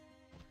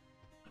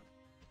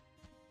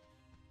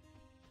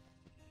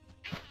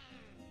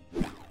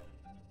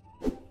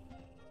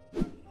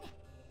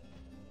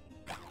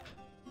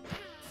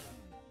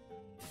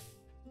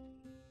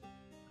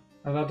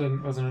 Oh,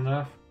 that wasn't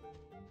enough.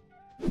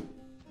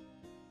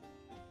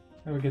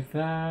 I would get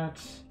that.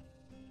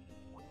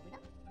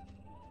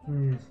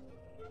 Hmm.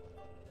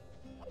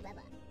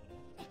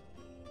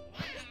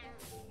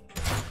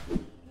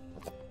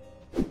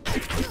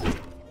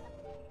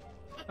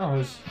 Oh,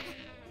 there's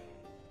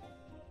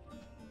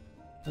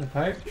a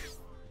pipe.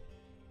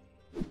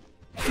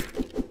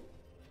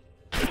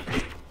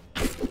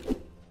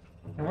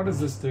 And what does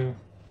this do?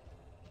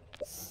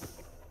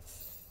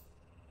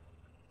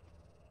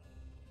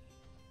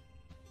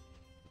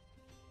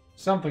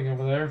 Something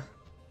over there.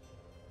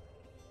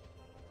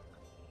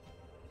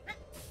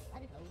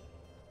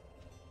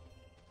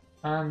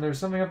 And there's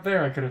something up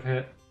there I could have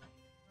hit.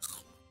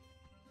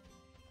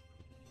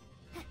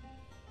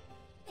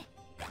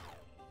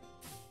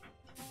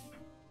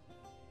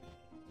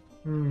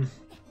 Hmm.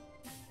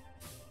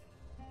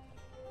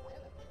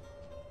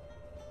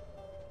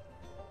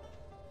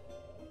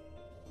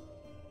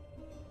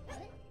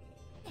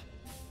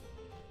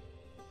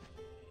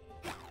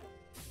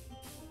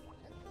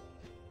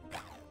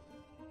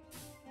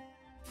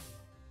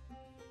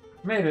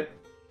 Made it.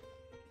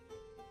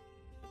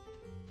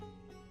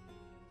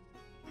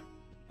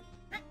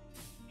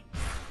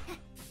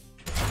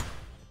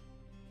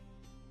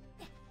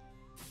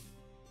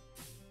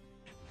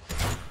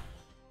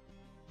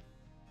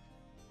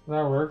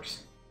 That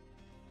works.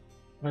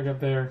 Look up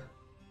there.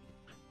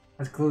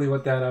 That's clearly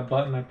what that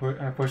button I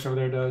push over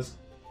there does.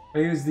 I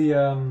use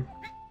the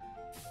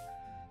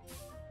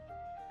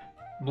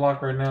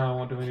block right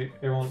now,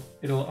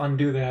 it'll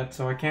undo that,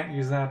 so I can't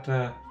use that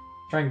to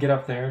try and get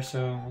up there,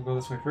 so we'll go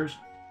this way first.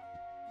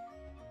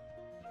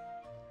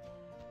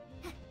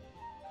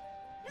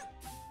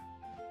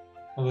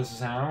 Well, this is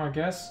how, I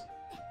guess.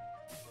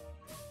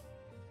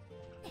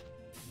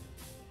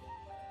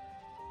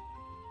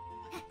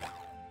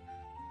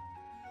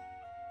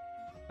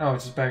 Oh,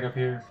 it's just back up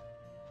here.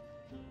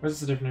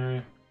 Where's a different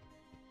area?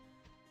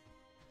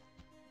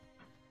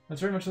 That's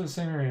very much the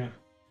same area.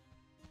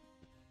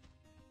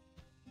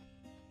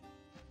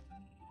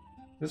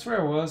 This is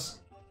where I was.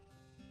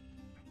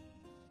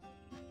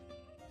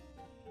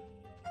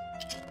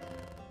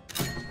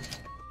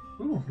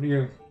 Ooh, what are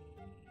you?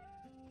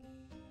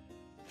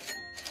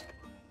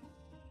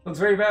 Looks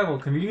very valuable.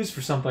 Can be used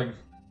for something.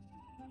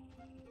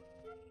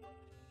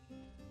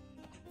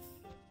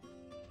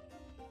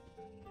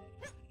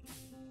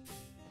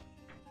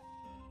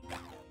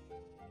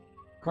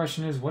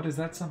 Question is, what is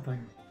that something?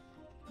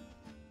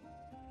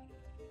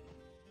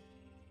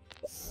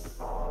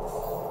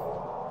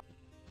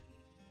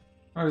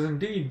 Oh, it's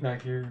indeed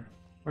back here.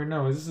 Wait,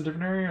 no, is this a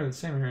different area or the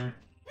same area?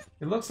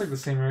 It looks like the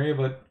same area,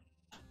 but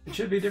it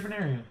should be a different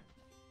area.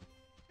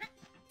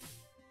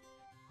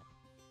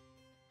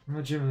 I'm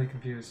legitimately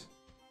confused.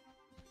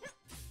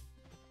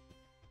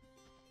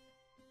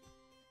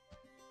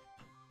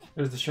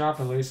 There's the shop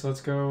at least, so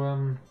let's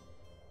go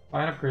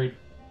buy an upgrade.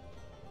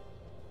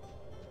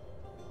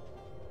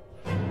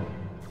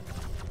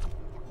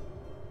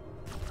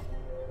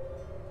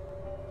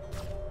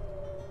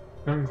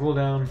 Gun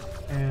cooldown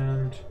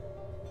and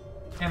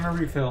ammo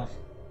refill.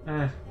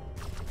 Eh.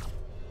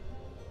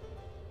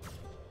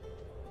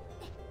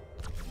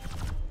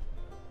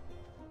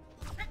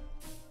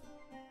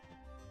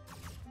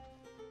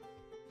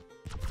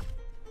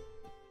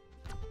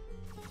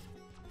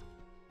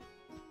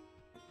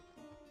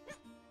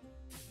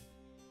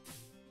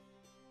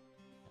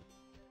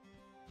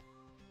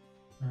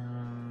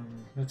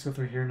 Let's go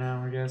through here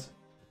now, I guess.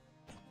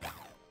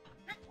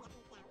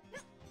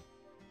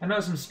 I know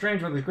something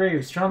strange about the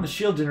graves. Turn on the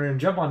shield generator and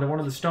jump onto one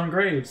of the stone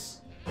graves.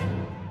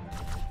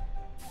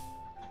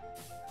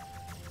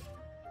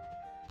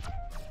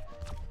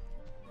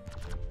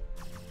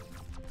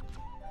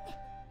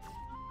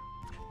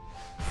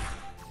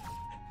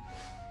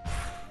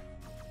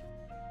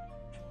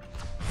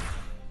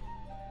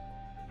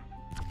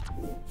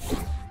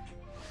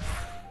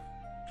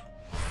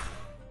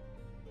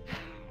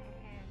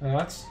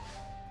 That's...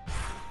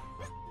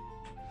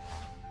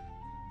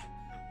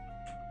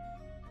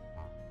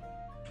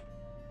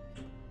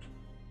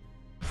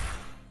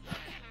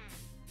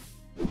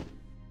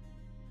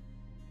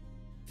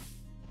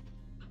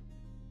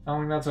 I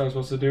don't think that's what I was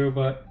supposed to do,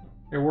 but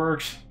it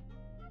works.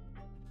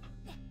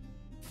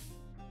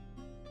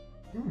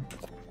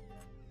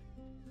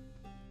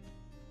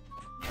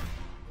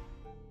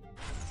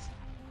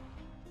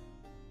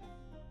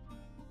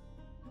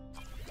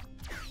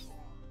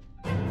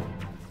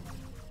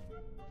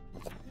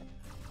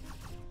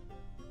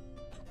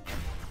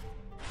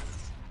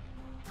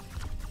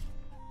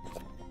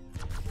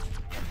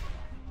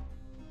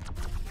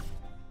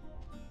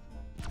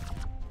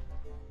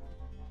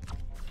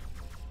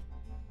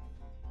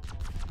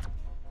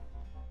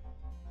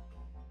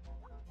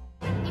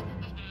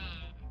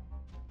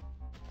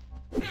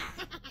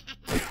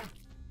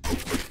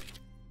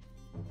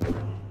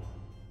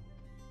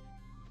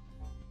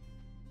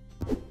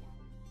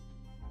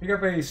 Pick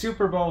up a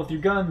super ball with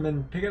your gun,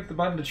 then pick up the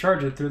button to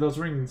charge it through those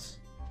rings.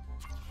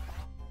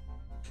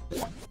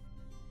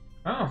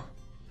 Oh.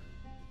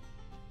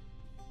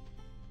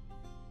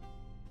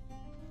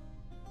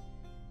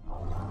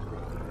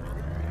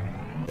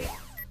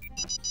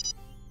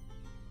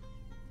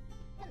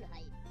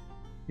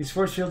 These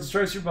force fields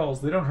destroy your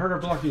balls. They don't hurt or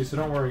block you, so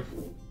don't worry.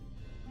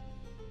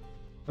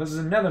 This is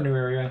another new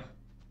area.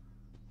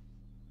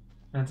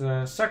 That's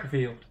a soccer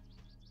field.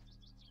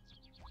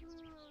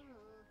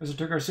 Wizard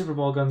took our Super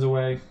Bowl guns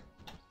away.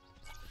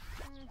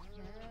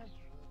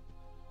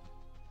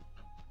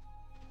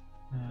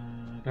 Do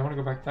I want to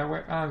go back that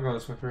way? I'll go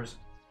this way first.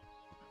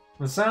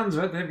 From the sounds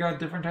of it, they've got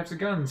different types of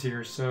guns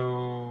here,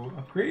 so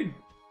upgrade.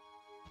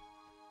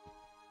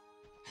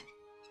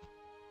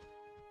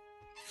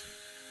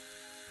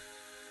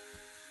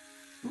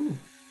 Ooh.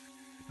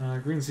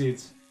 Green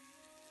seeds.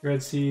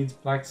 Red seeds,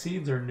 black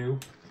seeds are new.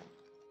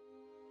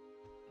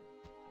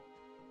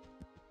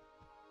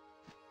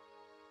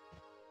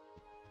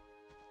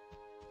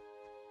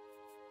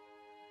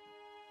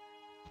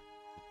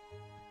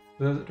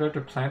 Do I have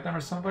to plant them or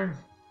something?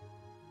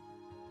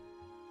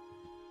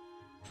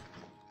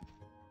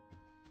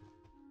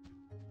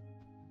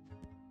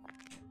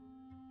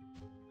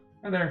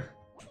 Hi there.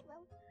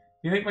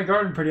 You make my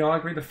garden pretty. I'll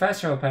upgrade the fast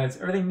travel pads.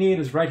 Everything needed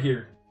is right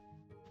here.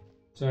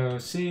 So,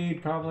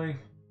 seed, probably.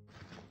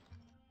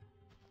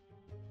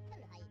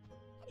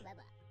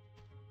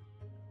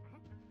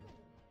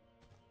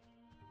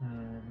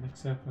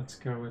 Next up, let's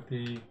go with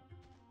the...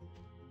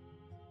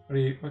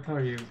 What color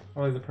are you?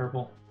 Probably the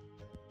purple.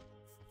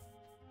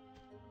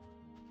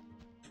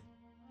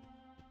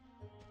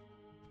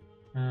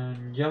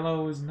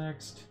 yellow is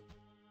next.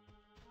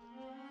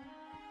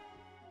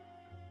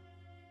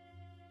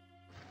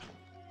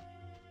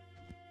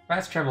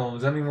 Fast travel.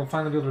 Does that mean we'll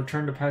finally be able to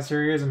return to past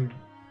areas and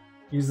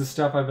use the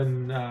stuff I've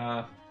been,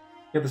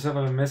 get the stuff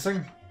I've been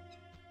missing?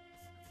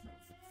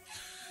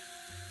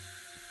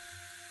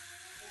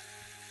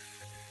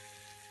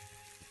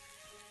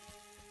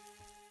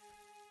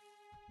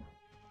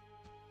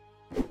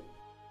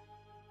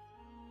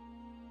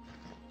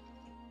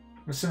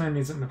 I'm assuming I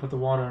need something to put the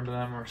water into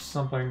them or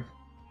something.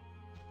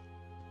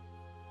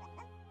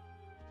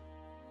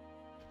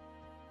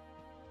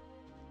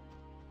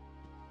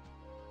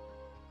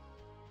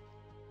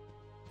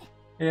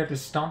 You have to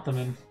stomp them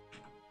in.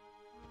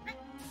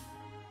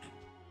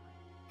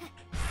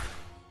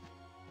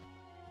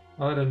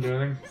 Oh, that didn't do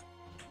anything.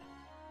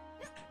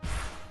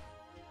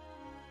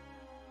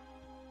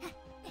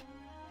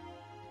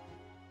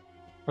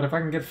 But if I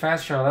can get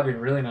fast travel, that'd be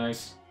really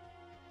nice.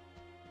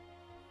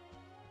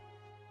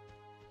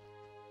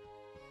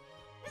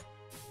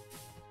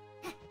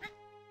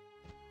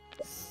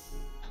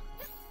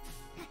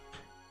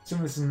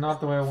 Assuming this is not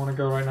the way I want to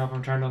go right now if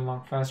I'm trying to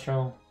unlock fast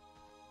travel.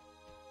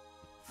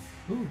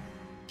 Ooh.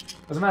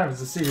 Doesn't matter if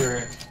it's a secret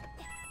area.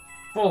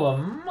 Full of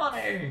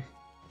money!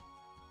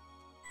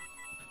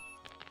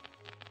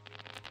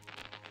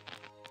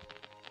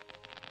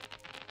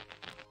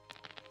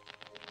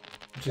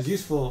 Which is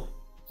useful.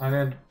 I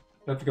then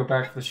have to go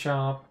back to the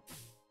shop.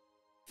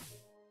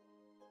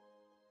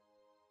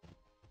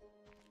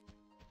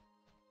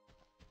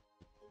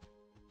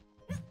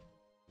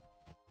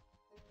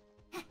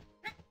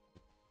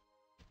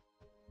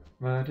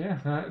 But yeah,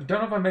 I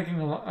don't know if I'm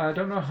making a lot. I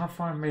don't know how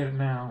far I made it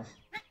now.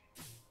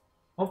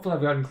 Hopefully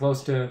I've gotten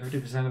close to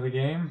 50% of the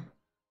game.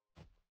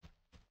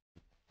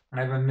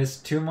 I haven't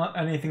missed too much,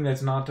 anything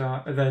that's not,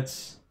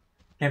 that's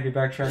can't be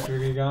backtracked or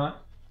you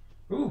got.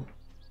 Ooh.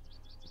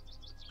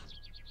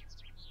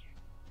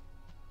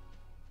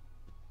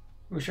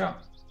 Ooh,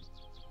 shop.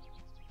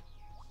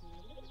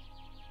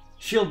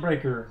 Shield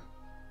breaker.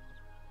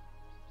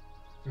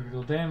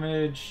 Critical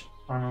damage,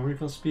 armor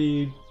refill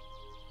speed.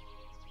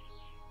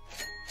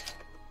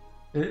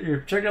 Your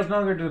projectile is no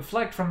longer to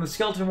deflect from the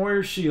skeleton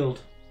warrior's shield.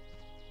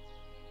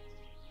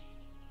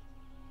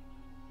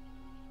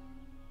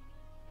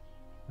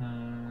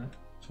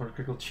 Sort of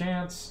critical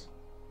chance.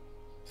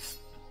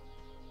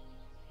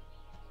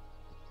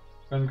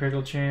 Gun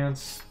critical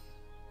chance.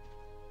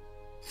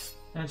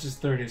 That's just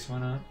 30, so why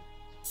not?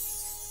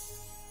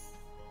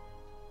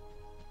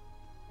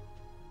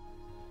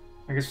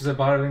 I guess because I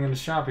bought everything in the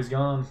shop, he's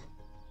gone.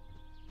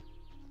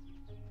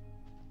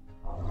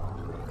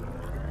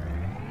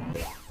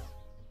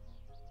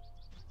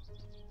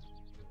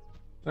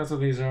 That's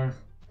what these are.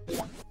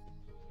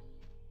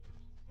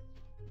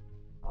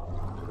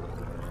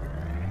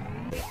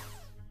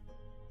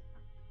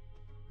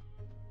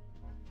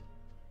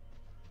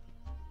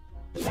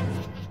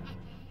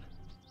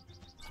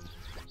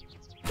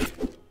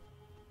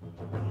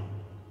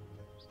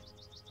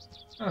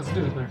 Oh, let's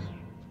do it there.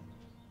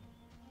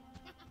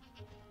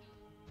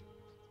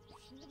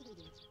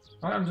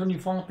 What happens when you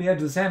fall off the edge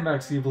of the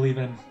sandbox you believe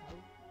in?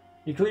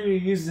 He clearly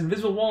uses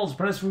invisible walls to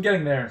prevent us from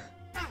getting there.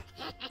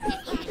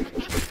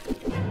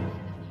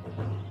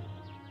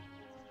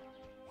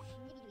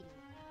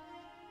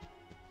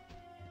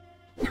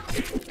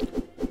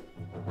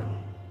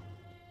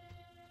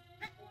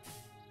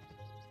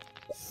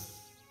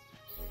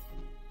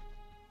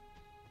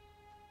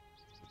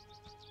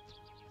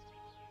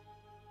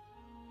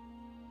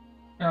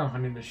 Oh, I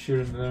need to shoot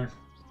into there.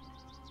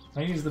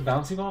 Can I use the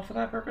bouncy ball for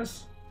that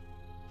purpose?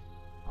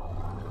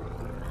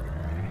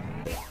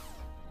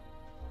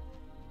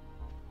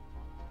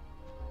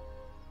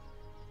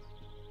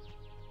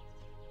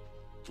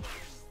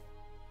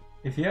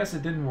 If yes,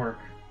 it didn't work.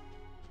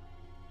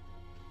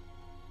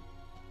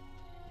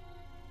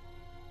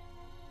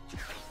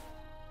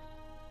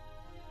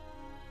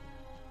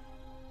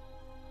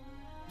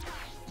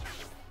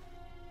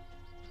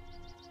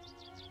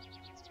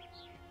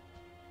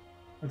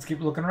 Let's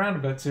keep looking around a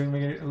bit so we can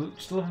make it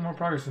just a little more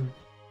progress. And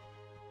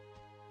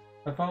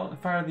if I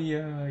fire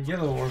the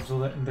yellow orbs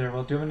in there,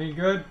 will it do any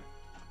good?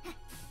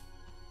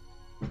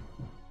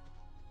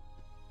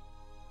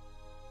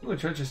 Ooh, a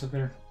treasure up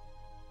there.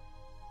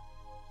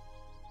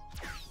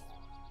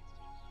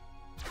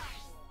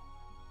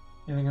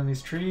 Anything on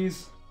these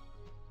trees?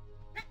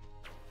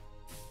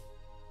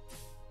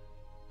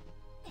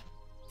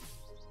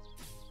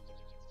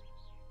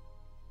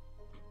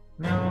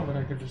 No, but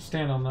I could just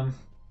stand on them.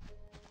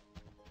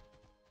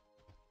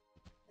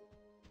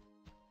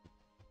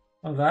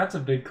 Oh, that's a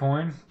big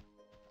coin.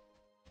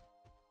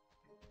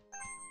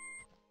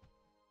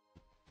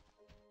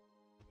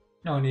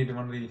 No, I need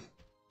one of these.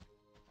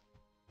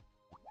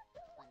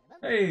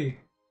 Hey,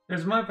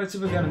 there's my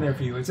super gun in there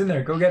for you. It's in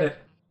there. Go get it.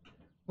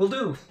 Will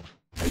do.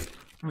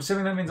 I'm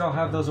assuming that means I'll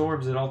have those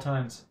orbs at all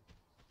times.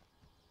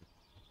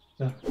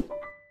 Yeah.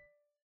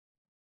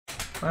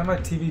 Why did my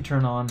TV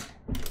turn on?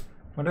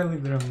 Why did I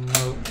leave the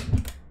remote?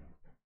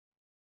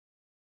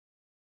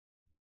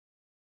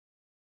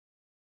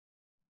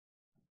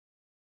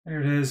 There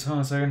it is. Hold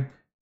on a second.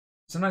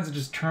 Sometimes it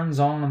just turns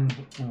on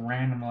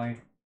randomly.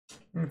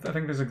 I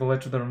think there's a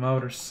glitch with the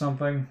remote or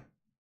something.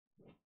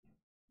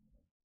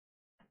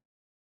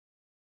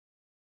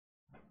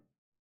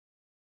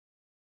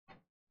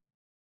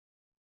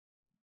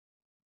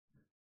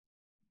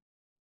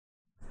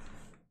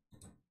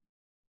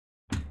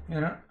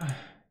 Yeah,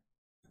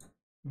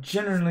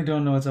 generally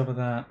don't know what's up with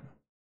that.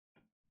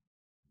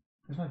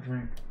 Where's my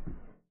drink?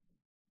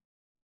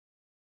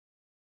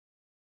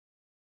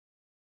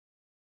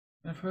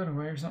 Did I put it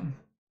away or something?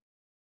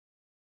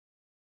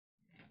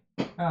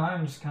 Oh,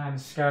 I'm just kind of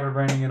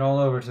scatterbraining it all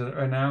over to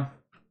right now.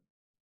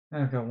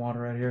 I've got water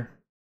right here.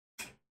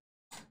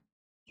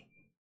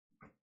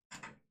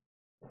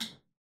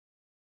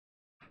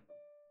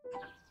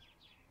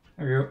 There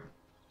we go.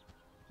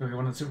 Do we get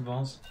one of the super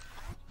balls?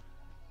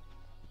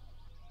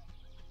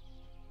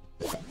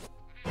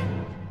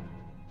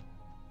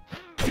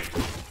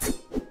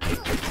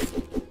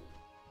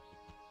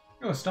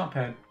 Oh, a stomp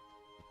pad.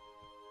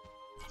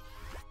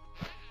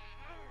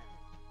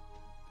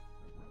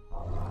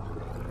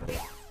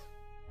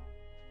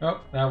 Oh,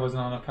 that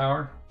wasn't on enough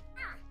power.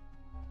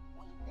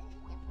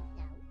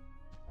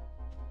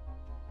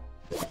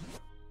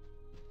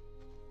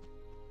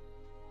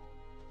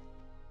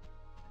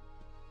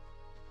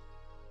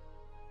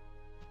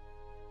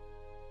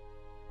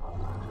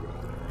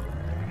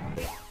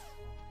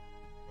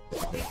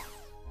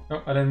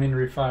 Oh, I didn't mean to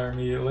refire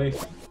immediately.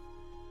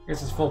 I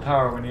guess it's full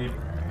power we need.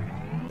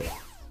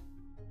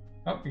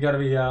 Oh, you gotta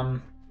be, oh,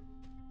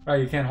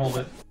 you can't hold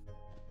it.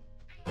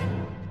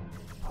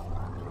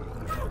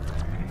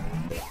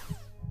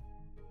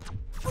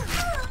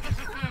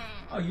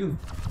 Oh, you...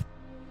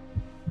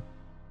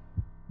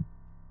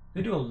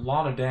 They do a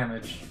lot of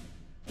damage.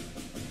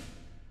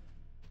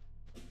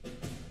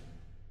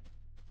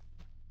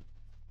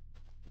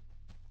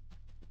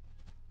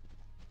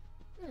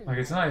 Like,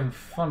 it's not even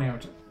funny how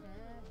much...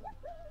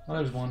 Oh,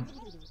 there's one.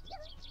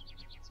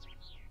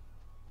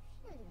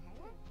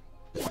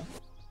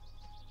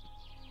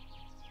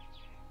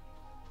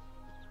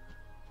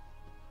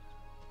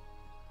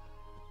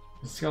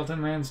 Is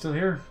Skeleton Man still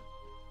here?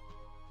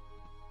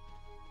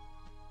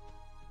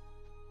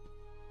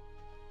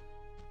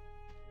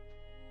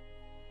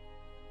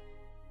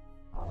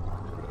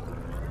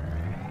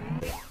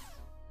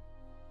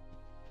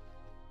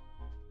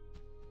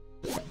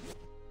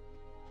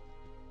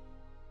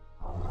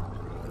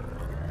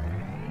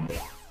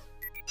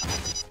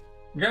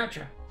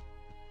 Gotcha.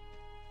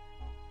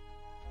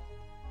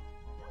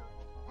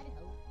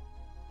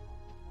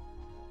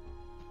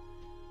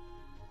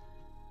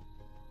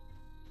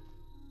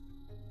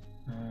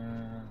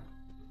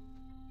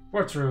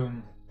 Sports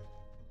room.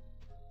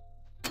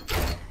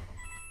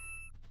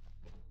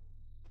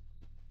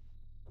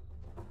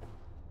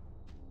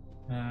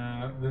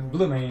 The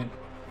blue man.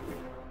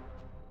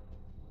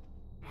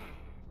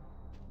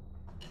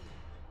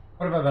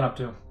 What have I been up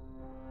to?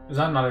 Because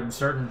I'm not even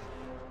certain.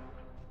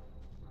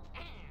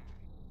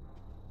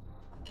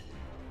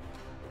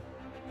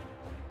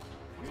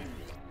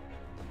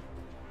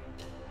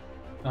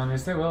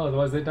 Yes, they will,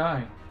 otherwise they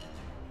die.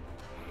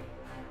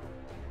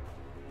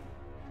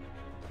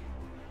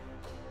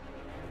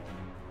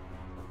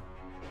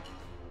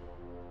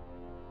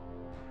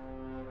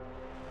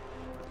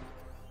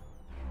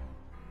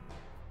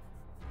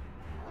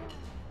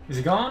 Is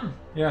he gone?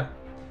 Yeah.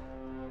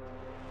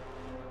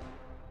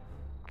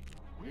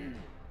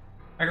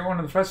 I got one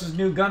of the professor's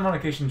new gun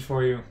modifications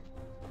for you.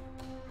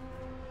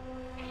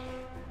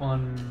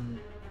 One...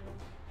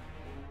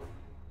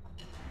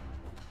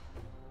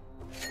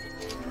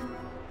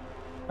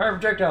 Fire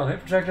projectile. Hit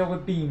projectile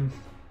with beam.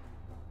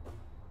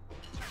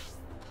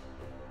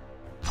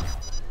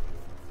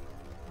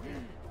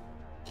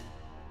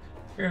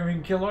 We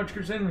can kill large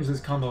groups of enemies with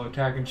this combo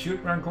attack and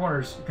shoot around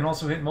corners. You can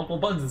also hit multiple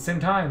buttons at the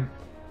same time.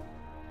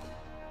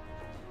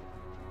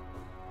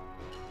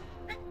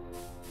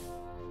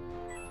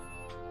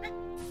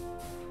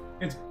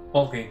 It's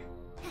bulky.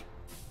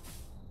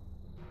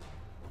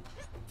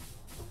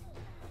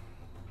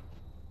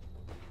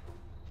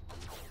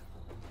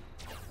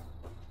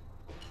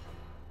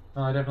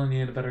 Oh, I definitely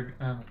need a better...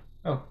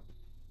 oh.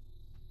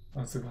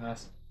 That's the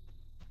glass.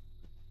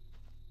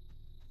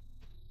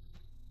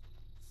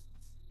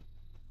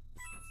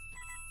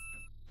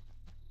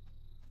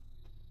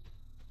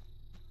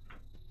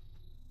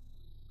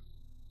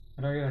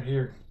 How do I get out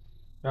here?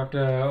 I have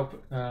to open...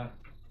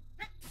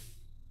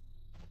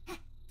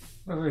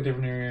 Looks like a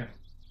different area.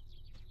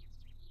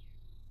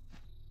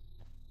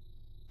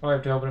 Oh, I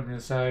have to open it from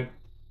the side.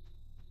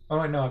 Oh,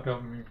 wait, no, I have to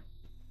open it here.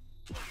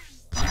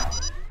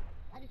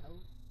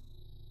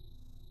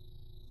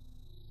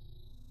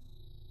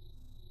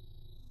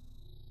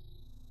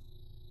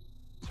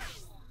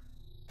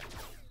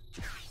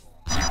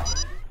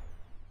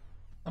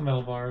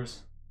 Metal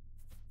bars.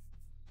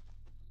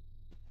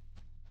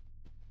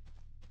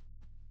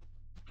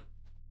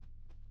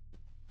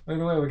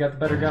 Either way, we got the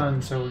better gun,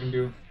 so we can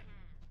do.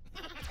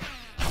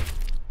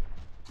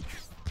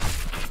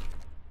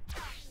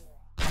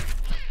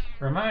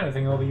 For mine, I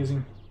think I'll be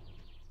using.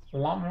 A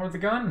lot more with the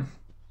gun.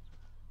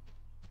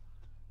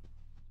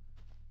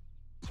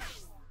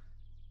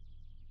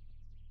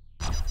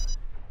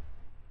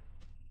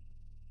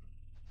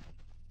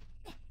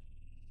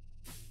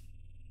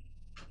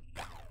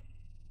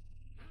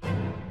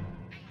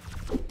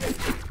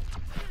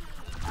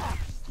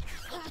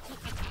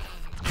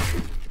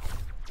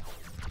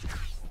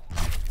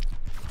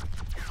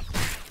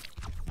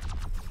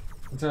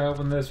 Let's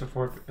open this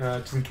before,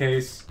 just in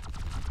case.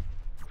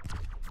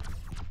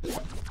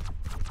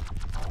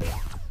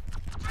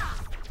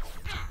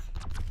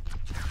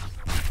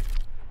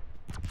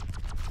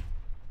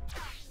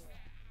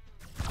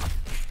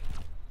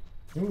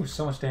 Ooh,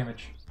 so much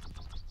damage.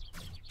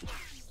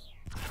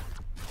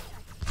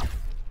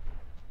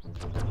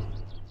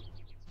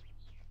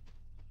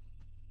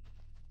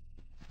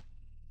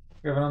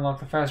 We haven't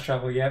unlocked the fast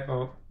travel yet,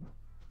 but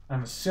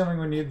I'm assuming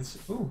we need this.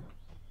 Ooh,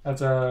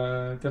 that's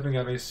definitely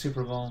got a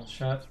super ball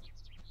shot.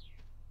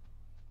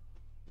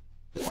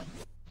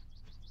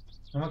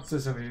 And what's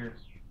this over here?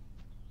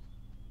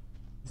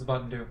 What's the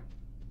button do?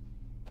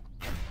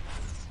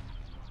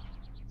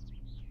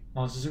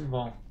 Oh, it's a super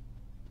ball.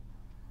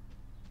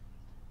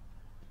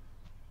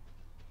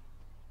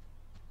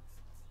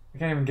 I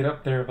can't even get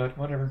up there, but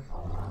whatever.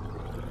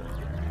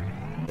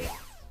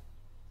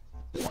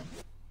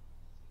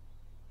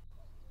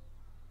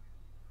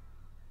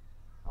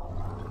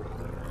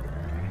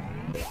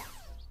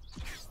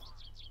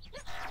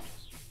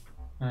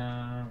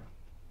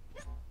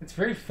 It's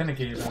very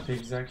finicky about the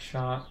exact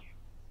shot.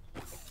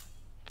 I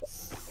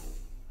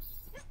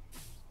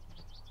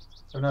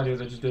have no idea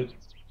what I just did.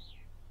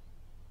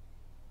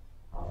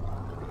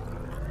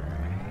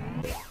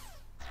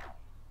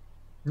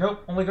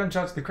 Nope, only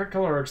gunshots the crit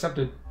killer are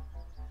accepted.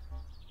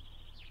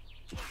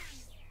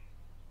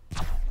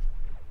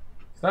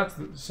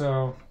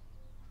 So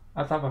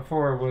I thought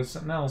before it was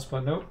something else,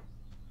 but nope.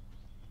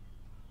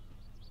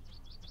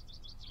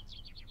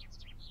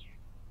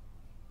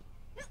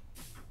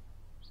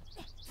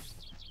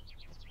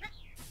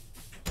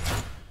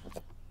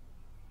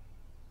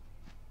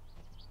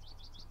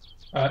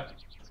 Alright.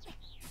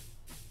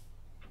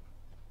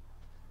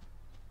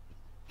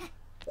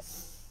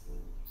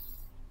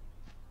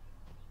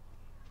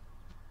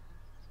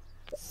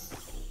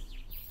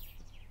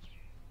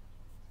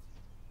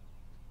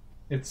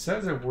 It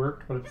says it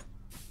worked, but it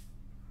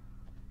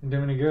didn't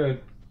do any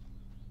good.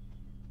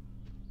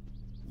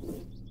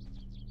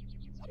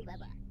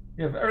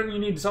 You have everything you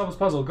need to solve this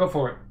puzzle. Go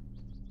for it.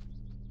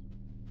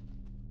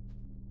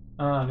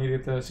 I need to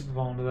get the super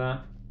ball into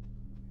that.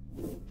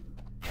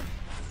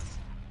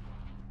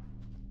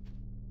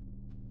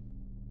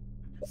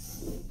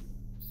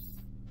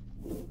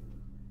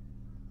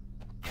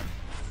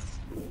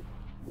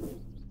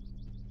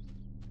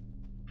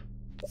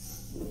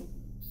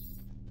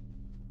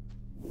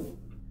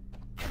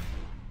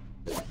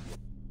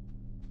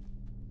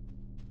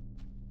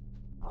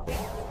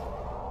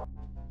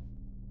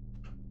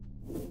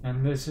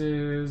 And this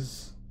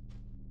is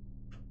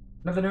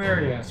another new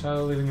area, so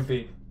I'm leaving it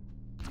be.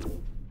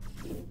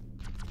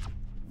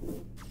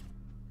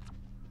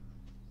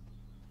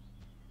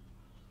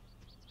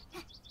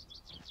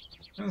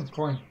 Ooh,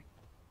 coin. I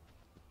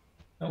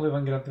don't believe I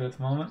can get up there at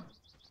the moment.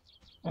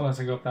 Unless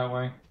I go up that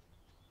way.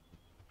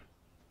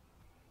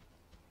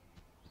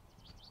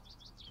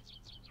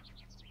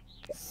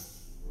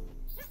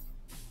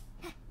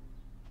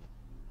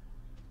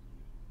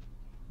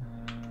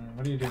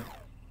 What do you do?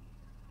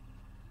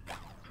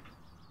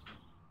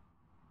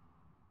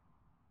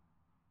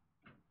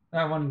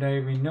 That one day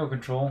we no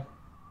control.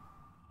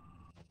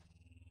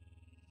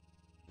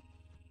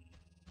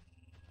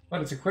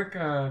 But it's a quick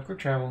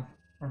travel.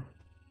 Or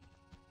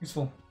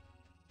useful.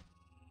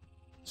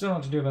 Still don't know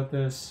what to do about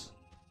this.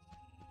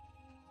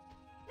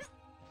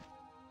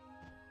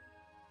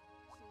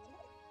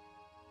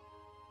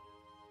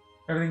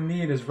 Everything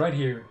needed is right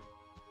here.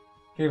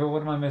 Okay, but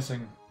what am I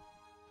missing?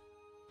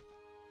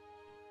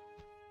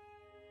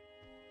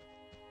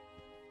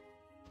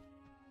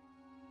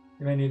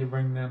 You may need to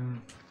bring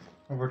them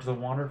over to the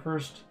water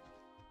first.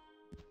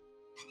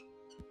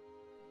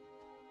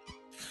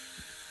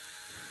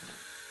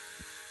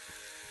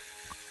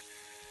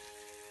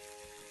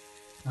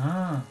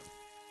 Ah.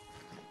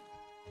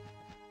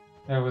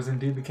 That was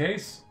indeed the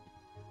case.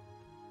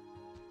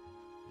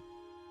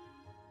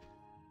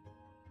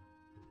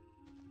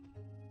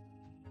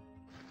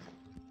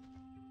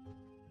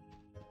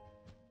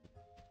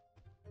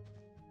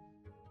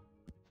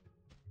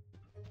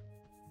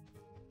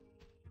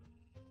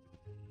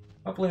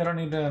 Hopefully I don't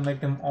need to make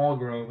them all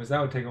grow, because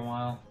that would take a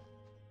while.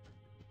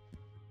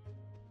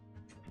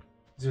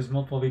 There's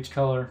multiple of each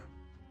color.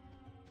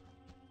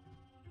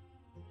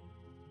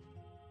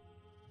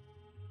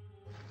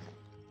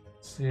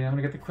 See, I'm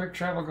gonna get the quick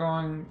travel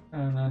going,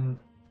 and then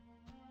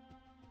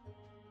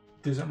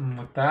do something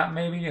with that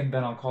maybe, and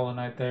then I'll call a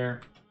night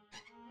there.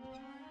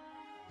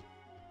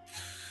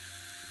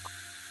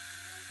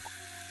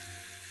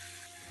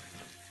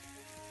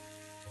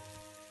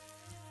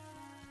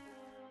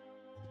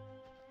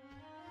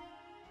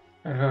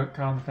 I got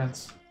on the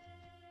fence.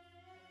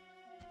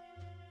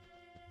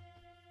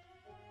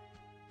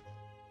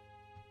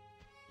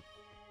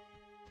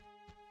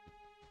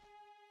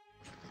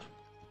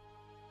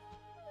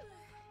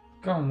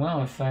 Going well,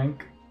 I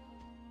think.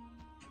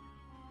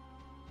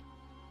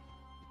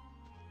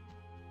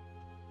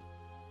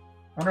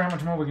 I wonder how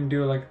much more we can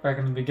do, like, back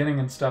in the beginning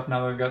and stuff,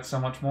 now that we've got so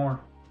much more.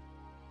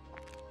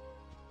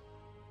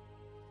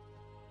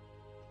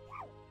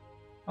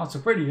 Oh, so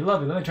pretty,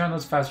 lovely. Let me try on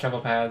those fast travel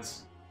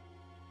pads.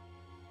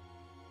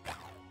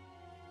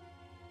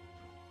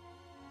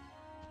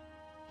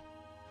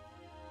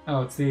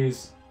 Oh, it's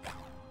these.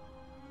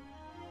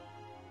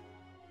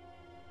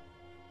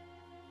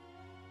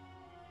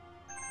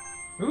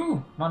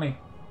 Ooh, money.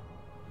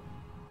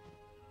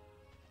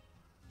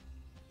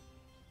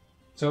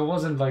 So it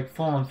wasn't like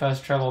full on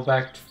fast travel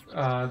back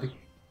to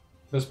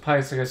those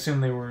pipes. Like I assume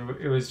they were.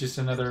 It was just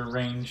another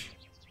range.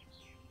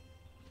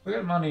 We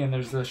got money and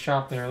there's the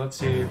shop there. Let's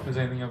see if there's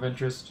anything of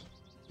interest.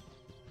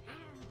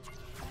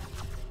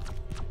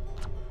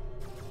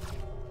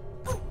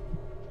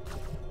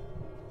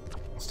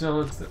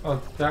 Still, it's that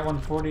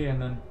 140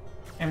 and then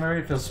ammo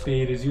refill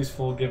speed is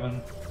useful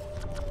given.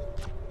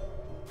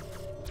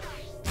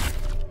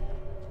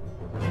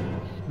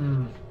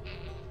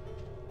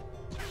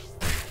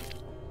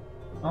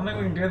 I don't think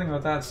we can do anything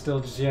about that still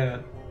just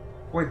yet.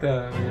 Wait,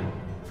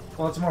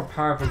 well, it's a more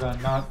powerful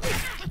gun, not.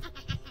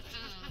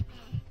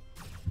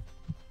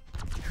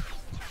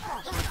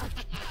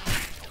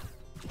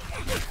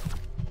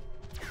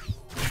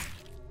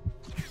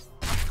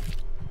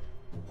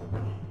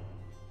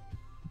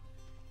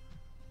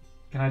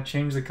 Can I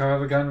change the color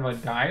of the gun if I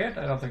dye it?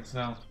 I don't think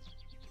so.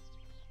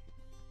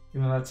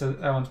 Even though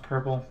that one's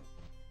purple.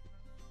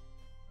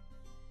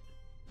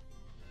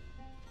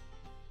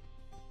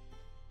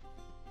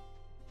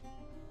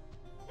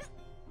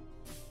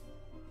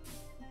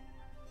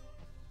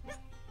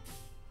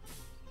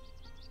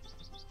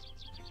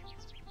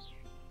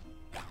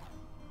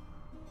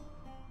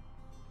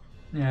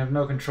 Yeah, I have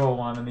no control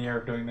while I'm in the air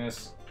of doing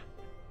this.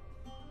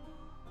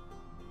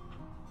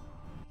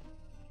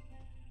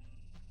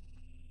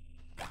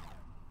 How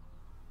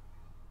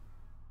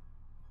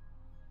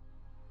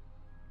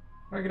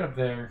do I get up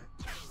there?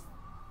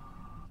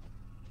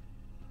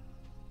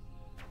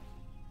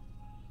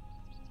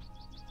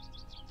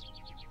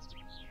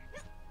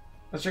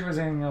 Let's check if there's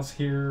anything else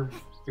here,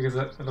 because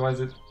otherwise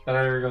that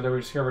area that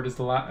we discovered is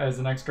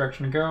the next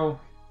direction to go.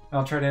 And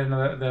I'll try to hit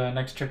the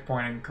next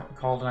checkpoint and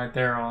call tonight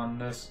there on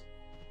this.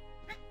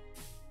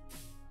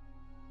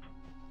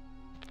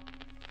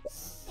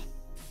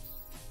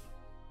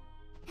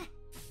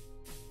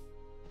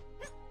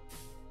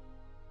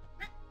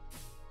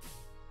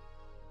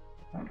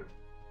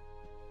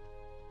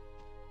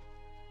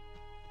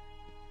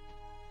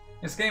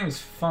 This game is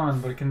fun,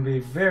 but it can be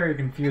very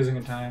confusing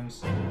at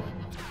times.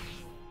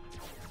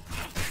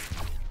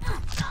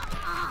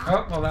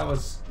 Oh, well that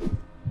was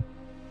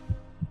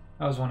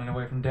one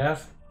away from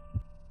death.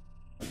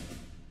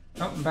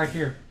 Oh, I'm back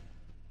here.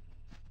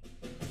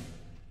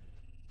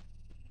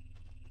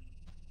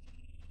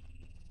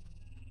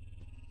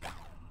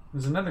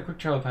 There's another quick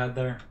travel pad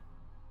there.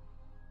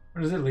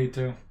 Where does it lead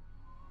to?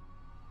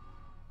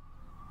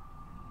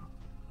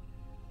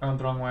 I went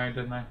the wrong way,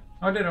 didn't I?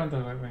 Oh, I did. I went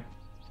the right way.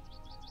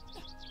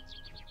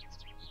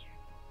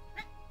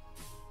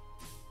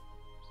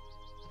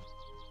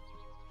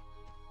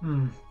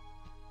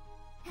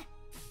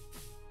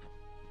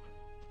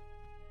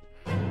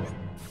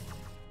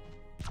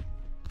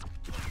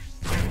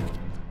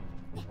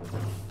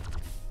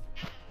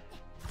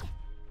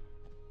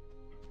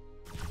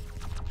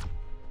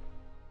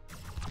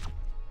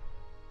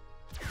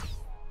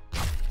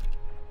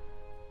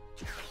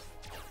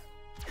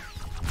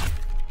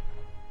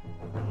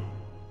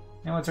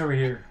 Now what's over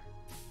here?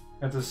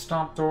 That's a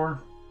stomp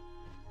door.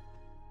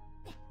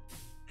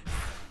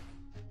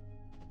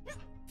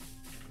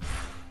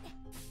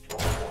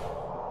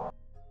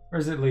 Where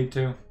does it lead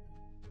to?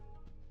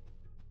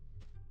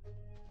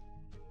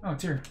 Oh,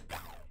 it's here.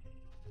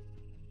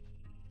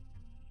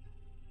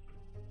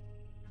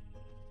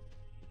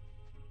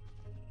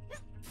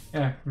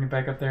 Yeah, can get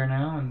back up there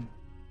now and...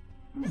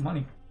 Ooh,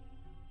 money.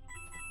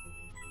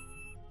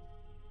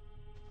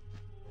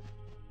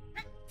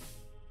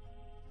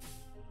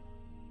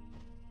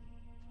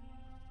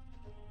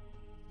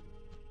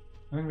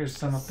 I think there's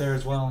some up there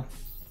as well.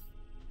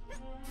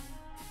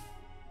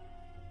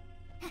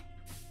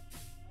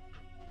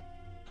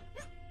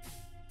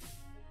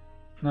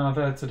 No,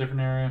 that's a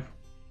different area.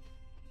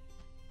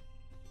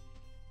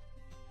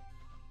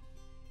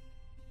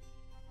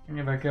 I can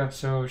get back up,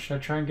 so should I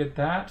try and get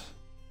that?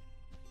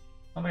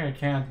 I don't think I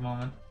can at the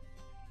moment.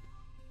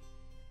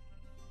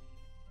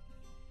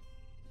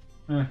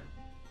 Eh.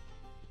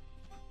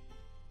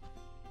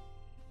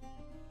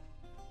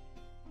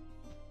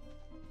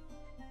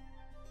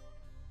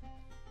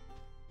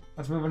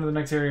 Let's move into the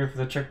next area for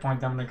the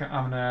checkpoint. I'm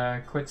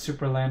gonna quit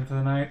Supraland for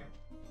the night.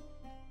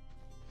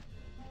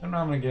 I don't know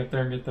how I'm gonna get up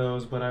there and get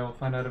those, but I will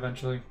find out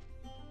eventually.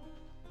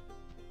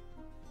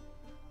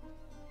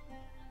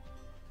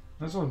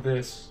 What's with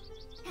this?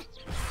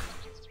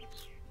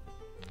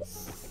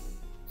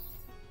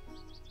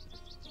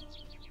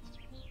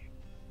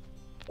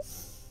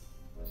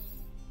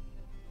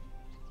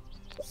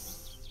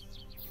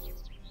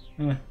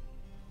 Yeah.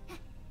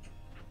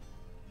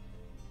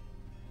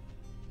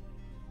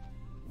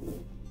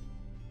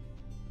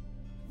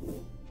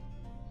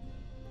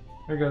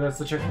 There we go, that's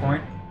the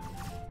checkpoint.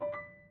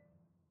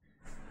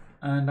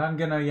 And I'm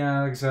gonna,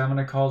 yeah, like I said, I'm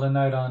gonna call it a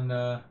night on,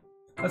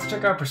 let's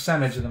check our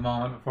percentage at the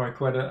moment before I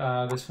quit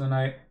this for the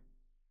night.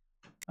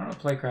 I don't know what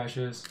play crash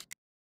is.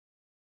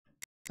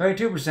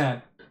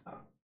 32%.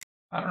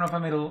 I don't know if I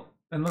made a,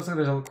 it looks like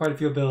there's quite a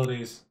few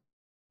abilities.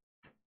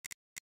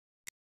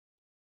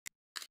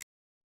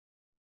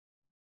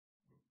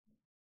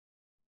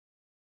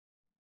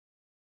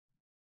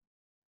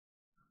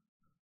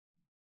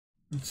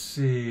 Let's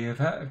see,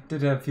 I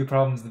did have a few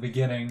problems at the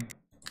beginning.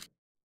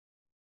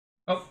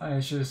 Oh, I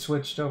should have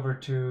switched over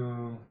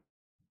to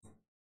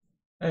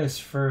this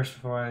first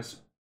before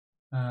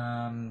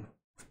I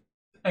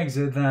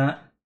exit that.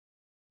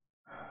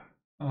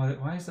 Oh,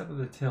 why is that with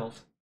a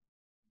tilt?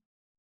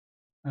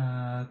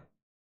 I'm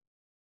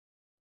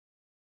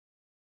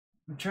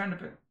trying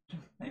to.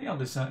 Maybe I'll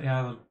just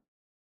yeah.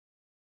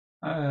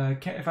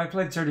 If I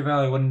played Stardew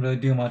Valley, I wouldn't really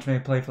do much.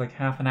 Maybe play for like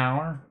half an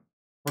hour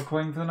or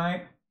quitting for the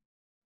night.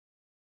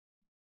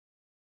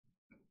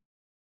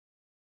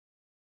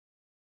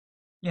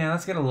 Yeah,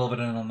 let's get a little bit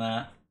in on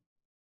that.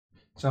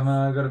 So I'm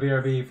gonna go to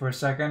BRB for a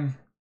second.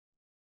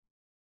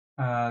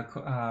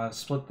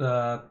 Split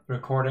the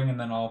recording, and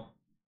then I'll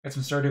get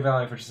some Stardew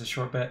Valley for just a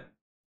short bit.